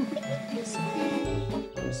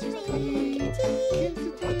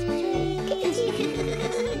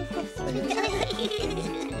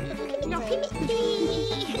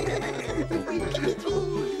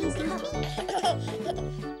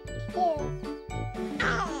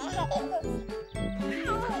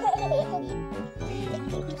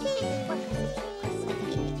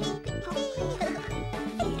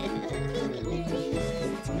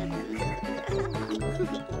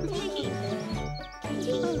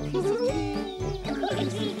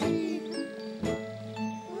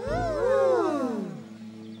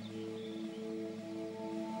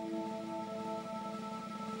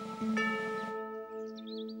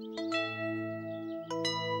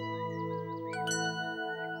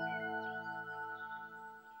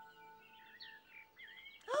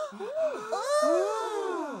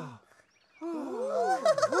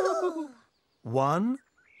 One,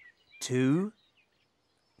 2,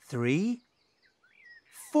 3,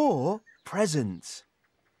 4 presents.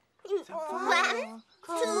 1,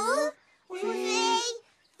 2, 3,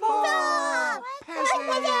 4.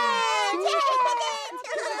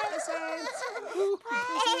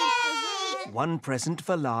 One present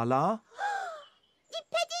for Laa-Laa.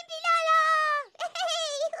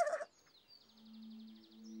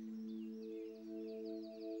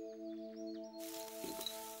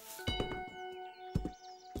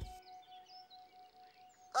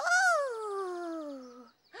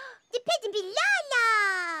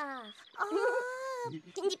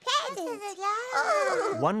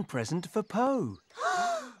 One present for Po.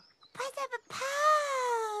 Present for Po.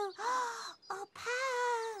 Oh, Po.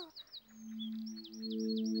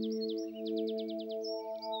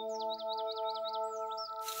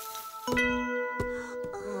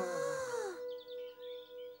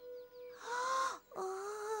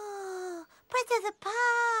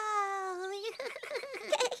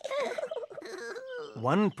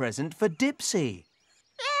 One present for Dipsy.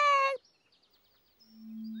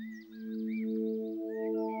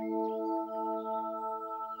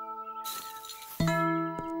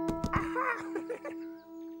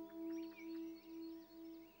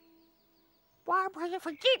 One present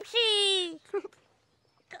for Gypsy!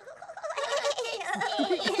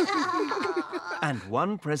 And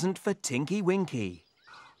one present for Tinky-Winky.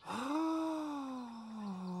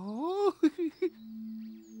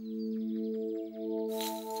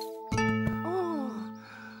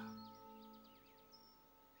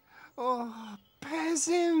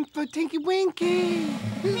 Present for Tinky-Winky.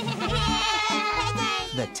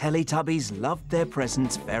 The Teletubbies loved their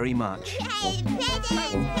presents very much.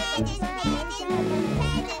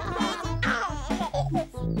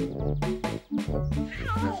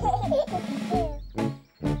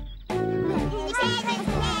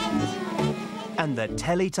 And the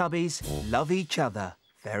Teletubbies love each other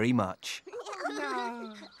very much.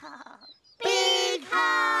 Big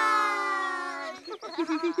hug!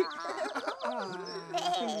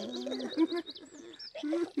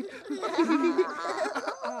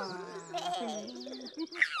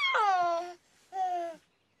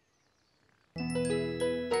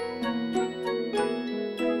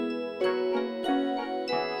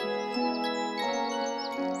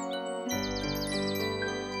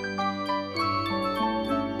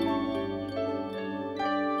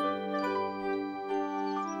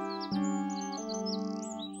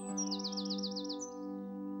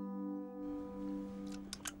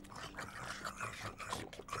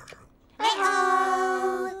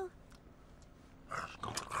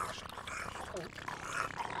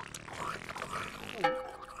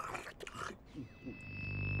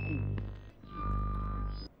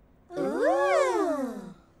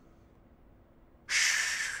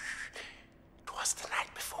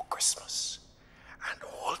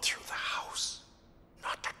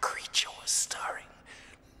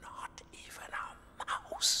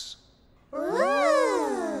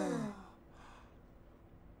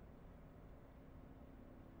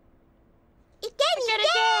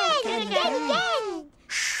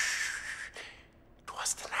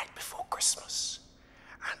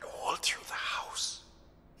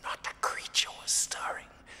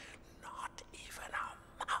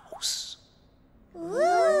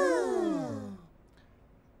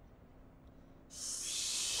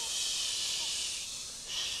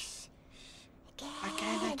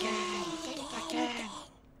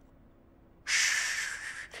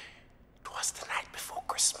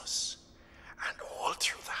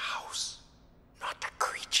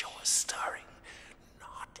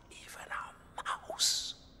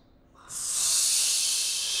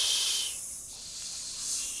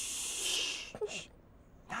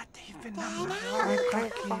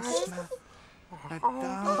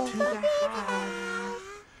 Down to the house.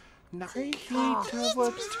 Nikita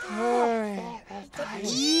was turning.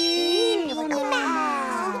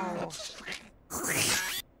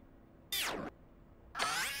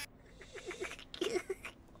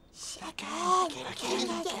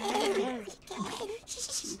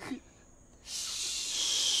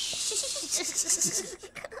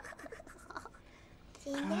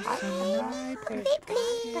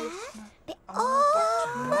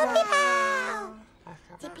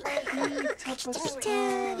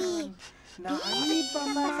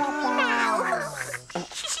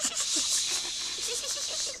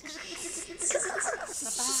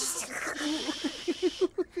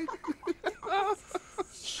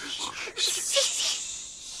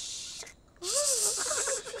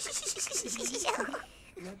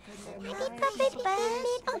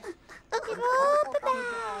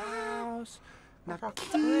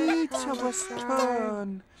 Nikita was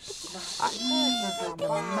turned.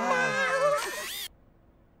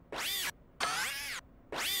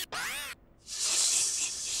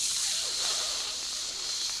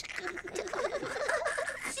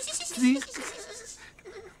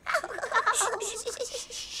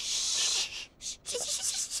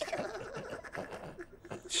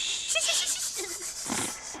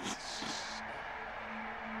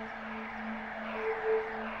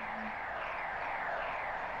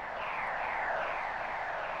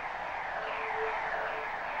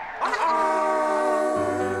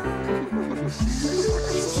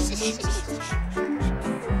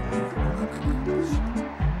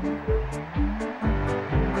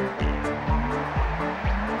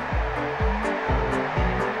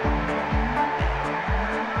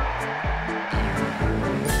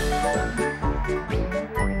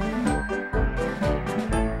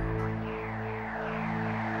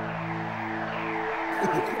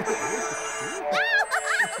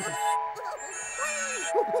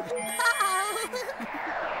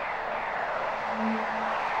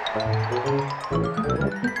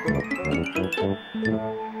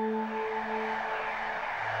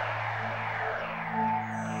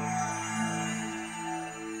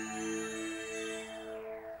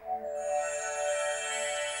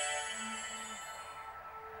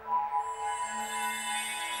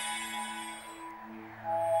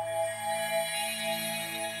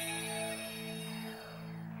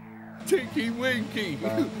 Tinky-Winky.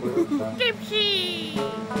 Dipsy.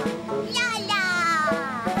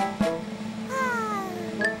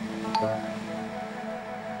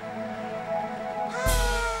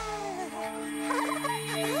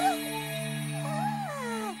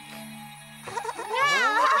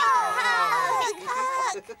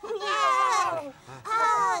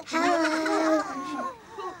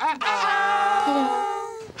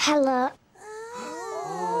 Hello.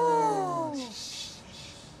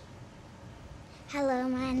 Hello,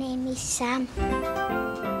 my name is Sam.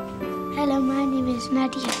 Hello, my name is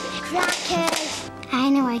Nadia. Crackers! I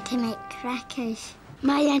know how to make crackers.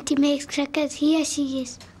 My auntie makes crackers. Here she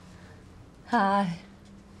is. Hi.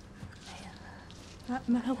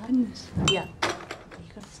 Am I helping this? Yeah.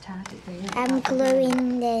 You've got to start it there. I'm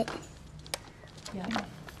gluing it. Yeah.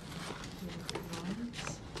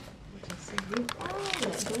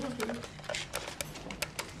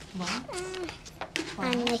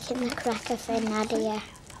 I'm making the cracker for Nadia.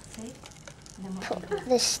 Put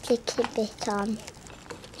the sticky bit on.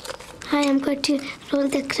 Hi, I'm going to roll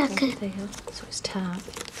the cracker. So it's tart.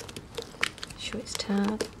 Sure it's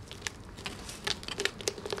tart.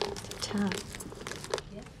 Tart.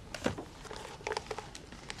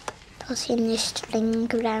 Putting the string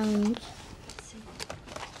round.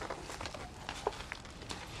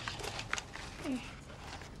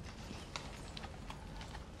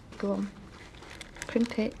 Go on.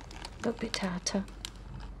 Crimp it. A little bit tartar.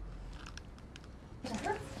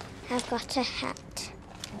 I've got a hat.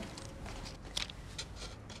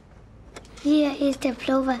 Here is the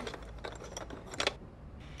blower.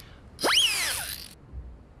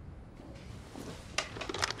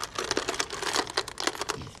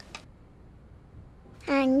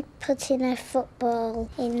 I'm putting a football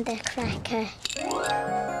in the cracker.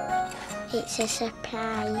 It's a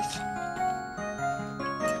surprise.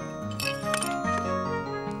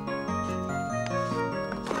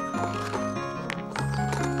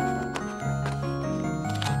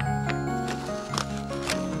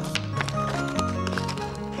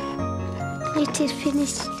 It is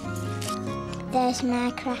finished. There's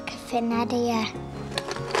my cracker for Nadia.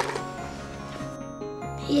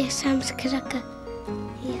 Here's Sam's cracker.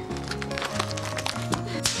 Here.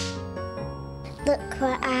 Look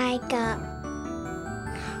what I got.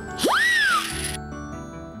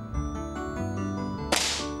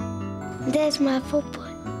 There's my football.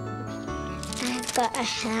 I've got a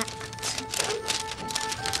hat.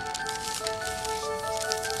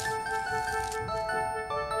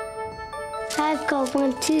 I've got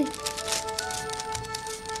one too.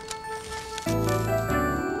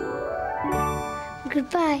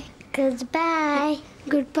 Goodbye. Goodbye.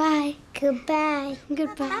 Goodbye. Goodbye.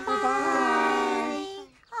 Goodbye. Bye.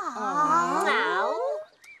 Now.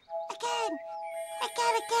 Again.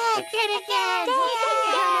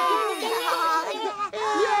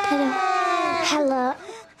 Hello.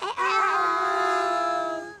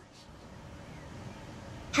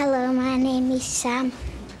 Hello, my name is Sam.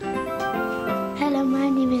 Hello, my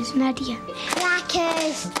name is Nadia.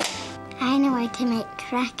 Crackers! I know how to make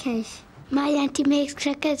crackers. My auntie makes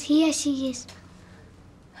crackers. Here she is.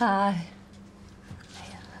 Hi.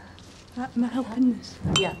 Am I helping this?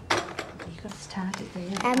 Yeah. You've got to start it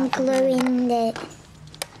there. I'm gluing it.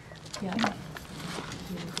 Yeah.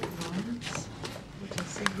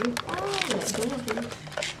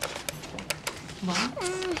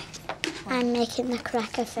 I'm making the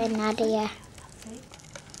cracker for Nadia.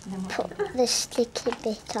 Put the sticky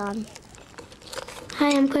bit on. Hi,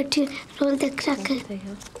 I'm going to roll the cracker.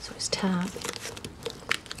 So it's tart.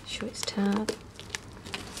 Sure it's tart.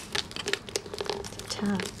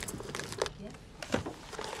 Tart.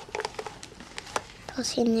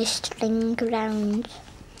 Putting the string round.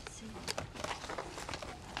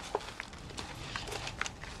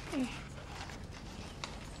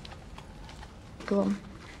 Go on.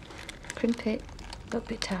 Crimp it. A little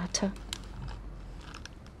bit tartar.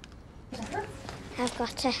 I've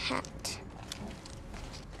got a hat.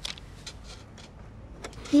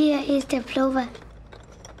 Here is the blower.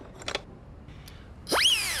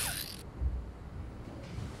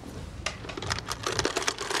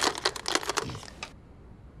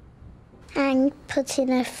 I'm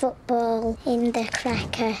putting a football in the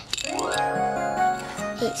cracker.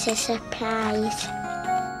 It's a surprise.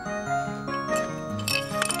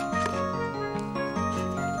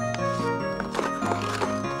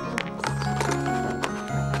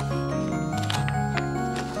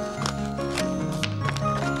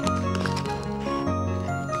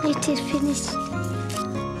 It is finished.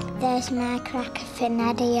 There's my cracker for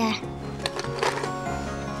Nadia.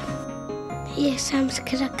 Here's Sam's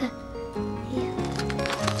cracker. Yeah.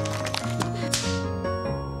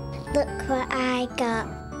 Look what I got.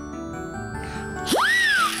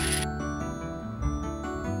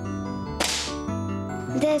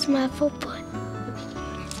 There's my football.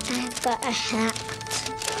 I've got a hat.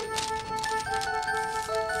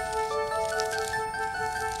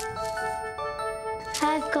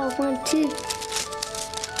 I've got one too.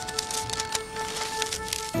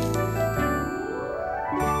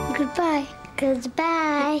 Goodbye.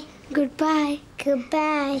 Goodbye. Goodbye.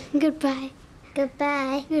 Goodbye. Goodbye.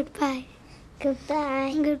 Goodbye. Goodbye.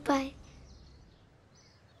 Goodbye. Goodbye.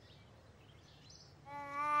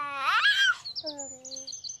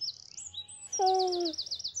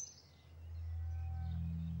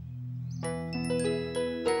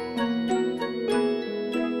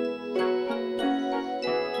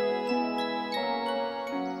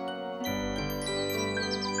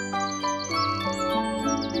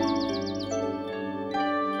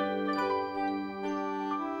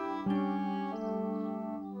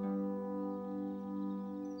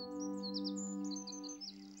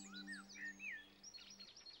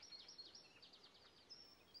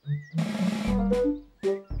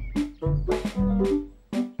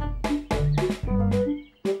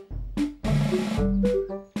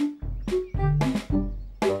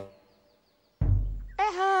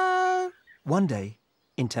 One day,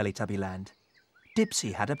 in Teletubby Land,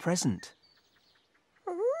 Dipsy had a present.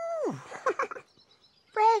 Ooh.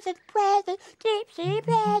 Present, present, Dipsy,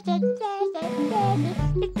 present, present, present,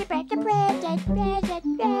 Dipsy, present, present, present,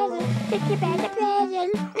 present, Dipsy, present,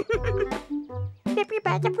 present, Dipsy,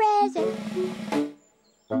 present, present.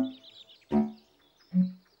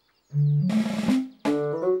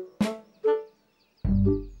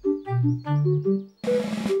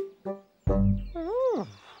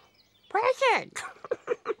 Present.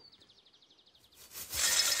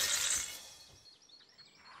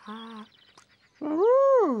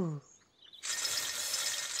 Ooh.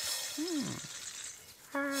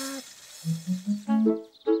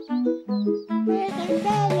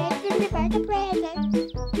 Present, present, present.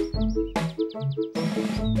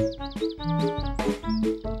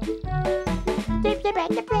 Dipsy,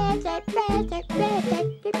 present, present, present, present,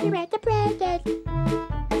 Dipsy, present, present.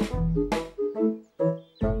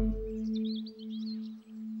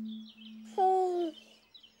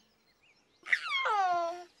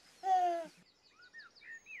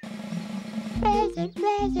 Present,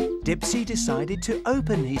 present. Dipsy decided to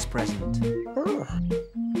open his present.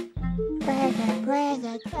 Present,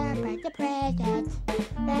 present, present, present, present,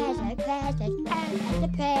 present, present,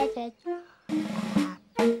 present.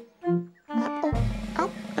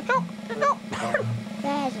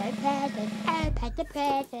 Present, present, present,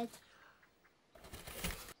 present.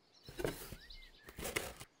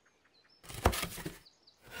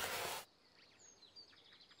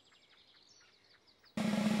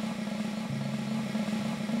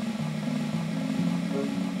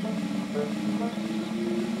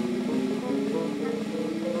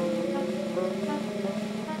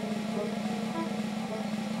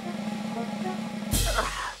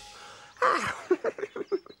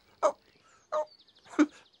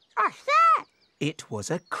 What's that? It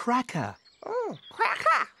was a cracker. Oh,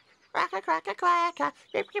 cracker! Cracker, cracker, cracker,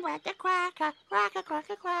 Dipsy cracker, cracker, cracker,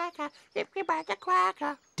 cracker, cracker, Dipsy cracker,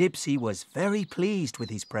 cracker. Dipsy was very pleased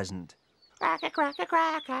with his present. Cracker, cracker,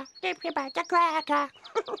 cracker, Dipsy cracker, cracker.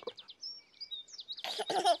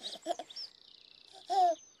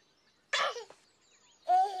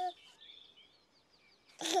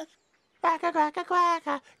 Cracker, cracker,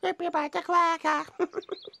 cracker, Dipsy cracker, cracker.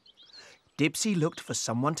 Dipsy looked for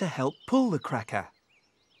someone to help pull the cracker.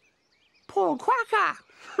 Pull cracker.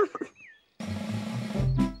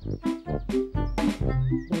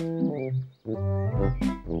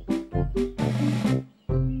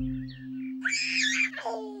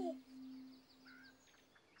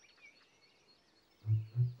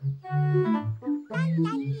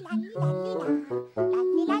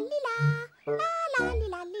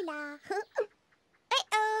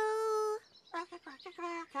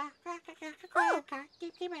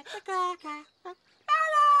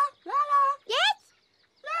 Yes?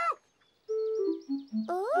 Look!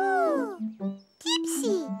 Oh,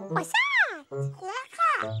 Dipsy, what's that?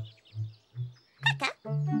 Cracker. Cracker?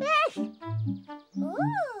 Yes.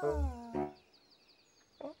 Oh.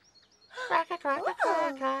 cracker,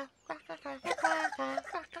 cracker, cracker, cracker, cracker,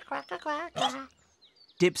 cracker, cracker, cracker.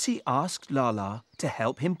 Dipsy asked Laa-Laa to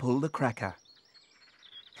help him pull the cracker.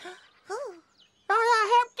 Laa-Laa,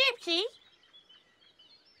 help Dipsy.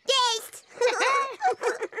 Yes!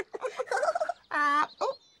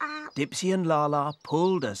 Dipsy and Laa-Laa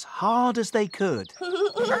pulled as hard as they could.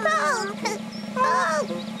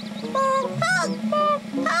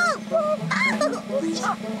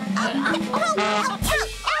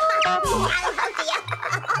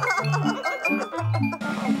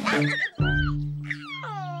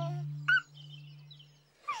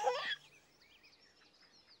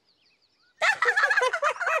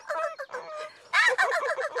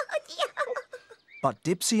 But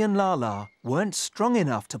Dipsy and Laa-Laa weren't strong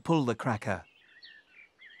enough to pull the cracker.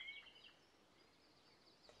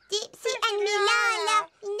 Dipsy and Laa-Laa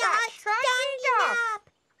not strong enough.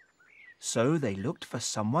 So they looked for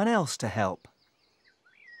someone else to help.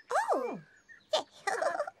 Oh.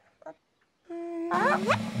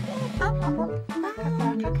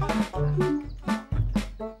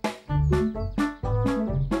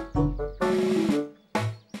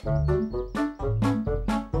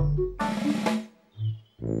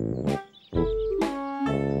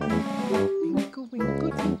 Winkle,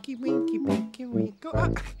 winkle, tinky, winky, pinky,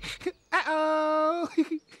 winkle. Uh-oh!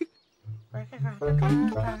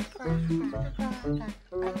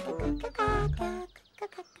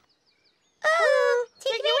 Oh,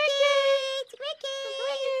 Tinky-Winky!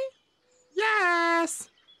 Tinky-Winky! Yes!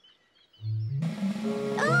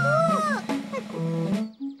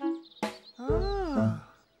 Oh.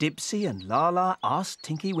 Dipsy and Laa-Laa asked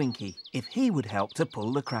Tinky-Winky if he would help to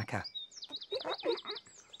pull the cracker.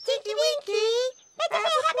 Tinky-Winky, let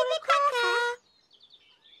us have a big cracker.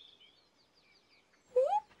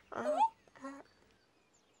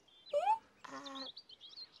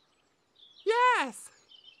 Yes!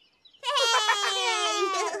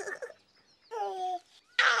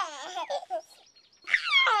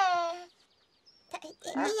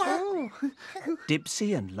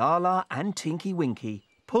 Dipsy and Laa-Laa and Tinky-Winky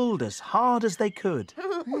pulled as hard as they could.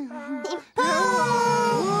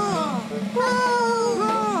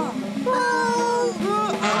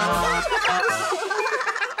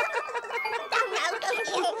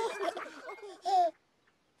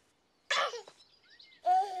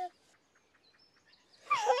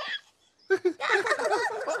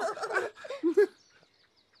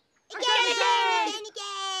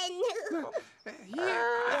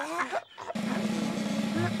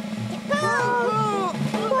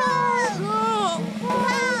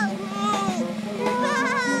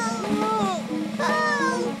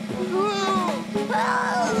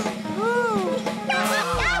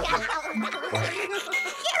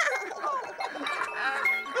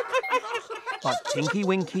 But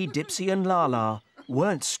Tinky-Winky, Dipsy and Laa-Laa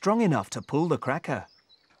weren't strong enough to pull the cracker.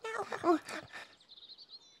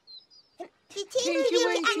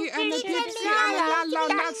 Tinky-Winky and the Dipsy and the Laa-Laa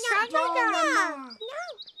not strong enough.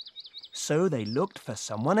 So they looked for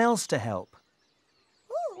someone else to help.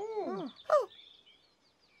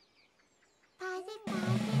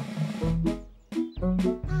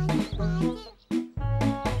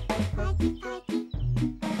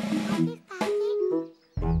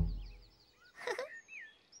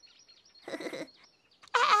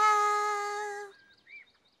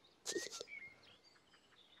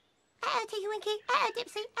 Tinky-Winky,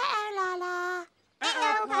 Dipsy, Laa-Laa,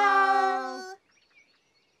 Po.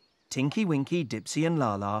 Tinky-Winky, Dipsy and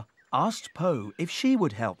Laa-Laa asked Po if she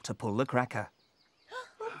would help to pull the cracker.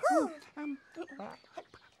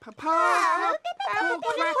 Papa,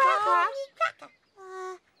 cracker.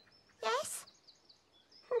 Yes?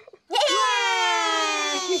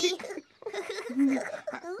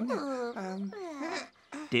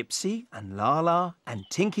 Dipsy and Laa-Laa and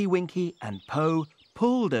Tinky-Winky and Po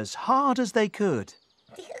pulled as hard as they could.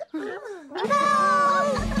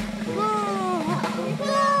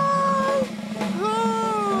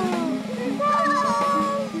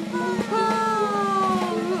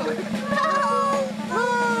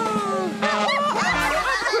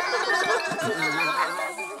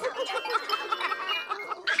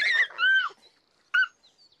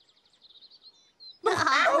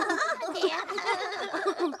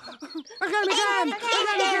 Again.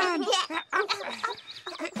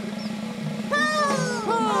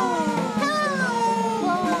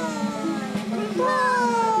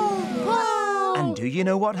 And do you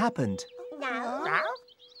know what happened? No.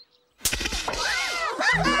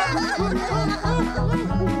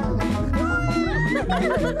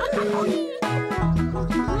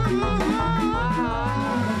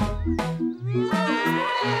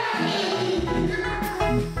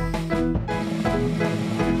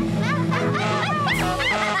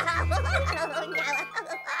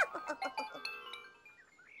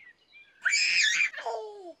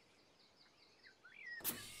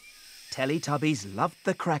 Teletubbies loved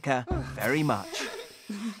the cracker very much.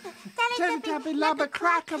 Teletubbies love a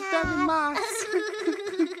cracker very much.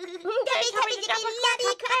 Teletubbies love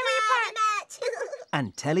you very much.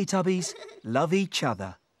 And Teletubbies love each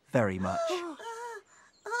other very much.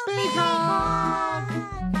 Big hug!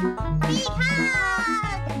 Big hug!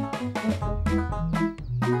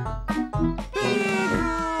 Big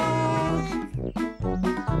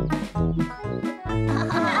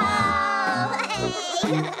hug!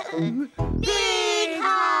 Big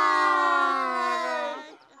hug!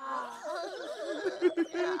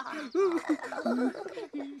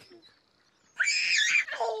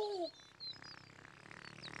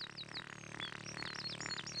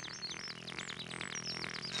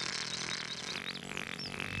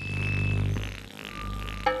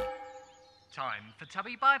 Time for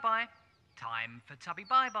Tubby bye-bye. Time for Tubby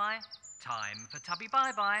bye-bye. Time for Tubby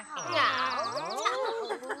bye-bye.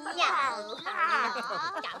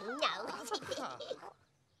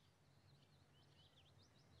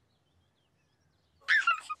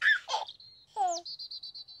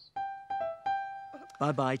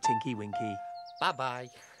 Bye-bye, Tinky-Winky. Bye-bye.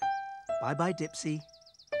 Bye-bye, Dipsy.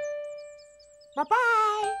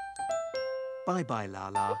 Bye-bye. Bye-bye,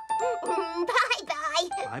 Laa-Laa. Bye-bye.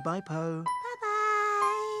 Bye-bye, Po.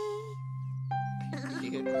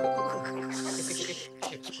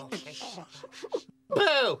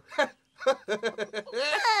 Boo!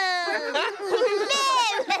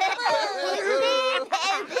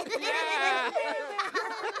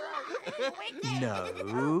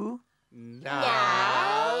 No. No.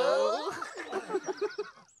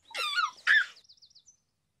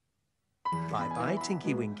 Bye-bye,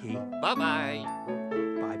 Tinky-Winky. Bye-bye.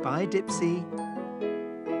 Bye-bye, Dipsy.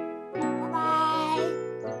 Bye.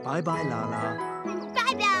 Bye-bye, Laa-Laa.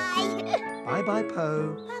 Bye-bye. Bye-bye,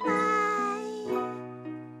 Po.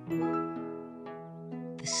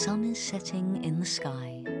 The sun is setting in the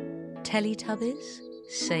sky. Teletubbies,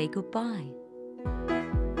 say goodbye.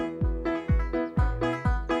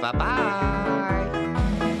 Bye-bye.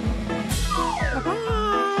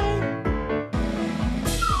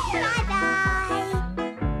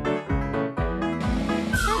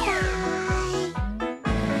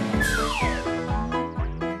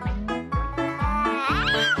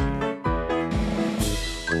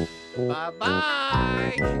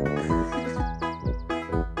 Bye-bye.